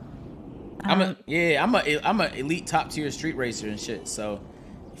 I'm a elite top tier street racer and shit. So,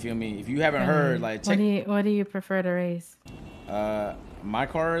 you feel me? If you haven't heard, like, check. What do you prefer to race? My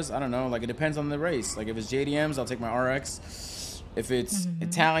cars, I don't know. Like, it depends on the race. Like, if it's JDMs, I'll take my RX. If it's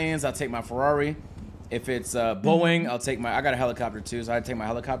Italians, I'll take my Ferrari. If it's Boeing, I'll take my. I got a helicopter too, so I take my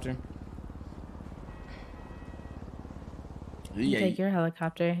helicopter. You take your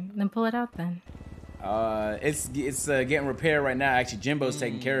helicopter, then pull it out then. It's getting repaired right now. Actually, Jimbo's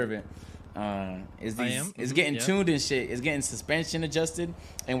taking care of it. It's getting tuned and shit. It's getting suspension adjusted,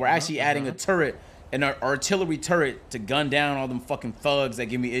 and we're actually adding a turret, an artillery turret to gun down all them fucking thugs that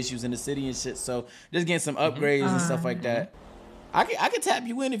give me issues in the city and shit. So just getting some upgrades and stuff like that. I can tap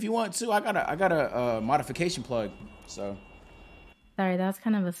you in if you want to. I got a modification plug. So. Sorry, that was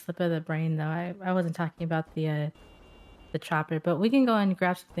kind of a slip of the brain though. I wasn't talking about the chopper, but we can go and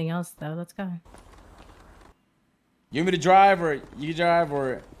grab something else though. Let's go. You want me to drive or you drive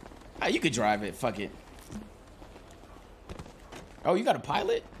or you could drive it. Fuck it. Oh, you got a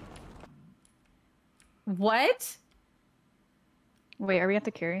pilot? What? Wait, are we at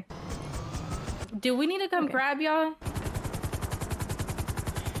the carry? Do we need to come grab y'all?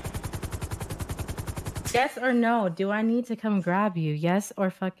 Yes or no? Do I need to come grab you? Yes or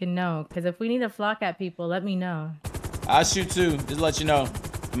fucking no? Because if we need to flock at people, let me know. I'll shoot too. Just to let you know.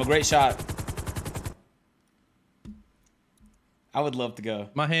 I'm a great shot. I would love to go.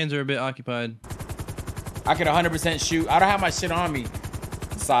 My hands are a bit occupied. I could 100% shoot. I don't have my shit on me.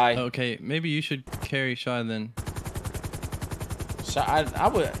 Side. Okay, maybe you should carry Shy then. Shy, I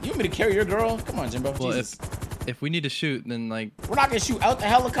would. You want me to carry your girl? Come on, Jimbo. Well, Jesus. if we need to shoot, then like. We're not gonna shoot out the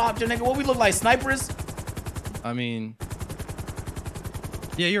helicopter, nigga. What we look like, snipers? I mean.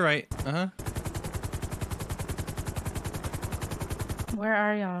 Yeah, you're right. Where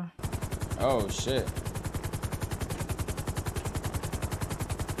are y'all? Oh shit.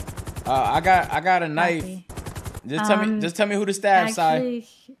 I got a knife. Just tell me who to stab, Sai.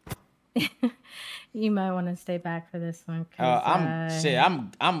 You might want to stay back for this one.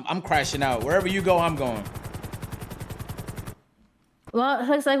 I'm crashing out. Wherever you go, I'm going. Well, it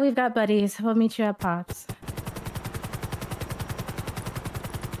looks like we've got buddies. We'll meet you at Pops.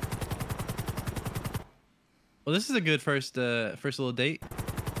 Well, this is a good first little date.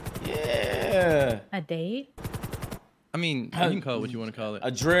 Yeah. A date? I mean, you can call it what you want to call it.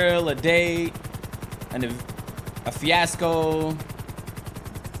 A drill, a date, and a fiasco.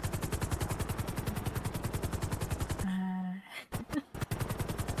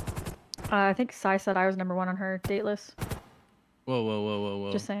 I think Sai said I was #1 on her date list. Whoa.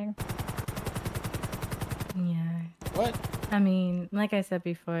 Just saying. Yeah. What? I mean, like I said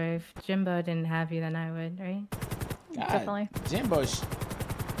before, if Jimbo didn't have you, then I would, right? God, definitely. Jimbo,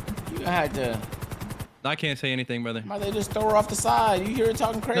 you had to. I can't say anything, brother. Might they just throw her off the side? You hear her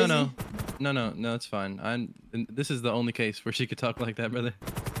talking crazy? No, it's fine. This is the only case where she could talk like that, brother.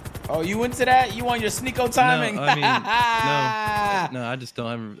 Oh, you into that? You want your sneako timing? No, I mean, no, I just don't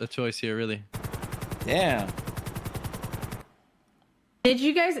have a choice here, really. Damn. Did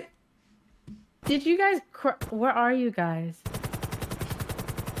you guys? Where are you guys?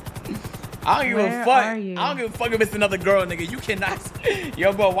 I don't give Where a fuck. are you? I don't give a fuck if it's another girl, nigga. You cannot.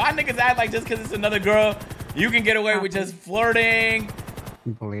 Yo, bro, why niggas act like just because it's another girl, you can get away with just flirting,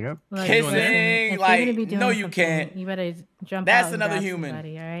 kissing? Like, no, you can't. You better jump That's out and another grab human.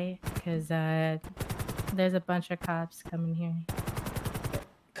 somebody, all right? Because there's a bunch of cops coming here.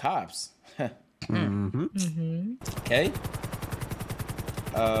 Cops. Mm-hmm. Okay.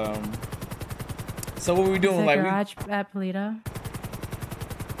 So what are we doing? Like, garage at Polito.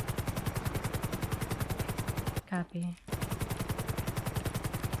 Copy.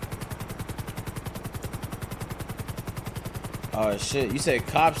 Oh shit! You said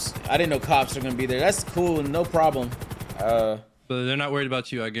cops. I didn't know cops are gonna be there. That's cool. No problem. But they're not worried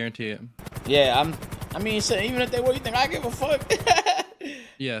about you. I guarantee it. Yeah, I mean, shit, even if they were, you think I give a fuck?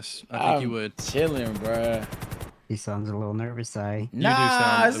 Yes, I think you would. Chilling, bruh. He sounds a little nervous,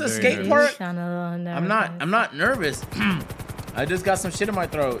 Nah, it's a skate park. Sound a little nervous. I'm not nervous. I just got some shit in my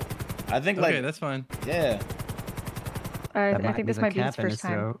throat. I think like. Okay, that's fine. Yeah. I think this might be his first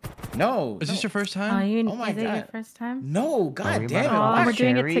time. No. Is this your first time? Oh my Is it god. your first time? No, god damn it. Oh, we're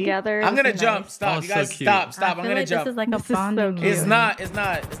doing it together. I'm gonna This is jump. nice. Stop. Oh, You guys so cute. stop. I'm gonna jump. This is like a bonding. so It's not. It's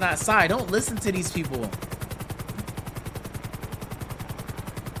not. Sai. Don't listen to these people.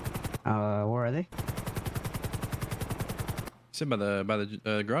 Where are they? Sit by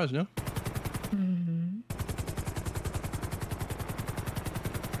the garage, no? Mm-hmm.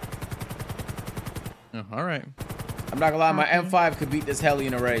 Oh, all right. I'm not gonna lie. My M5 could beat this heli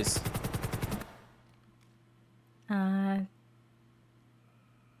in a race.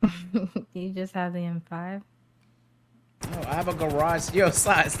 You just have the M5. No, I have a garage. Yo,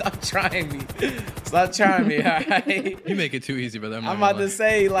 Sai, stop trying me. Stop trying me. All right. You make it too easy, brother. I'm about to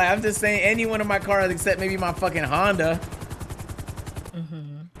say, like, I'm just saying any one of my cars except maybe my fucking Honda.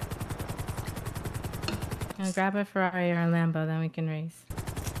 Mm-hmm. I'll grab a Ferrari or a Lambo, then we can race.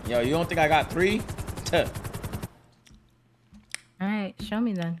 Yo, you don't think I got 3? All right, show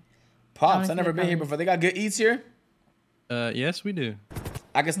me then. Pops, I never been here before. They got good eats here? Yes, we do.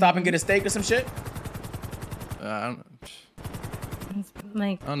 I can stop and get a steak or some shit? It's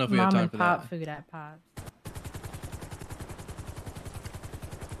like I don't know if we have mom time and for pop that. food at Pops.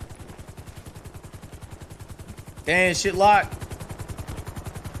 Damn, shit locked.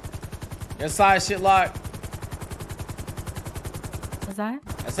 Your side shit locked. Was that?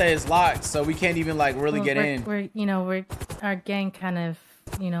 I say it's locked, so we can't even like really get in. We're our gang kind of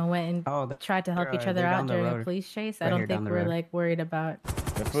went and tried to help each other out during a police chase. I don't think we're like worried about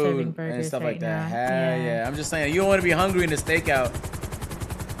The serving food burgers and stuff like that. now. Hell yeah. I'm just saying, you don't want to be hungry in the stakeout.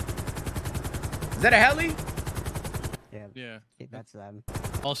 Is that a heli? Yeah. That's them.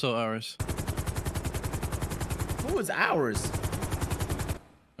 Also ours. Who is ours?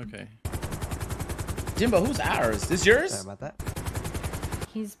 Okay. Jimbo, who's ours? This yours? Sorry about that.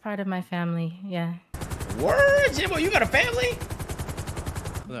 He's part of my family. Yeah. Word, Jimbo, you got a family?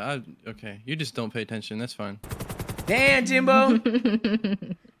 Okay, you just don't pay attention. That's fine. Damn, Jimbo.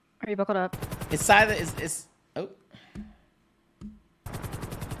 Are you buckled up? It's either it's oh.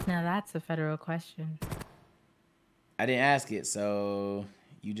 Now that's a federal question. I didn't ask it, so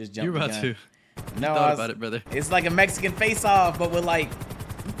you just jumped. You're about the to. gun. You No, thought about it, brother. It's like a Mexican face-off, but with like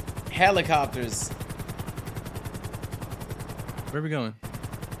helicopters. Where are we going?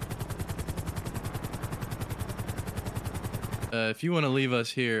 If you want to leave us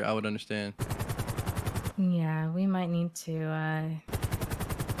here, I would understand. Yeah, we might need to.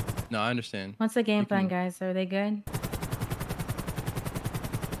 No, I understand. What's the game plan, guys? Are they good?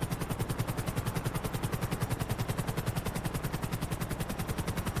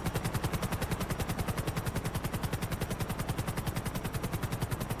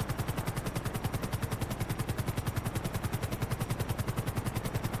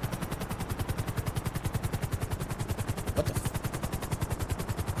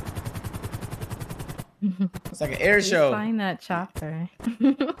 It's like an air Who's show. flying that chopper?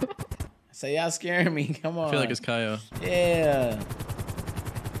 Say y'all scaring me. Come on. I feel like it's Kaio. Yeah.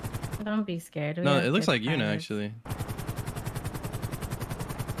 Don't be scared. We No, have it looks good like Yuna pilots. actually.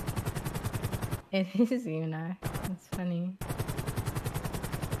 It is Yuna. It's funny.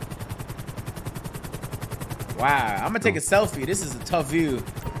 Wow. I'm gonna take a selfie. This is a tough view.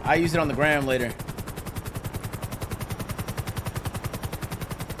 I'll use it on the gram later.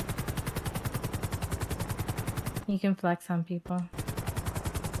 You can flex on people.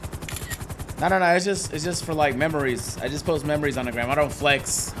 No. It's just for like memories. I just post memories on the gram. I don't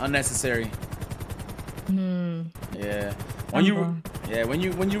flex unnecessary. Yeah. When you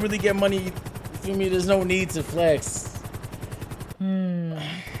really get money, you feel me? There's no need to flex.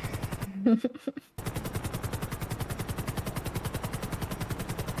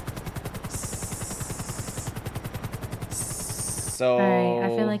 So.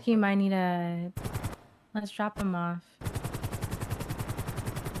 Alright, I feel like you might need a. Let's drop him off.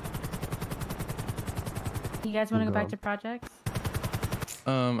 You guys want to go back to projects?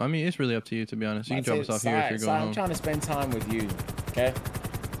 I mean, it's really up to you, to be honest. You can drop us off here if you're going home. I'm trying to spend time with you, okay?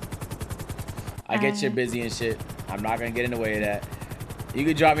 I get you're busy and shit. I'm not gonna get in the way of that. You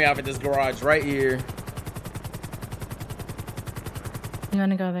can drop me off at this garage right here. You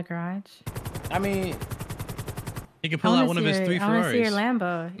want to go to the garage? I mean, he can pull out one of his 3 Ferraris. I want to see your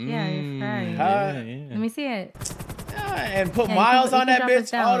Lambo. Yeah, your Ferrari. Yeah. Let me see it. And put miles on that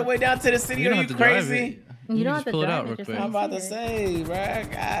bitch all the way down to the city. Are you crazy? You don't have to pull it drive out real quick. I'm about to say,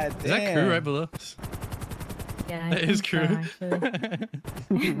 bruh. God damn. Is that crew right below us? Yeah, that is crew.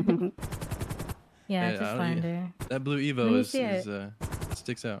 Yeah, it's just Flounder. That blue Evo is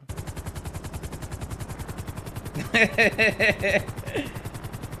sticks out.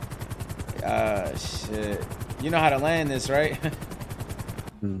 Shit. You know how to land this, right?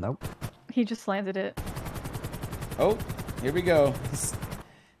 Nope. He just landed it. Oh, here we go.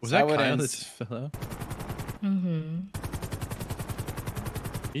 Was that Kyle that just fell out? Mm-hmm.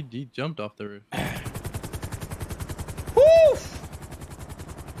 He jumped off the roof. Woo!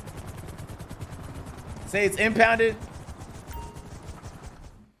 Say it's impounded.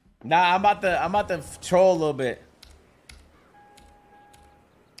 Nah, I'm about to troll a little bit.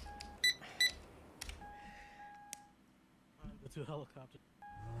 The 2 helicopters.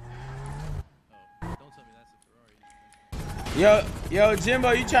 Oh, don't tell me that's a Ferrari. Yo,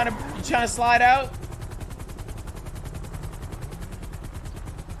 Jimbo, you trying to slide out?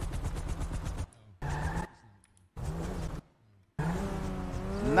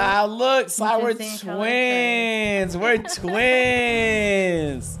 Nah, look, Sly, we're twins. We're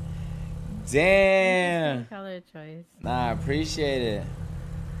twins. Damn. Color choice. Nah, I appreciate it.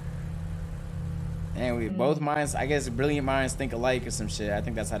 And we both minds, I guess, brilliant minds think alike or some shit. I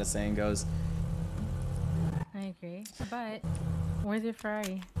think that's how the saying goes. I agree. But where's your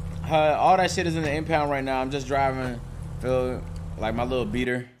Ferrari? All that shit is in the impound right now. I'm just driving, feel like my little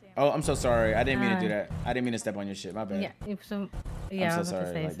beater. Oh, I'm so sorry. I didn't mean to do that. I didn't mean to step on your shit. My bad. Yeah, I'm so I was sorry. about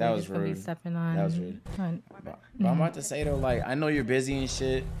to say, Like, so that you're was just gonna be rude. stepping on. That was rude. But I'm about to say though, like, I know you're busy and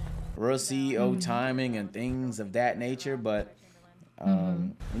shit, real CEO timing and things of that nature. But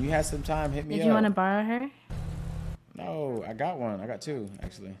when you have some time, hit me up. Did you want to borrow her? No, I got one. I got 2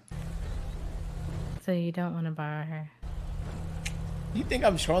 actually. So you don't want to borrow her? You think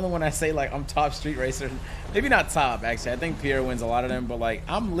I'm trolling when I say like I'm top street racer? Maybe not top actually. I think Pierre wins a lot of them, but like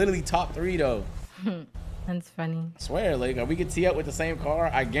I'm literally top 3 though. That's funny. I swear, like we could tee up with the same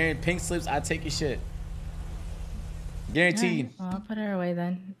car. I guarantee pink slips. I take your shit. Guaranteed. Right. Well, I'll put her away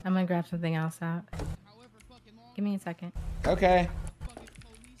then. I'm gonna grab something else out. Give me a second. Okay.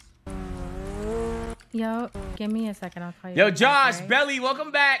 Yo, give me a second. I'll call you. Yo, back, Josh, right? Belly, welcome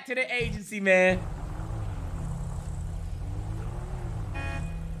back to the agency, man.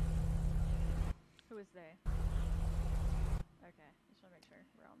 Who is they? Okay, just want to make sure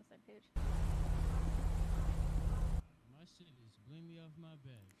we're on the same page.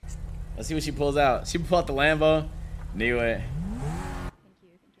 Let's see what she pulls out. She pulled out the Lambo. Knew it.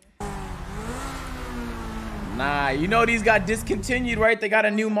 Nah, you know these got discontinued, right? They got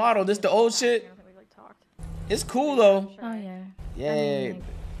a new model. This the old shit. It's cool though. Oh yeah. Yeah.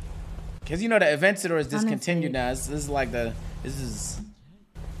 Cause you know the Aventador is discontinued now. This is like this is.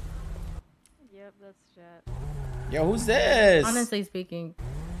 Yep, that's Jet. Yo, who's this? Honestly speaking,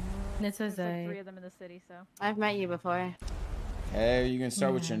 this was There's like 3 of them in the city, so. I've met you before. Hey, you can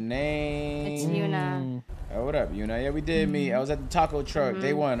start with your name. It's Yuna. Oh, what up, Yuna? Yeah, we did meet. I was at the taco truck.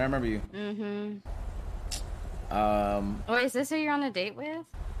 Day 1. I remember you. Wait, is this who you're on a date with?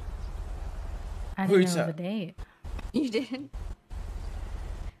 I didn't know it was a date. You did?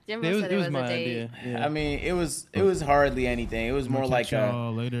 Jimbo said It was a my date. idea. Yeah. I mean, it was hardly anything. It was more like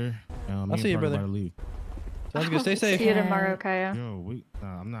later. I'll see you, brother. Sounds good. Stay safe. See you tomorrow, Kaya. Yo,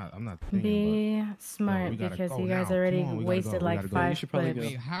 I'm not Be smart because you guys already wasted like 5 You should probably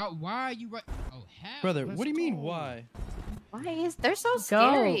clips. go. Why are you right? Oh, how? Brother, what do you mean why? Why is they're so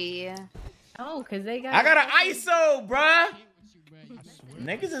scary? Oh, cause they got. I got an ISO, bruh.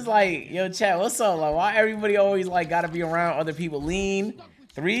 Niggas is like, yo, chat, what's up? Like, why everybody always like gotta be around other people? Lean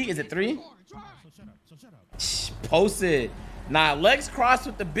 3? Is it 3? Shh, post it. Nah, legs crossed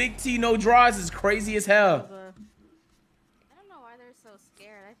with the big T, no draws is crazy as hell. I don't know why they're so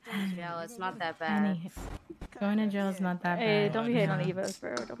scared. I think jail it's not that bad. Going to jail is not that bad. Hey, don't be hating on Evos,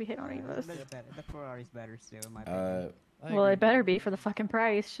 bro. Don't be hating on Evos. The Ferrari's better still, in my Well, it better be for the fucking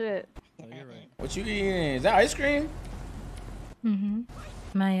price. Shit. Oh, you're right. What you eating? Is that ice cream?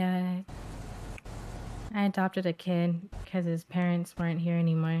 My I adopted a kid because his parents weren't here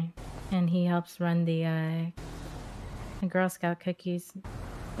anymore, and he helps run the Girl Scout cookies.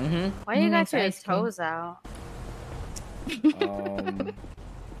 Mm-hmm. Why do you got your toes out?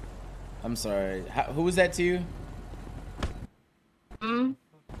 I'm sorry. Who was that to you?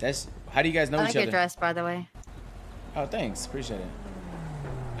 That's how do you guys know I each like other? your dress, by the way. Oh, thanks. Appreciate it.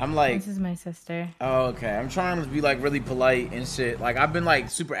 I'm like, this is my sister. Oh, okay. I'm trying to be like really polite and shit. Like I've been like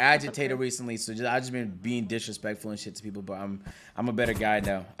super agitated recently, so I just been being disrespectful and shit to people. But I'm a better guy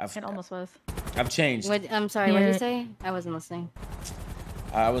now. It almost was. I've changed. I'm sorry. What did you say? I wasn't listening.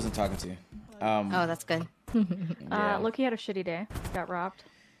 I wasn't talking to you. Oh, that's good. Yeah. Loki had a shitty day. Got robbed.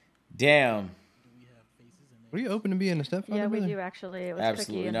 Damn. Were you open to being a stepfather? Yeah, we brother? do actually. It was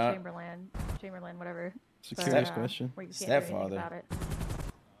Absolutely Cookie not. and Chamberlain, whatever. It's a curious question. Where you can't do anything Stepfather. about it.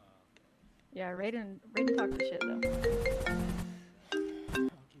 Yeah, Raiden talked the shit though.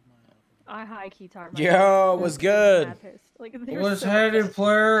 I high key talked. Yo, what's good? Like, What's happening,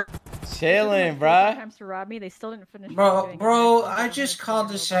 player? Chilling, bruh. Times to rob me, they still didn't finish. Bro, I just called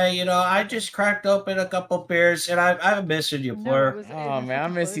to say, I just cracked open a couple beers, and I'm missing you, player. Oh man, I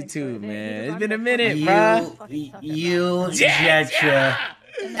miss you too, man. It's been a minute, bruh. You getcha.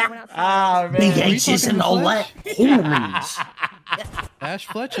 Ah, man. Big H's and all that. Homies. Ash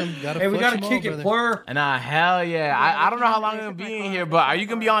Fletchum. Hey, we gotta kick it, player. Nah, hell yeah. I don't know how long I'm gonna be in here, but are you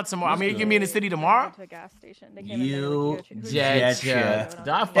gonna be on tomorrow? I mean, you can be in the city tomorrow? You Getcha.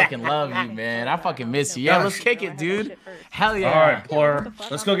 I fucking love you, man. I fucking miss you. Yeah, let's kick it, dude. Hell yeah. All right, player.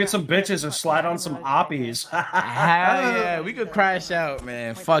 Let's go get some bitches and slide on some oppies. Hell yeah. We could crash out,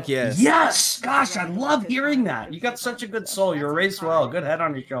 man. Fuck yes. Yes! Gosh, I love hearing that. You got such a good soul. You're raised well. Good head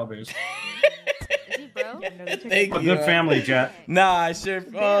on your shoulders. Thank A you, good bro. family, Jet. Nah, sure.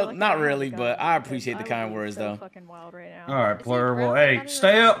 Not really, but I appreciate the kind words, though. All right, player. Well, hey,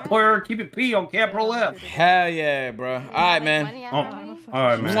 stay up, player. Keep it P on Capital F. Hell yeah, bro. All right, man. Oh, all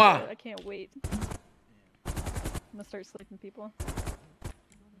right, man. Mwah. I can't wait. I'm gonna start sleeping people.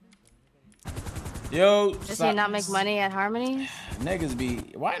 Yo, Does he not make money at Harmony? Niggas be.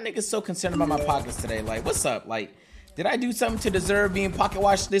 Why are niggas so concerned about my pockets today? Like, what's up? Like, did I do something to deserve being pocket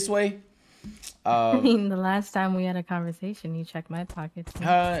watched this way? I mean, the last time we had a conversation, you checked my pockets.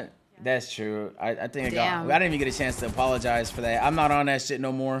 That's true. I think Damn. I didn't even get a chance to apologize for that. I'm not on that shit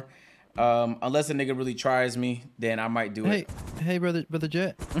no more. Unless a nigga really tries me, then I might do it. Hey, brother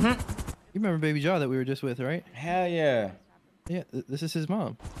Jet. You remember Baby Jaw that we were just with, right? Hell yeah. Yeah, this is his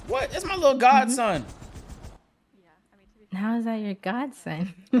mom. What? It's my little godson. How is that your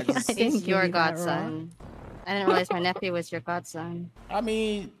godson? It's your godson. I didn't realize my nephew was your godson. I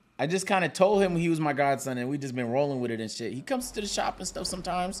mean, I just kind of told him he was my godson, and we just been rolling with it and shit. He comes to the shop and stuff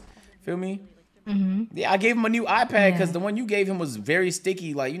sometimes. Feel me? Yeah, I gave him a new iPad because the one you gave him was very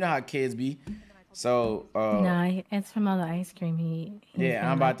sticky. Like, you know how kids be. So, no, it's from all the ice cream he's yeah,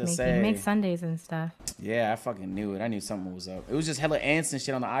 I'm been, about to making. say. He makes sundaes and stuff. Yeah, I fucking knew it. I knew something was up. It was just hella ants and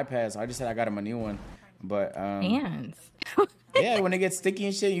shit on the iPad, so I just said I got him a new one. But ants. Yeah, when it gets sticky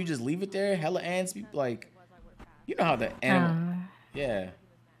and shit, you just leave it there. Hella ants, be like, you know how the animal. Yeah.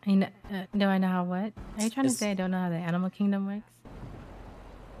 I know, do I know how what? Are you trying to say I don't know how the animal kingdom works?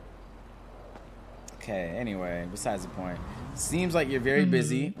 Okay, anyway, besides the point. Seems like you're very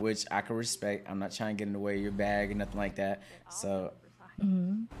busy, which I can respect. I'm not trying to get in the way of your bag or nothing like that. So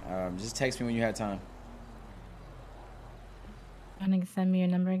just text me when you have time. Want to send me your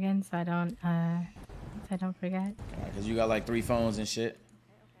number again so I don't forget? Because you got like 3 phones and shit.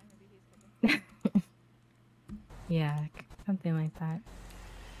 Yeah, something like that.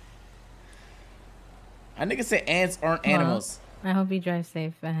 I niggas say ants aren't animals. I hope you drive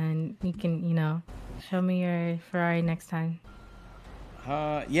safe and you can, show me your Ferrari next time.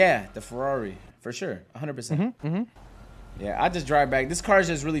 Yeah, the Ferrari for sure, 100%. Yeah, I just drive back. This car is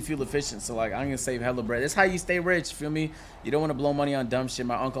just really fuel efficient, so like I'm gonna save hella bread. That's how you stay rich. Feel me? You don't want to blow money on dumb shit.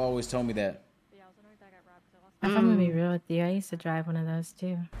 My uncle always told me that. If I'm gonna be real with you, I used to drive one of those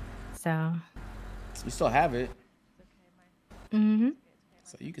too. So. You still have it.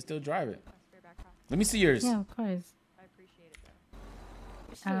 So you can still drive it. Let me see yours. Yeah, of course.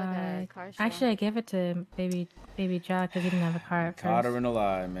 Actually, I gave it to baby Jaw because he didn't have a car at Caught first. her in a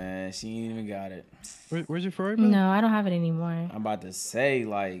lie, man. She ain't even got it. Where's your Ferrari? No, I don't have it anymore. I'm about to say,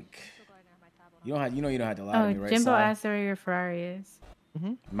 like, you don't have to lie to me, right? Jimbo side? asked where your Ferrari is.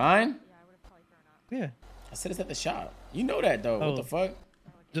 Mine? Yeah. I said it's at the shop. You know that though. What the fuck?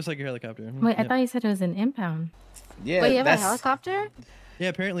 Just like your helicopter. Wait, I thought you said it was an impound. Yeah. Wait, you have a helicopter? Yeah,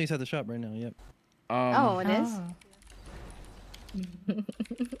 apparently he's at the shop right now. Yep. It is?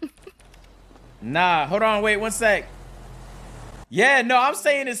 Nah, hold on, wait 1 sec. Yeah, no, I'm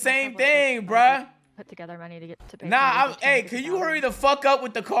saying the same thing, bruh. put together money to get to pay. Nah, hey, can you hurry the fuck up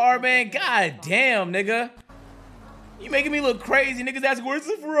with the car, man? God damn, nigga. You making me look crazy. Niggas asking, where's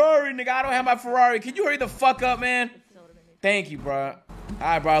the Ferrari? Nigga, I don't have my Ferrari. Can you hurry the fuck up, man? Thank you, bro. All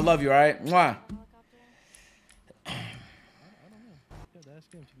right, bro. I love you, all right? Mwah.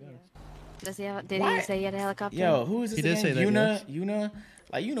 Does he have? Did he say he had a helicopter? Yo, who is this He did again? say that, Yuna? yes. Yuna?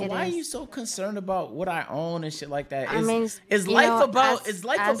 Like, Yuna, It why are is. you so concerned about what I own and shit like that? I mean, is you life know, about as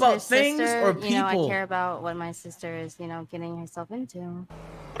about her things sister, or people? You know, I care about what my sister is, you know, getting herself into.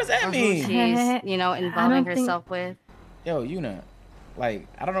 What does that Or mean? who she's, you know, involving think- herself with. Yo, Yuna, like,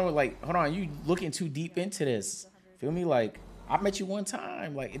 I don't know, like, hold on, you looking too deep into this. Feel me? Like, I met you one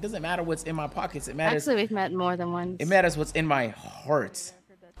time. Like, it doesn't matter what's in my pockets. It matters. Actually, we've met more than once. It matters what's in my heart.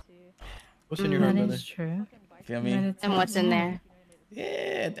 What's in your heart, That brother? is true. Feel me? And what's in there? Yeah,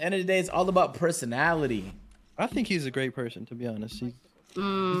 at the end of the day, it's all about personality. I think he's a great person, to be honest. He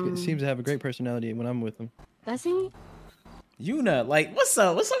Mm. seems to have a great personality when I'm with him. Does he? Yuna, like, what's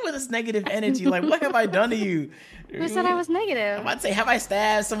up? What's up with this negative energy? Like, what have I done to you? Who said I was negative? I'm about to say, have I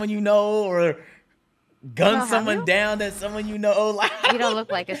stabbed someone you know or gunned have someone you? down that someone you know? Like, You don't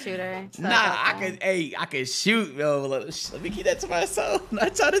look like a shooter. so nah, I could shoot, yo. Let me keep that to myself. I'm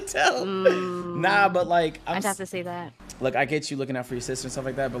not trying to tell. Nah, but like, I'd have to see that. Look, I get you looking out for your sister and stuff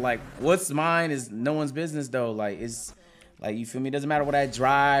like that, but like, what's mine is no one's business though. Like, it's like, you feel me? It doesn't matter what I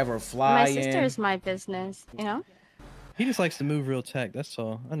drive or fly My in. sister is my business, you know? He just likes to move real tech. That's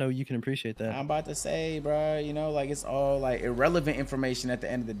all. I know you can appreciate that. I'm about to say, bro, you know, like, it's all like irrelevant information at the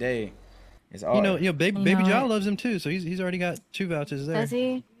end of the day. It's all, Baby John loves him too, so he's already got 2 vouchers there. Does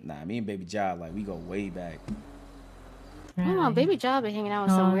he? Nah, me and Baby John, like, we go way back. I don't know. Baby Job been hanging out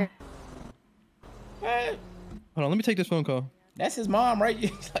with some weird. What? Hold on, let me take this phone call. That's his mom, right?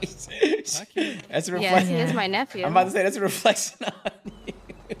 Like, that's a reflection. Yeah, he is my nephew. I'm about to say that's a reflection on you.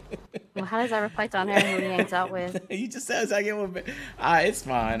 Well, how does that reflect on her who he hangs out with? You just said I get one. It's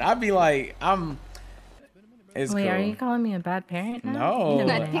fine. I'd be like, It's Wait, cool. are you calling me a bad parent now? No,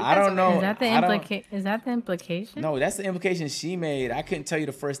 I think I don't know. Is that the I don't- Is that the implication? No, that's the implication she made. I couldn't tell you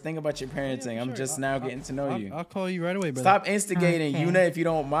the first thing about your parenting. I'm just now getting to know you. I'll call you right away, brother. Stop instigating, Okay. Yuna, if you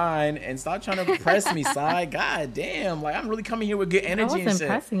don't mind, and stop trying to press me, Sai. God damn, like, I'm really coming here with good I energy and wasn't shit.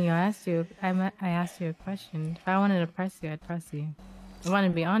 pressing you. I asked you a question. If I wanted to press you, I'd press you. If I wanted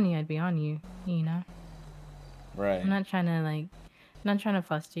to be on you, I'd be on you. You know. Right. I'm not trying to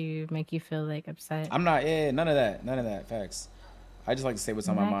fluster you, make you feel like upset. I'm not. Yeah, none of that. Facts. I just like to say what's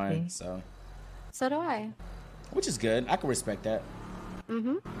on my Exactly. mind. So, So do I. which is good. I can respect that.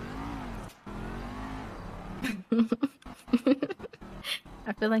 Mm-hmm.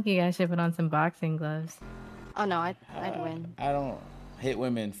 I feel like you guys should put on some boxing gloves. Oh no, I'd win. I don't hit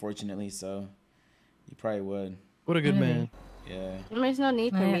women, fortunately, so you probably would. What a good man. Yeah. There's no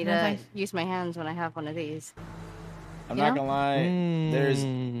need for Yeah, me that's to use my hands when I have one of these. I'm You not know? gonna lie.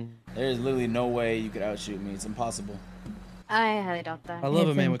 There's literally no way you could outshoot me. It's impossible. I highly doubt that. I love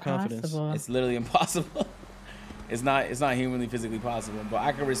a man with confidence. impossible. It's literally impossible. It's not humanly, physically possible. But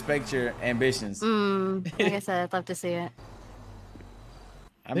I can respect your ambitions. Like I said, I'd love to see it.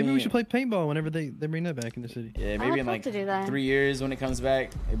 Maybe we should play paintball whenever they bring that back in the city. Yeah, I'd maybe in love like to do that. 3 years when it comes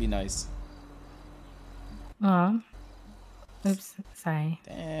back, it'd be nice. Oh. Oops. Sorry.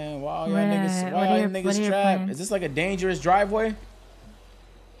 Damn, why y'all What, niggas, what why are y'all your- niggas what are your strapped? plans? Is this like a dangerous driveway?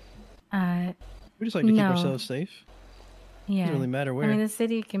 We just like to no. keep ourselves safe. Yeah. Doesn't really matter where. I mean, the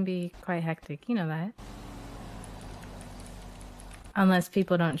city can be quite hectic. You know that. Unless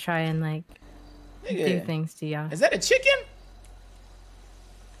people don't try and like do Nigga, things to y'all. Is that a chicken?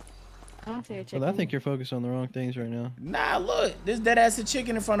 I don't see a chicken. Well, I think you're focused on the wrong things right now. Nah, look, there's dead ass a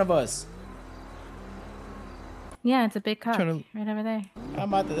chicken in front of us. Yeah, it's a big cock Trying right over there. I'm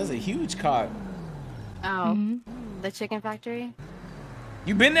about to. That's a huge cock. Oh, the chicken factory.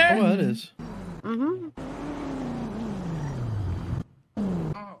 You been there? Oh, well, it is. Mm-hmm.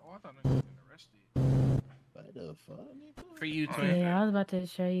 For you, So, twin. yeah, I was about to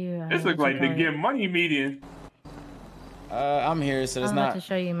show you. This looks like the get money meeting. I'm here, so I it's was about not. to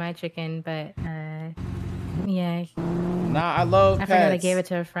show you my chicken, but yeah. Nah, I love I pets. forgot I gave it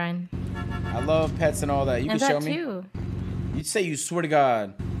to a friend. I love pets and all that. You And can show that me. too. You say you swear to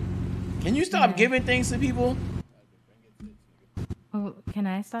God. Can you stop giving things to people? Oh, can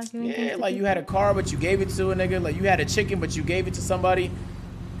I stop giving things Yeah, to like you people? had a car, but you gave it to a nigga. Like you had a chicken, but you gave it to somebody.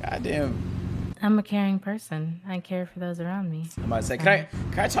 Goddamn. I'm a caring person. I care for those around me. I'm about to say, can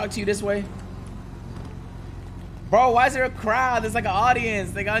I talk to you this way? Bro, why is there a crowd? There's like an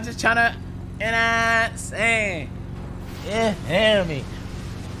audience. Like I'm just trying to, and I'm saying, yeah, hear me.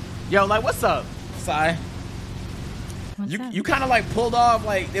 Yo, like what's up, Sai? You kind of like pulled off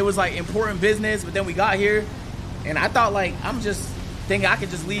like it was like important business, but then we got here, and I thought like I'm just thinking I could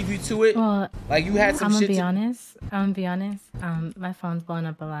just leave you to it. Well, like you had some I'm shit. I'm gonna be honest. My phone's blown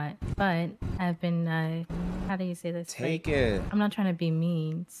up a lot, but I've been. How do you say this? Take like, it. I'm not trying to be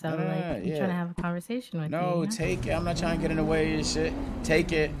mean, so like I'm trying to have a conversation with you. No, take it. I'm not trying to get in the way of shit.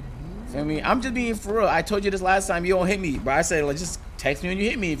 Take it. Feel me? I'm just being for real. I told you this last time. You don't hit me, but I said like just text me when you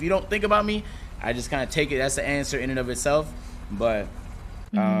hit me. If you don't think about me, I just kind of take it. That's the answer in and of itself. But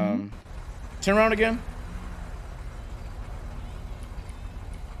turn around again.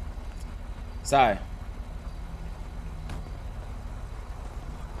 Sorry.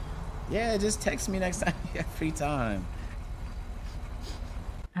 Yeah, just text me next time you have free time.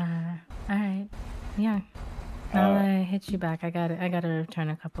 All right. Yeah. I'll hit you back. I gotta return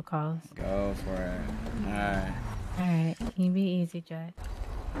a couple calls. Go for it. All right. All right. You be easy, Jet.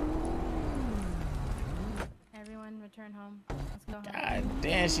 Everyone, return home. Let's go home. God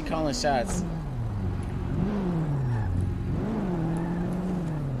damn, she calling shots.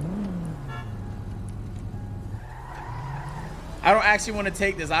 I don't actually want to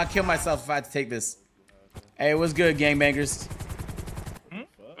take this. I'll kill myself if I have to take this. Hey, what's good, gangbangers? The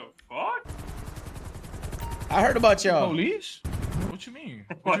fuck? I heard about y'all. Police? What you mean?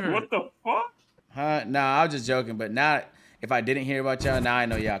 What the fuck? Huh? Nah, I was just joking. But now, if I didn't hear about y'all, now I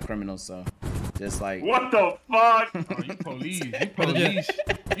know y'all criminals. So, just like. What the fuck? Oh, you police. You police.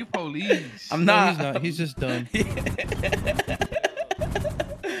 You police. I'm not. No, he's not. He's just done.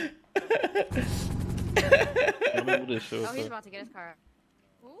 Oh, he's about to get his car.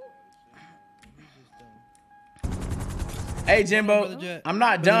 Hey, Jimbo, I'm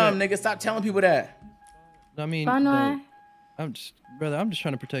not dumb, nigga. Stop telling people that. I mean, no, I'm just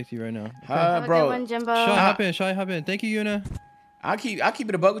trying to protect you right now. Bro. One, Jimbo. Shy, hop in. Thank you, Yuna. I'll keep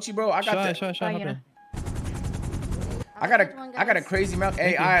it a buck with you, bro. I got Shy, hop in. I got a crazy mouth.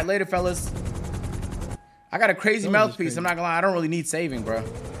 Hey, all right, later, fellas. I got a crazy mouthpiece. I'm not gonna lie. I don't really need saving, bro.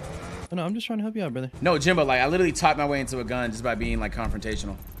 No, I'm just trying to help you out, brother. No, Jimbo, like I literally talked my way into a gun just by being like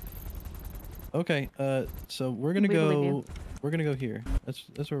confrontational. Okay, so we're gonna go. We're gonna go here.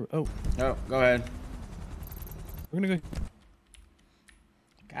 That's where. Oh, go ahead. We're gonna go.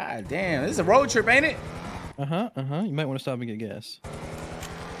 God damn, this is a road trip, ain't it? You might want to stop and get gas.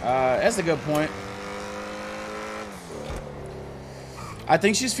 That's a good point. I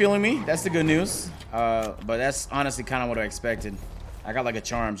think she's feeling me. That's the good news. But that's honestly kind of what I expected. I got like a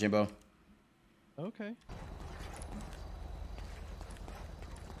charm, Jimbo. Okay.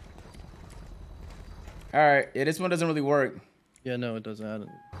 All right. Yeah, this one doesn't really work. Yeah, no, it doesn't. I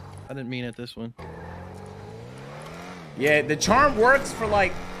didn't mean it this one. Yeah, the charm works for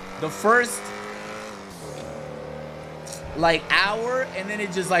like the first like hour, and then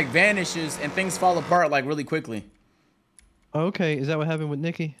it just like vanishes and things fall apart like really quickly. Okay, is that what happened with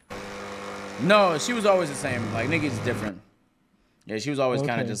Nicki? No, she was always the same. Like Nicki's different. Yeah, she was always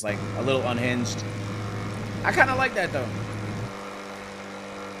kind of just like a little unhinged. I kind of like that though.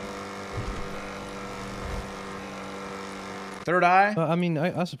 Third eye? I mean,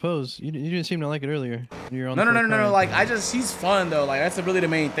 I suppose you didn't seem to like it earlier. You're on No. Like she's fun though. Like that's really the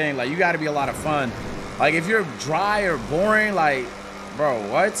main thing. Like you got to be a lot of fun. Like if you're dry or boring, like, bro,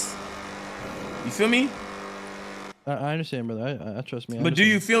 what? You feel me? I understand, brother. I trust me. But do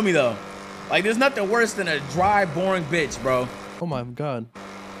you feel me though? Like there's nothing worse than a dry, boring bitch, bro. Oh my god.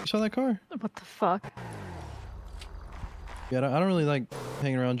 You saw that car? What the fuck? Yeah, I don't really like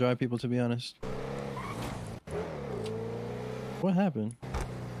hanging around dry people, to be honest. What happened?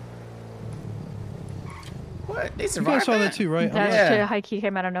 What? They You survived guys saw that too, right? That shit high key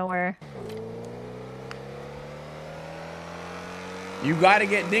came out of nowhere. You gotta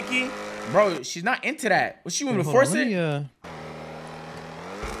get Nicki. Bro, she's not into that. What, she want me to force it?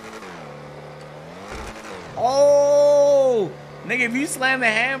 Oh! Nigga, if you slam the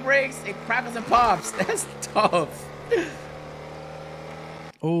handbrakes, it crackles and pops. That's tough.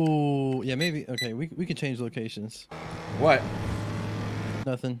 Oh, yeah, maybe. Okay, we can change locations. What?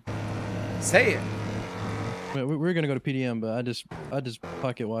 Nothing. Say it. We're gonna go to PDM, but I just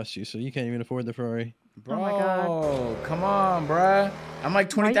pocket watched you, so you can't even afford the Ferrari. Bro, oh my God. Come on, bruh. I'm like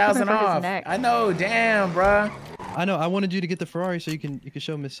 20,000 off. I know, damn, bruh. I know. I wanted you to get the Ferrari so you can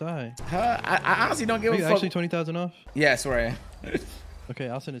show Miss Sai. Huh? I honestly don't give a fuck. Actually 20,000 off? Yeah, I swear. Okay,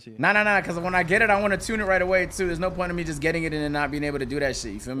 I'll send it to you. Nah, because when I get it, I want to tune it right away too. There's no point in me just getting it and then not being able to do that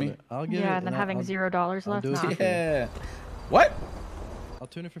shit. You feel me? I'll get it. Yeah, and then having $0 left. do it. Yeah. What? I'll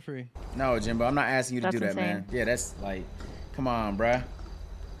tune it for free. No, Jimbo, I'm not asking you to do that, insane. man. Yeah, that's like, come on, bruh.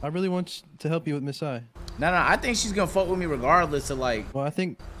 I really want to help you with Miss Sai. No, I think she's gonna fuck with me regardless of like. Well, I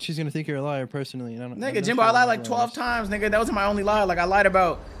think she's gonna think you're a liar personally. And Nigga, Jimbo, I lied like 12 times, nigga. That was my only lie. Like I lied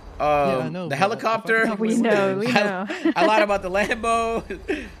about I know, the helicopter. We know. I lied about the Lambo.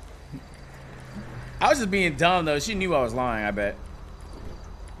 I was just being dumb though. She knew I was lying, I bet.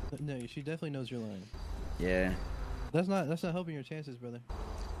 No, she definitely knows you're lying. Yeah. That's not helping your chances, brother.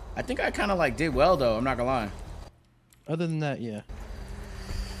 I think I kind of like did well though. I'm not gonna lie. Other than that, yeah.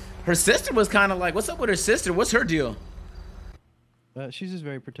 Her sister was kind of like, what's up with her sister? What's her deal? She's just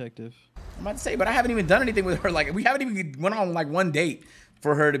very protective. I'm about to say, but I haven't even done anything with her. Like we haven't even went on like one date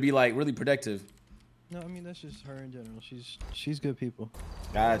for her to be like really protective. No, I mean that's just her in general. She's good people.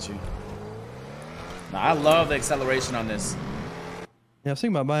 Got you. Nah, I love the acceleration on this. Yeah, I was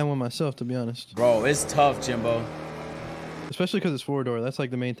thinking about buying one myself, to be honest. Bro, it's tough, Jimbo. Especially because it's 4-door. That's like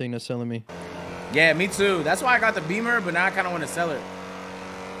the main thing that's selling me. Yeah, me too. That's why I got the Beamer, but now I kind of want to sell it.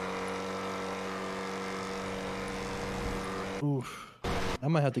 Oof. I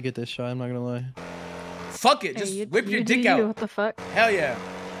might have to get this shot. I'm not gonna lie. Fuck it. Just whip your dick out. What the fuck? Hell yeah.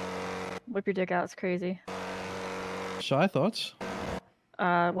 Whip your dick out. It's crazy. Shy thoughts?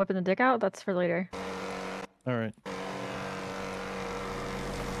 Whipping the dick out? That's for later. All right.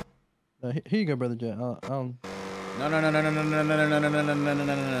 Here you go, brother Jet. No. You don't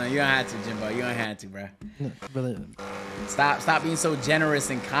have to, Jimbo. You don't have to, bro. No, brother. Stop being so generous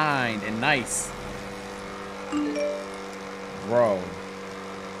and kind and nice. Bro.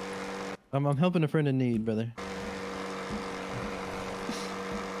 I'm helping a friend in need, brother.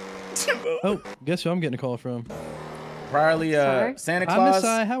 Oh, guess who I'm getting a call from? Probably Santa Claus. Hi, Miss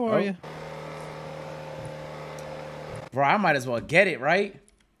I. How are you? Bro, I might as well get it, right?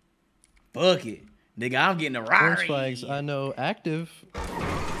 Fuck it. Nigga, I'm getting a Rari. Orange flags, I know. Active.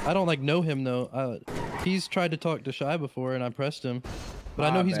 I don't like know him though. He's tried to talk to Shy before and I pressed him. But I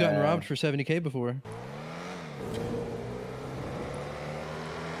know he's gotten robbed for 70K before.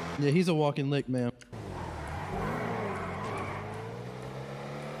 Yeah, he's a walking lick, man.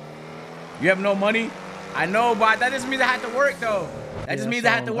 You have no money? I know, but that doesn't mean I have to work though. That just means I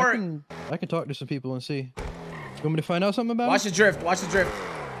have to work. I can talk to some people and see. You want me to find out something about Watch the drift. Watch the drift.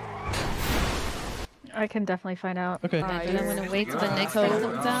 I can definitely find out. Okay. But I'm gonna wait till the next one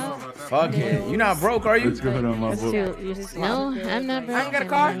comes out. Fuck it. You not broke, are you? What's going on, my boy? No, I'm not broke. I ain't got a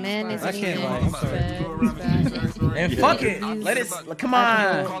car. Man, I can't lie. And fuck it. Let it. Come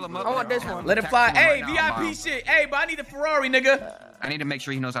on. I want this one. Let it fly. Hey, VIP shit. Hey, but I need a Ferrari, nigga. I need to make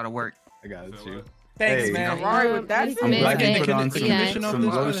sure he knows how to work. I got it too. Thanks, man. Ferrari with that I'm glad you put on Yeah. some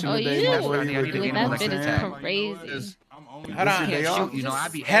lotion Oh, today, you? my boy. That bit is crazy. Hold on. Shoot, you know, I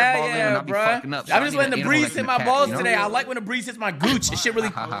be Hell airballing and I yeah, be bro. fucking up. So I'm just letting the breeze hit my balls today. I I like when the breeze hits my gooch. This shit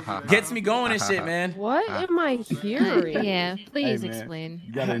really gets me going and shit, man. What am I hearing? Yeah, please Hey, man, explain.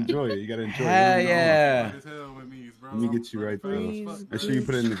 You gotta enjoy it. You gotta enjoy it. Hell yeah. Let me get you right there. Make sure you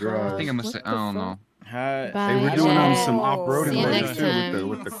put it in the garage. I think I'm gonna say, I don't know. Hey, we're doing some off-roading See you later next too time.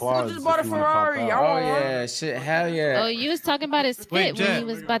 with the quads. just bought a if you wanna pop Ferrari. out. Oh yeah, shit. Hell yeah. Oh, you was talking about his fit Wait, when Jet. you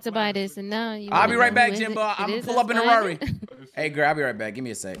was about to buy this, and now you. I'll be wanna right know back, who is Jimbo. it I'm gonna is pull up in a that's Rari. buying it? Hey, girl, I'll be right back. Give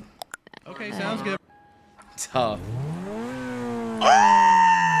me a sec. Okay, sounds good. Tough.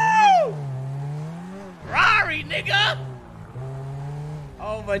 Oh! Rari, nigga!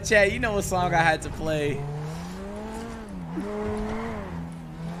 Oh, but Chad, you know what song I had to play.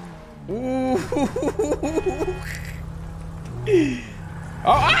 Ooh.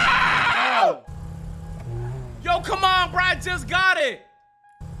 Oh! Yo, come on, bro. I just got it.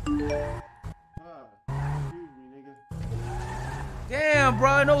 Damn,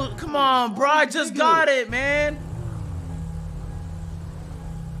 bro. No, come on, bro. I just got it, man.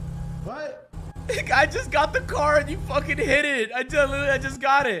 What? I just got the car and you fucking hit it. I just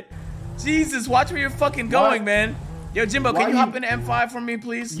got it. Jesus, watch where you're fucking going, man. Yo, Jimbo, can you hop in the M5 for me,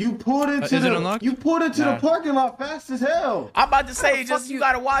 please? You pulled into the parking lot fast as hell. I'm about to say, just you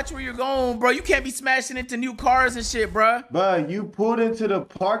gotta watch where you're going, bro. You can't be smashing into new cars and shit, bro. But you pulled into the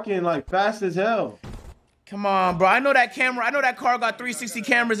parking like fast as hell. Come on, bro. I know that camera. I know that car got 360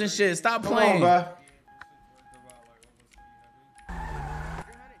 cameras and shit. Stop playing. Come on, bro.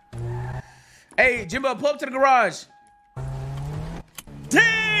 Hey, Jimbo, pull up to the garage.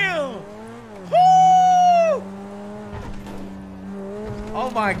 Damn! Woo! Oh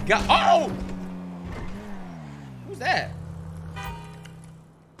my God! Oh! Who's that?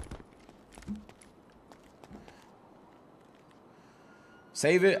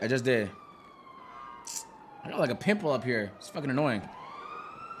 Save it. I just did. I got like a pimple up here. It's fucking annoying.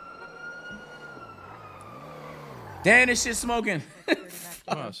 Damn, this shit's smoking.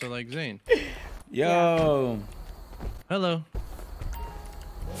 Oh, so like Zane. Yo. Hello.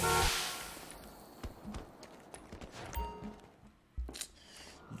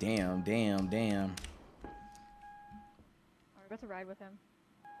 Damn. We're about to ride with him.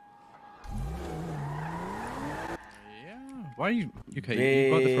 Yeah. Why are you? Okay,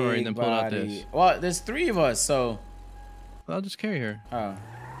 you bought the Ferrari and then pulled out this. Well, there's 3 of us, so. Well, I'll just carry her. Oh.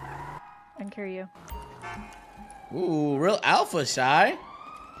 I can carry you. Ooh, real alpha, Shy.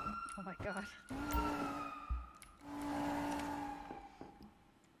 Oh my god.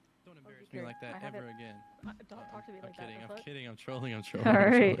 Don't embarrass me like that ever again. Don't talk to me like that. I'm kidding. I'm trolling. I'm trolling. All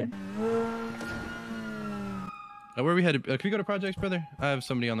right. Where we headed? Can we go to projects, brother? I have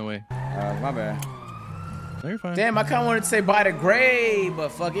somebody on the way. My bad. No, you're fine. Damn, I kind of wanted to say bye to Gray, but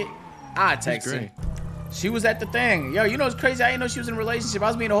fuck it. I text her. She was at the thing. Yo, you know what's crazy? I didn't know she was in a relationship. I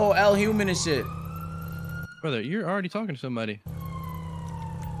was being a whole L human and shit. Brother, you're already talking to somebody.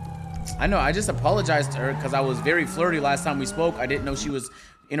 I know. I just apologized to her because I was very flirty last time we spoke. I didn't know she was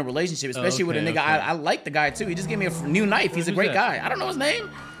in a relationship, especially with a nigga. I like the guy too. He just gave me a new knife. He's a great guy. I don't know his name.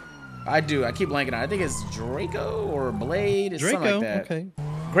 I do. I keep blanking on. I think it's Draco or Blade. It's something like that. Okay.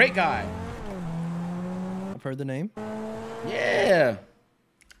 Great guy. I've heard the name. Yeah.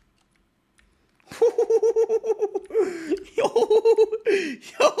 Yo,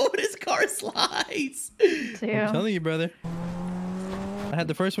 this car slides. I'm telling you, brother. I had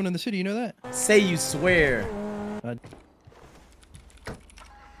the first one in the city. You know that? Say you swear.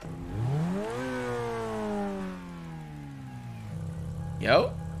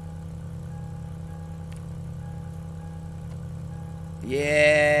 Yo.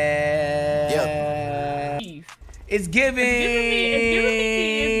 Yeah. Yep. It's giving. It's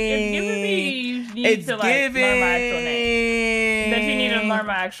giving me you need to like learn my actual name. That you need to learn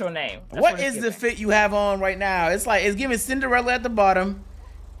my actual name. What is the fit you have on right now? It's like it's giving Cinderella at the bottom,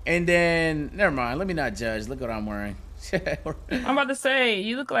 and then never mind. Let me not judge. Look what I'm wearing. I'm about to say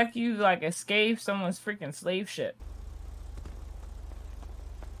you look like you like escaped someone's freaking slave ship.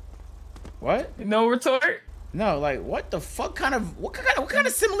 What? No retort. No, like what the fuck kind of what kind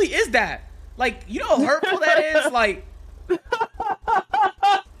of simile is that? Like, you know how hurtful that is? Like, it's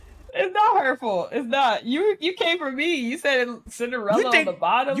not hurtful. It's not. You came for me. You said Cinderella on the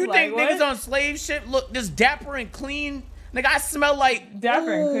bottom. You like, think niggas on slave ship look this dapper and clean? Nigga, I smell like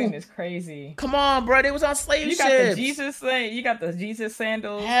dapper and clean is crazy. Come on, bro. They was on slave ships. You got the Jesus thing. You got the Jesus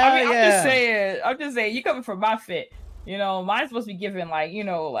sandals. Hell I mean, yeah. I'm just saying. You coming for my fit. You know, mine's supposed to be giving like, you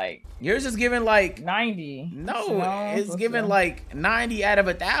know, like yours is giving like 90. No, it's giving like 90 out of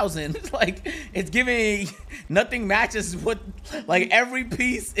 1,000. Like it's giving nothing matches what like every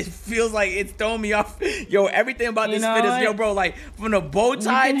piece. It feels like it's throwing me off. Yo, everything about this fit is bro. Like from the bow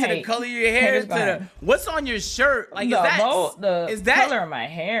tie to the color of your hair to the what's on your shirt. Like is that color of my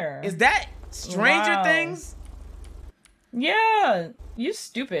hair? Is that Stranger Things? Yeah, you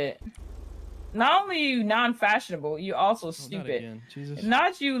stupid. Not only you non-fashionable, you also stupid.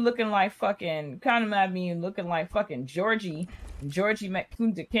 Not you looking like fucking kind of mad me looking like fucking Georgie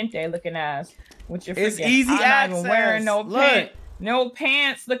McKunta Kente looking ass with your freaking it's easy I'm access. not even wearing no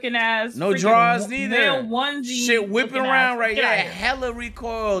pants looking ass. No drawers neither. Male onesie. Shit whipping around right here. Hella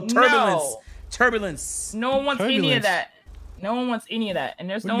recoil. Turbulence. No one wants any of that. No one wants any of that. And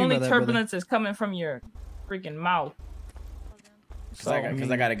there's the only turbulence is coming from your freaking mouth. Because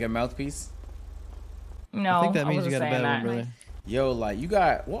I got a good mouthpiece. No, I think that means you got a bad one, brother. Yo, like you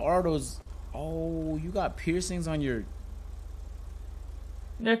got what are those? Oh, you got piercings on your.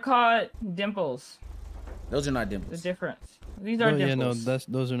 They're called dimples. Those are not dimples. The difference. These are dimples. Yeah, no,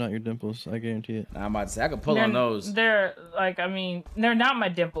 those are not your dimples. I guarantee it. Nah, I'm about to say I could pull on those. They're like, I mean, they're not my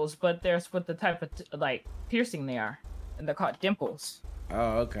dimples, but there's what the type of like piercing they are, and they're called dimples.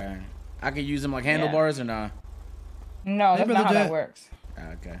 Oh, okay. I could use them like handlebars or not? No, that's not how that works.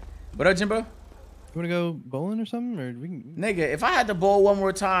 Okay. What up, Jimbo? You wanna go bowling or something, or we can? Nigga, if I had to bowl one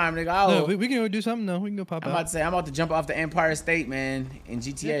more time, nigga, we can go do something. No, we can go pop out. I'm about to say I'm about to jump off the Empire State, man, in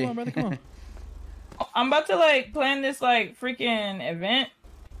GTA. Yeah, come on, brother, come on. I'm about to like plan this like freaking event.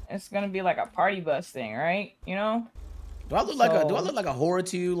 It's gonna be like a party bus thing, right? You know? Do I look like a whore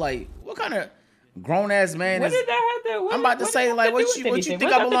to you? Like, what kind of grown ass man is? What did that have to? I'm about to say like, what you think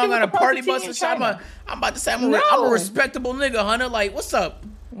I belong on a party bus or something? I'm about to say I'm a respectable nigga, Hunter. Like, what's up?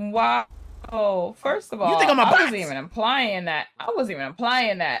 Wow. Oh, first of all, you think I'm a I wasn't even implying that. I wasn't even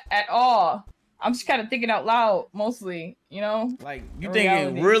implying that at all. I'm just kind of thinking out loud, mostly, you know? Like, you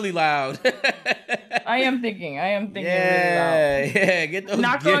thinking really loud. I am thinking really loud. Yeah, get those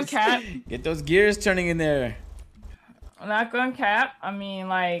not gears. Going cap. Get those gears turning in there. Not going cap. I mean,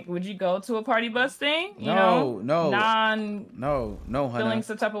 like, would you go to a party bus thing? You No, know? no, Hunter. Feeling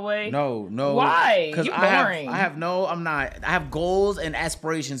some type of way? No. Why? Because boring. I'm not. I have goals and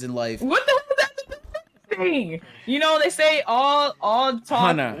aspirations in life. What the hell does that thing. You know, they say all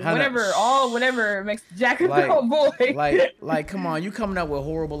talk, whatever makes Jack a girl boy. Like, come on, you coming up with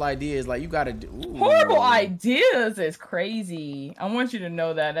horrible ideas. Like, you gotta do horrible ideas is crazy. I want you to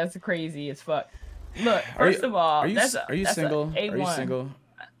know that. That's crazy as fuck. Look, first of all, are you single? Are you single?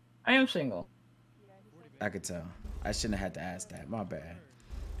 I am single. I could tell. I shouldn't have had to ask that. My bad.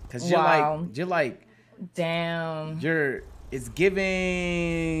 Cause you're like, damn. It's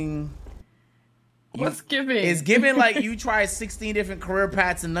giving. What's giving? It's giving like you tried 16 different career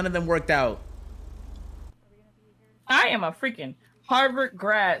paths and none of them worked out. I am a freaking Harvard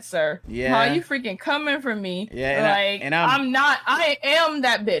grad, sir. Yeah. How you freaking coming for me? Yeah. I'm not. I am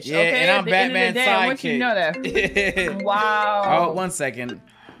that bitch. Yeah. Okay. And I'm Batman's sidekick. I want you to know that. Wow. Oh, 1 second.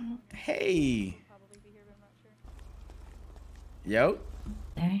 Hey. Yo.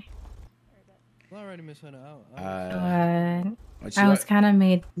 Hey. Well, already, Miss Hunter. I was kind of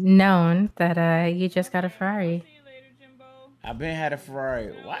made known that you just got a Ferrari. I been had a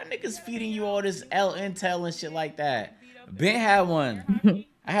Ferrari. Why niggas feeding you all this Intel and shit like that? Ben had one.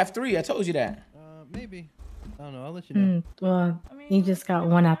 I have 3. I told you that. Maybe. I don't know. I'll let you know. Well, you just got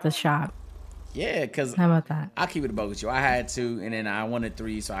one at the shop. Yeah, cause how about that? I'll keep it a buck with you. I had 2, and then I wanted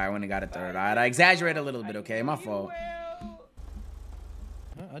 3, so I went and got a 3rd. All right, I exaggerated a little bit. Okay, my fault.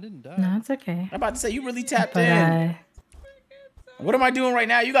 I didn't die. No, it's okay. I'm about to say you really tapped in. What am I doing right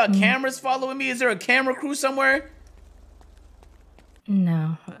now? You got cameras following me? Is there a camera crew somewhere?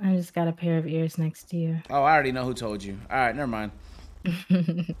 No, I just got a pair of ears next to you. Oh, I already know who told you. All right, never mind.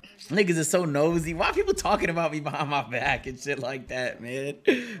 Niggas is so nosy. Why are people talking about me behind my back and shit like that, man?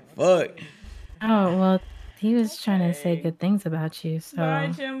 Fuck. Oh, well, he was trying to say good things about you, so.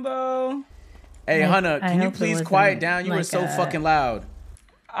 Bye, Jimbo. Hey, Hunter, can you please quiet down? You were so fucking loud.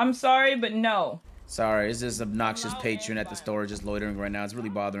 I'm sorry, but no. Sorry, it's this obnoxious patron at the store just loitering right now. It's really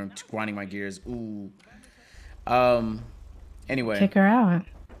bothering, grinding my gears. Ooh. Anyway. Kick her out.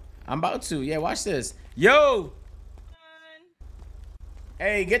 I'm about to. Yeah, watch this. Yo!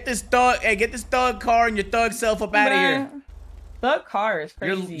 Hey, get this thug car and your thug self up out of here. Thug car is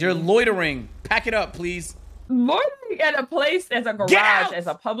crazy. You're loitering. Pack it up, please. Loitering at a place as a garage, as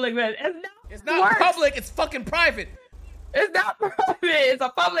a public. It's not public. It's fucking private. It's not private. It's a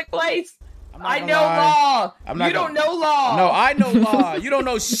public place. I know law. You don't know law. No, I know law. You don't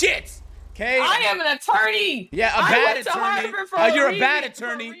know shit. Okay. I am an attorney. Yeah, a bad attorney. You're a bad reason.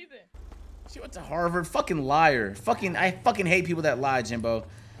 attorney. She went to Harvard. Fucking liar. I fucking hate people that lie, Jimbo.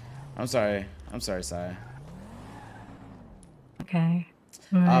 I'm sorry. Sai. Okay.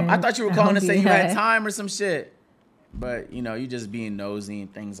 I thought you were calling to say you had time or some shit. But, you know, you just being nosy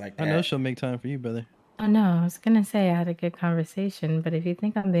and things like that. I know she'll make time for you, brother. Oh, no, I was going to say I had a good conversation, but if you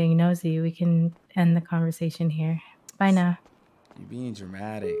think I'm being nosy, we can end the conversation here. Bye now. You're being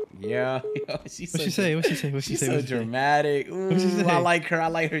dramatic. Yeah. What'd she say? She's so dramatic. Ooh, I like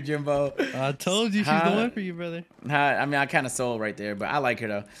her, Jimbo. I told you she's the one for you, brother. I mean, I kind of sold right there, but I like her,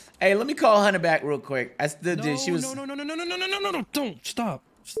 though. Hey, let me call Hunter back real quick. I still did. She was... No, don't. Stop.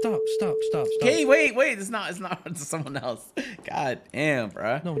 Hey, wait. It's not it's someone else. God damn,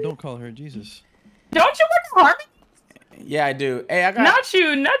 bro. No, don't call her. Jesus. Don't you work for Harvard? Yeah, I do. Hey, I got... Not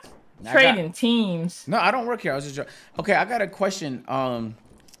trading teams. No, I don't work here. I was just joking. Okay, I got a question.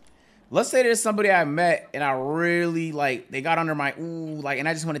 Let's say there's somebody I met and I really they got under my and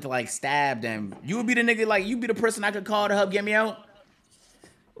I just wanted to stab them. You would be the nigga, you be the person I could call to help get me out?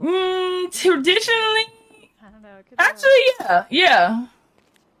 Traditionally, I don't know. Actually,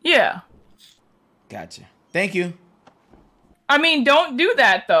 yeah. Gotcha. Thank you. I mean, don't do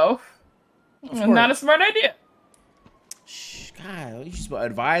that though. Not a smart idea. God, you just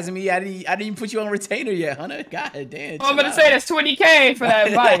advising me. I didn't even put you on retainer yet, Hunter. God damn. I'm gonna say that's $20K for that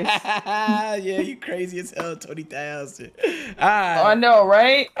advice. Yeah, you crazy as hell. 20,000. I know,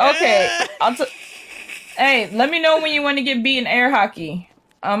 right? Okay. Hey, let me know when you want to get beat in air hockey.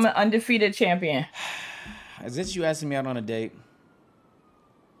 I'm an undefeated champion. Is this you asking me out on a date?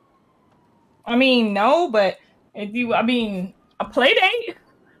 I mean, no, but a play date.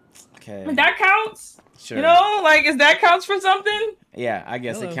 Okay. That counts. Sure. You know, is that counts for something? Yeah, I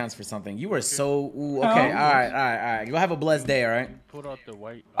guess it counts for something. You were so okay. All right. You'll have a blessed day, all right? Put out the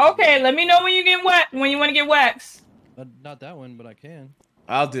white. Okay, let me know when you get when you want to get waxed. Not that one, but I can.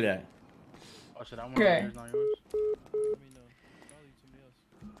 I'll do that. Oh, should I want yours, not yours?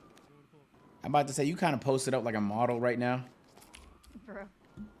 I'm about to say you kind of posted up like a model right now. Bro.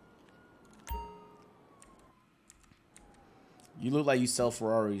 You look like you sell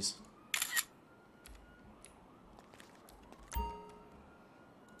Ferraris.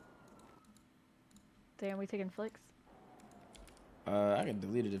 Damn, we taking flicks? I can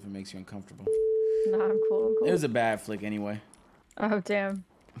delete it if it makes you uncomfortable. Nah, I'm cool. I'm cool. It was a bad flick anyway. Oh damn.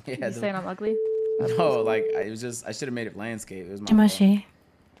 Yeah. You saying I'm ugly? No, like it was just I should have made it landscape. It was my Mushy. fault.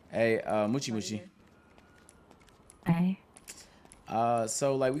 Hey, Muchi Muchi. Hey.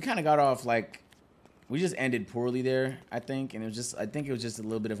 So like we kind of got off like we just ended poorly there, I think, and I think it was just a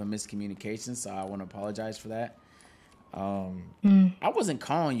little bit of a miscommunication. So I want to apologize for that. I wasn't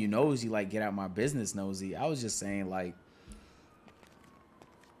calling you nosy, like get out my business nosy. I was just saying like,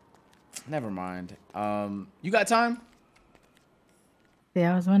 never mind. You got time?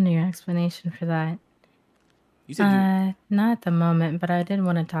 Yeah, I was wondering your explanation for that. You said not at the moment, but I did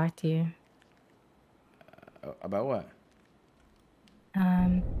want to talk to you. About what?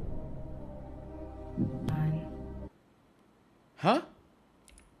 Huh?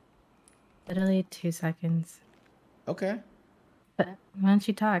 Literally 2 seconds. Okay. But why don't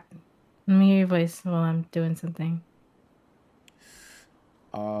you talk? Let me hear your voice while I'm doing something.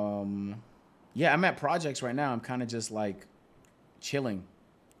 Yeah, I'm at projects right now. I'm kind of just like chilling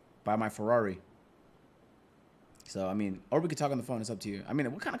by my Ferrari. So, I mean, or we could talk on the phone. It's up to you. I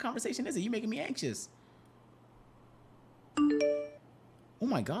mean, what kind of conversation is it? You making me anxious. Oh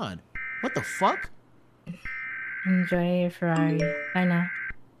my God. What the fuck? Enjoy your Ferrari. Bye now.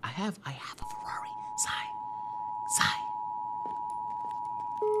 I have a Ferrari. Sigh.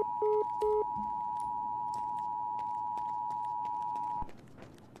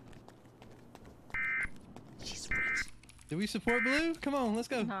 She's rich. Do we support Blue? Come on, let's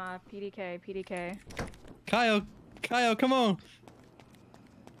go. Nah, PDK. Kyle, come on.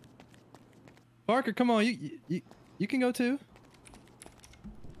 Parker, come on. You can go too.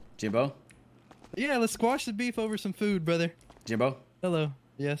 Jimbo? Yeah, let's squash the beef over some food, brother. Jimbo? Hello.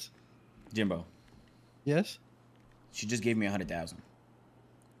 Yes. Jimbo? Yes? She just gave me 100,000.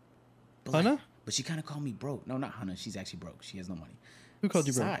 Hannah? But she kind of called me broke. No, not Hannah. She's actually broke. She has no money. Who called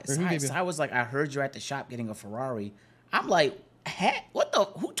you broke? I was like, I heard you're at the shop getting a Ferrari. I'm like, what the?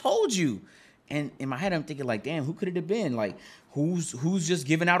 Who told you? And in my head, I'm thinking like, damn, who could it have been? Like, who's just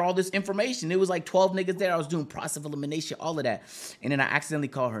giving out all this information? It was like 12 niggas there. I was doing process of elimination, all of that. And then I accidentally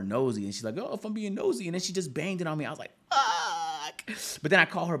called her nosy. And she's like, oh, if I'm being nosy. And then she just banged it on me. I was like, fuck. But then I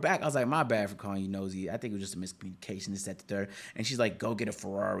called her back. I was like, my bad for calling you nosy. I think it was just a miscommunication, this, that, the third. And she's like, go get a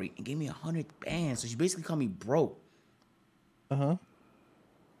Ferrari. And gave me 100 bands. So she basically called me broke. Uh-huh.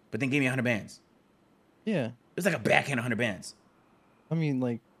 But then gave me 100 bands. Yeah. It was like a backhand 100 bands. I mean,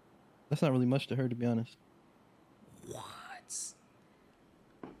 like, that's not really much to her, to be honest. What?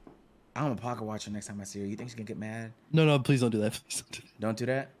 I'm a pocket watcher next time I see her. You think she's gonna get mad? No, please don't do that. Please don't do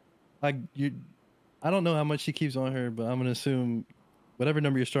that. I don't know how much she keeps on her, but I'm gonna assume whatever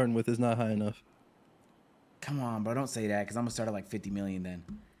number you're starting with is not high enough. Come on, bro. Don't say that, because I'm gonna start at like 50 million then.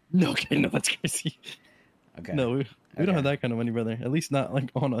 No, okay, no, that's crazy. Okay. No, we don't have that kind of money, brother. At least not like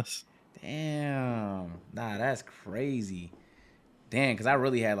on us. Damn. Nah, that's crazy. Damn, because I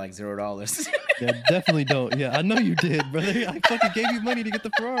really had like $0. Yeah, definitely don't. Yeah, I know you did, brother. I fucking gave you money to get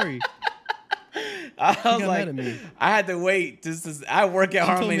the Ferrari. I was like, I had to wait. I work at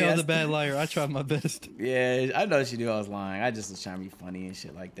Harmony. She told me I was a bad liar. I tried my best. Yeah, I know she knew I was lying. I just was trying to be funny and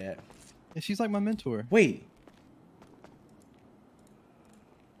shit like that. And she's like my mentor. Wait,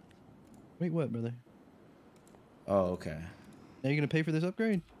 what, brother? Oh, okay. Now you gonna pay for this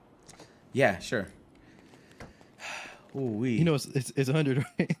upgrade? Yeah, sure. Ooh, You know it's 100,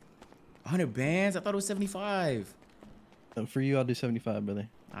 right? 100 bands? I thought it was 75. For you, I'll do 75, brother.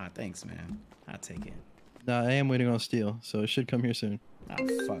 Ah, thanks, man. I'll take it. Nah, I am waiting on steel, so it should come here soon. Ah,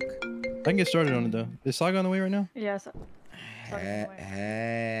 fuck. I can get started on it though. Is Saga on the way right now? Yes.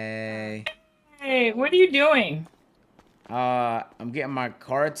 Hey. Hey, what are you doing? I'm getting my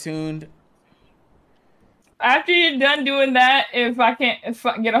car tuned. After you're done doing that, if I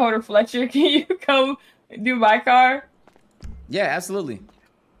get a hold of Fletcher, can you come do my car? Yeah, absolutely.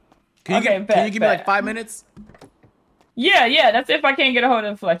 Can you give me like 5 minutes? Yeah, that's if I can't get a hold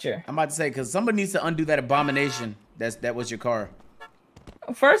of Fletcher. I'm about to say, because somebody needs to undo that abomination that was your car.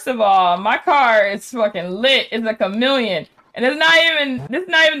 First of all, my car is fucking lit. It's a chameleon. And this is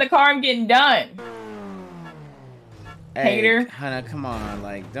not even the car I'm getting done. Hey, Hater. Hannah, come on.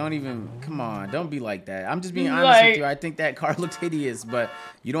 Like, don't be like that. I'm just being honest with you. I think that car looks hideous, but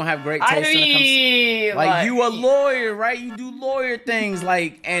you don't have great taste when it comes. Like, you a lawyer, right? You do lawyer things.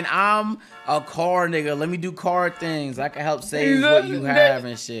 Like, and I'm a car nigga. Let me do car things. I can help save what you have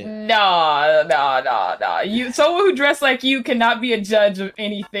and shit. Nah. Someone who dressed like you cannot be a judge of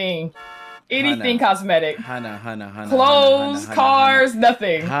anything. Anything cosmetic. Hannah. Clothes, cars,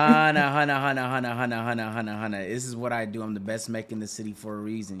 nothing. Hannah. This is what I do. I'm the best mech in the city for a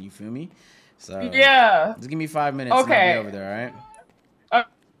reason. You feel me? So yeah. Just give me 5 minutes. Okay. And I'll be over there, all right?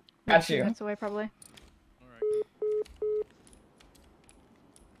 Got 2 you. minutes away, probably.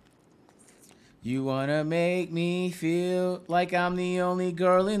 You wanna make me feel like I'm the only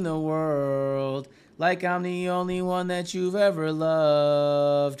girl in the world, like I'm the only one that you've ever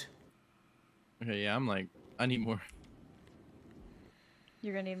loved. Okay, yeah, I'm like, I need more.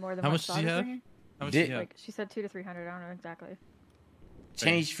 You're gonna need more than How what much does he Saga's have? bringing? How much does he have? Like she said 200 to 300. I don't know exactly.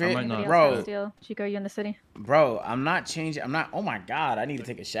 Change I fit, might not. bro. Chico, you in the city? Bro, I'm not changing. I'm not. Oh my god, I need to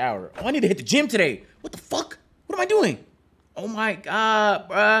take a shower. Oh, I need to hit the gym today. What the fuck? What am I doing? Oh my god,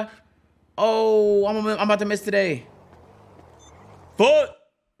 bruh. Oh, I'm about to miss today. Fuck.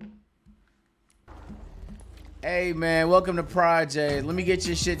 Hey man, welcome to Project. Let me get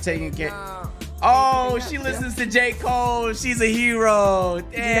your shit taken care. Oh, she listens to J. Cole. She's a hero.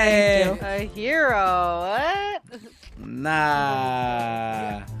 Damn. A hero? What?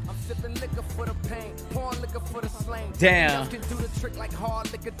 Nah. Damn.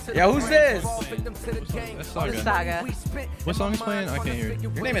 Yo, who's this? That's Saga. Saga. What song is playing? I can't hear it.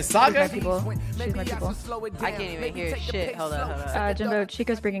 Your name is Saga? She's my people. I can't even hear shit. Hold on. Jimbo,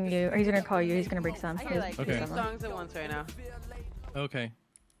 Chico's bringing you, or he's gonna call you. He's gonna bring some. I hear like Okay. 2 songs at once right now. Okay.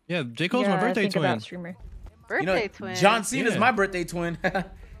 Yeah, J. Cole's my birthday think twin. about streamer. Birthday twin. John Cena's Yeah. my birthday twin.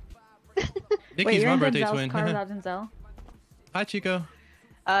 Nicki's Wait, you're my in birthday Denzel's twin. car without Denzel? Hi, Chico.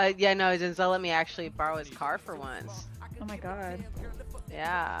 Yeah, no, Denzel let me actually borrow his car for once. Oh my god.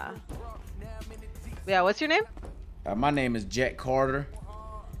 Yeah. Yeah, what's your name? My name is Jet Carter.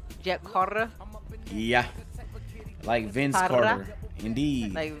 Jet Carter. Yeah. Like Vince Carter. Carter.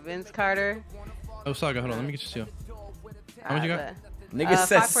 Indeed. Like Vince Carter. Oh, Saga, hold on. Let me get your seal. How much you got? Nigga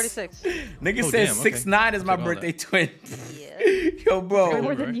says 546. Nigga Oh, says damn, okay. 6'9" is my Took all birthday that. twin. Yo, bro.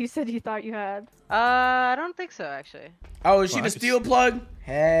 More than you said you thought you had. I don't think so, actually. Oh, is she Well, the I could steel plug?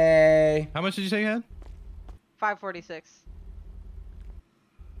 Hey. How much did you say you had? 546.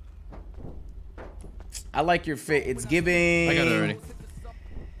 I like your fit. It's giving. I got it already.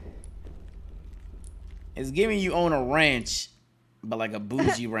 It's giving you own a ranch, but like a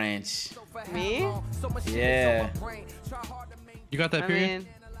bougie ranch. Me? Yeah. You got that period?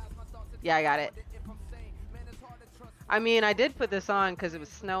 Yeah, I got it. I mean, I did put this on because it was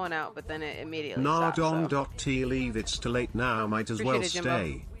snowing out, but then it immediately stopped. So. Nardon.t leave, it's too late now, might as well Appreciate it, Jimbo.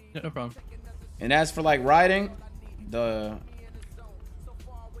 stay. Yeah, no problem. And as for like riding, the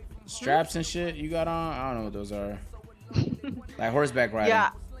straps and shit you got on, I don't know what those are. Like horseback riding. Yeah,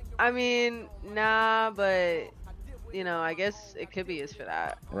 I mean, nah, but you know, I guess it could be used for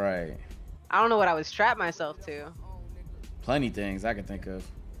that. Right. I don't know what I would strap myself to. Plenty things I can think of.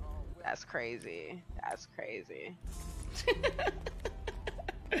 That's crazy. That's crazy.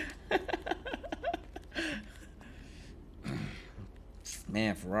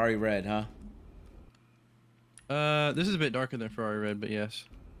 Man, Ferrari red, huh? This is a bit darker than Ferrari red, but yes.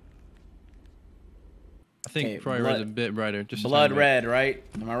 I think Okay, Ferrari red's a bit brighter. Just a blood tiny bit. red, right?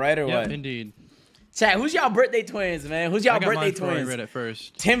 Am I right or Yep, what? indeed. Chat, who's y'all birthday twins, man? Who's y'all I got birthday mine Ferrari twins? red at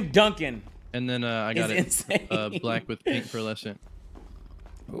first. Tim Duncan. And then I got It's it insane. black with pink pearlescent.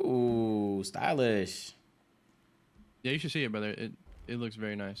 Ooh, stylish. Yeah, you should see it, brother. It looks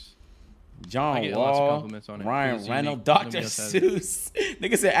very nice. John I get lots of Wall, compliments on it. Ryan It's Reynolds, unique. Dr. Nobody else has it. Seuss.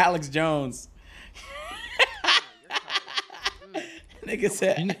 Nigga said Alex Jones. Nigga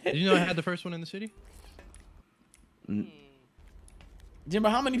said. Did you know I had the first one in the city? Jimbo,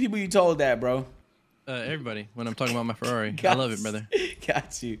 how many people you told that, bro? Everybody. When I'm talking about my Ferrari, I love it, brother.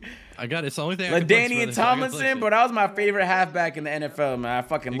 Got you. I got it. It's the only thing. Like I can flex, Danny and brother, so I gotta flex Tomlinson, it. bro, that was my favorite halfback in the NFL, man. I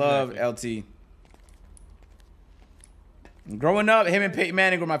fucking love LT. Growing up, him and Peyton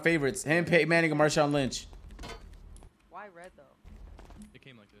Manning were my favorites. Him, Peyton Manning, and Marshawn Lynch. Why red though? It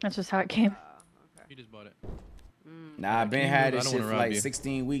came like this. That's just how it came. He just bought it. Nah, Ben Can you had move? I this don't shit wanna for rob like you.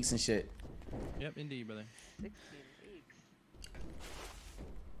 16 weeks and shit. Yep, indeed, brother. 16 weeks.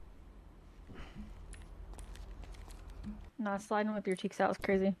 Nah, sliding with your cheeks out is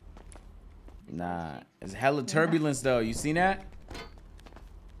crazy. Nah, it's hella turbulence though. You seen that?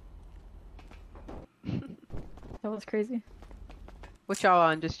 That was crazy. What y'all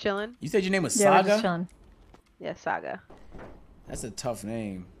on? Just chilling? You said your name was Yeah, we're Saga? just chilling. Yeah, Saga. That's a tough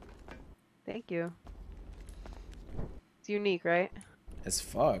name. Thank you. It's unique, right? As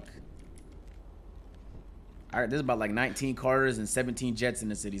fuck. All right, there's about like 19 Carters and 17 Jets in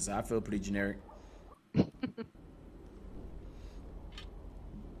the city, so I feel pretty generic.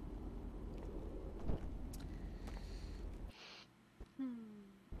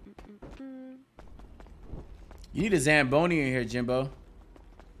 You need a Zamboni in here, Jimbo.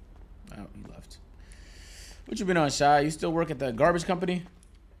 Oh, he left. What you been on, Shy? You still work at the garbage company?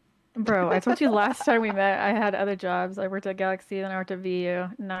 Bro, I told you last time we met I had other jobs. I worked at Galaxy, then I worked at VU,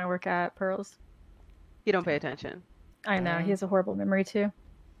 and now I work at Pearls. He don't pay attention. I know, he has a horrible memory too.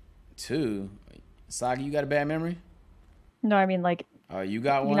 Saga, you got a bad memory? No, I mean like you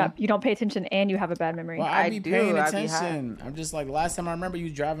got one? You don't pay attention and you have a bad memory. Well, I be paying attention. I'm just like, last time I remember you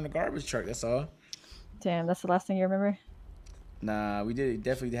driving a garbage truck, that's all. Damn, that's the last thing you remember? Nah, we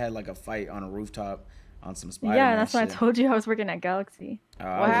definitely had like a fight on a rooftop on some Spider-Man Yeah, that's shit. why I told you I was working at Galaxy.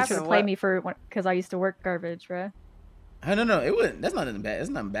 What happened? To play me for because I used to work garbage, bro. No, it wasn't. That's nothing bad. It's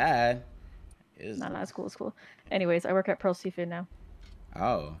nothing bad. No, it's cool. It's cool. Anyways, I work at Pearl Seafood now.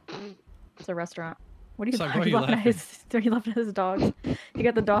 Oh. It's a restaurant. What are you, So are you laughing at? Are you laughing at his dogs? You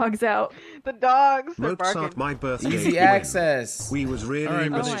got the dogs out. The dogs. They're Mozart, barking. my birthday. Easy twin. access. We was really All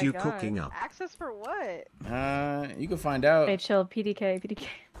right, missed buddy. you cooking up. Access for what? You can find out. Hey, chill. PDK.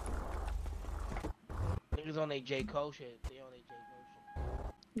 Niggas on their J. Cole shit. They on their J.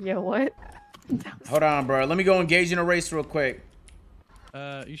 Cole shit. Yo, what? Hold on, bro. Let me go engage in a race real quick.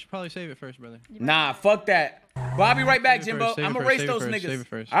 You should probably save it first, brother. Nah, fuck that. Bro, I'll be right back, Save it Jimbo. first, save I'm it gonna first, race save it those first, niggas. save it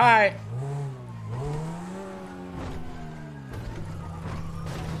first. All right.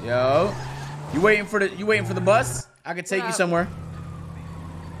 Yo, you waiting for the bus? I can take you somewhere.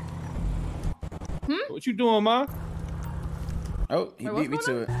 What you doing, ma? Oh, he beat me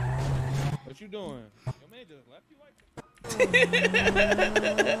to it. What you doing? Your man just left you.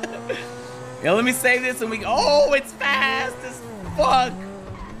 Yo, let me save this and we. Oh, it's fast as fuck.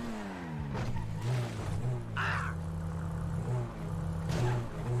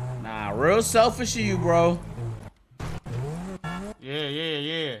 Nah, real selfish of you, bro.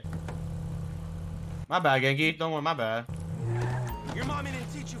 Yeah. My bad, Genki. Don't worry, my bad. Your mommy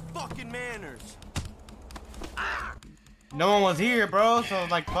didn't teach you fucking manners. No one was here, bro, so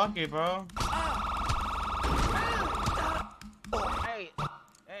like, fuck it, bro.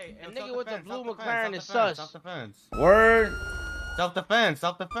 Hey, a nigga with the blue McLaren is sus. Self-defense. Word. Self-defense.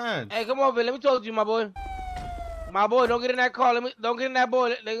 Hey, come over. Let me talk to you, my boy. My boy, don't get in that car. Don't get in that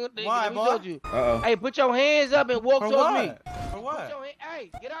boy. Why, let me boy? talk to you. Uh-oh. Hey, put your hands up and walk For towards what? me. For what? Hey,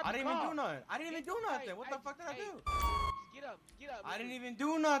 get out I the didn't car. even do nothing. I didn't even do nothing. What the fuck did I do? Get up. I didn't even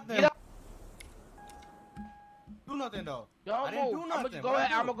do nothing. Get up. Do nothing though. Don't I didn't move. do nothing.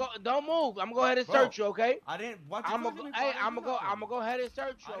 I'm gonna go. Don't move. I'm gonna go ahead and search you, okay? I didn't. What I'm gonna go ahead and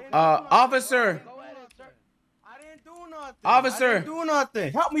search you. Okay? Officer. I didn't do nothing. Officer. I didn't do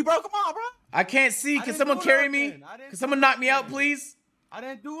nothing. Help me, bro. Come on, bro. I can't see. Can someone carry me? Can someone knock me out, please? I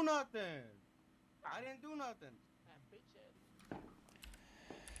didn't do nothing. I didn't do nothing.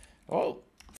 Oh.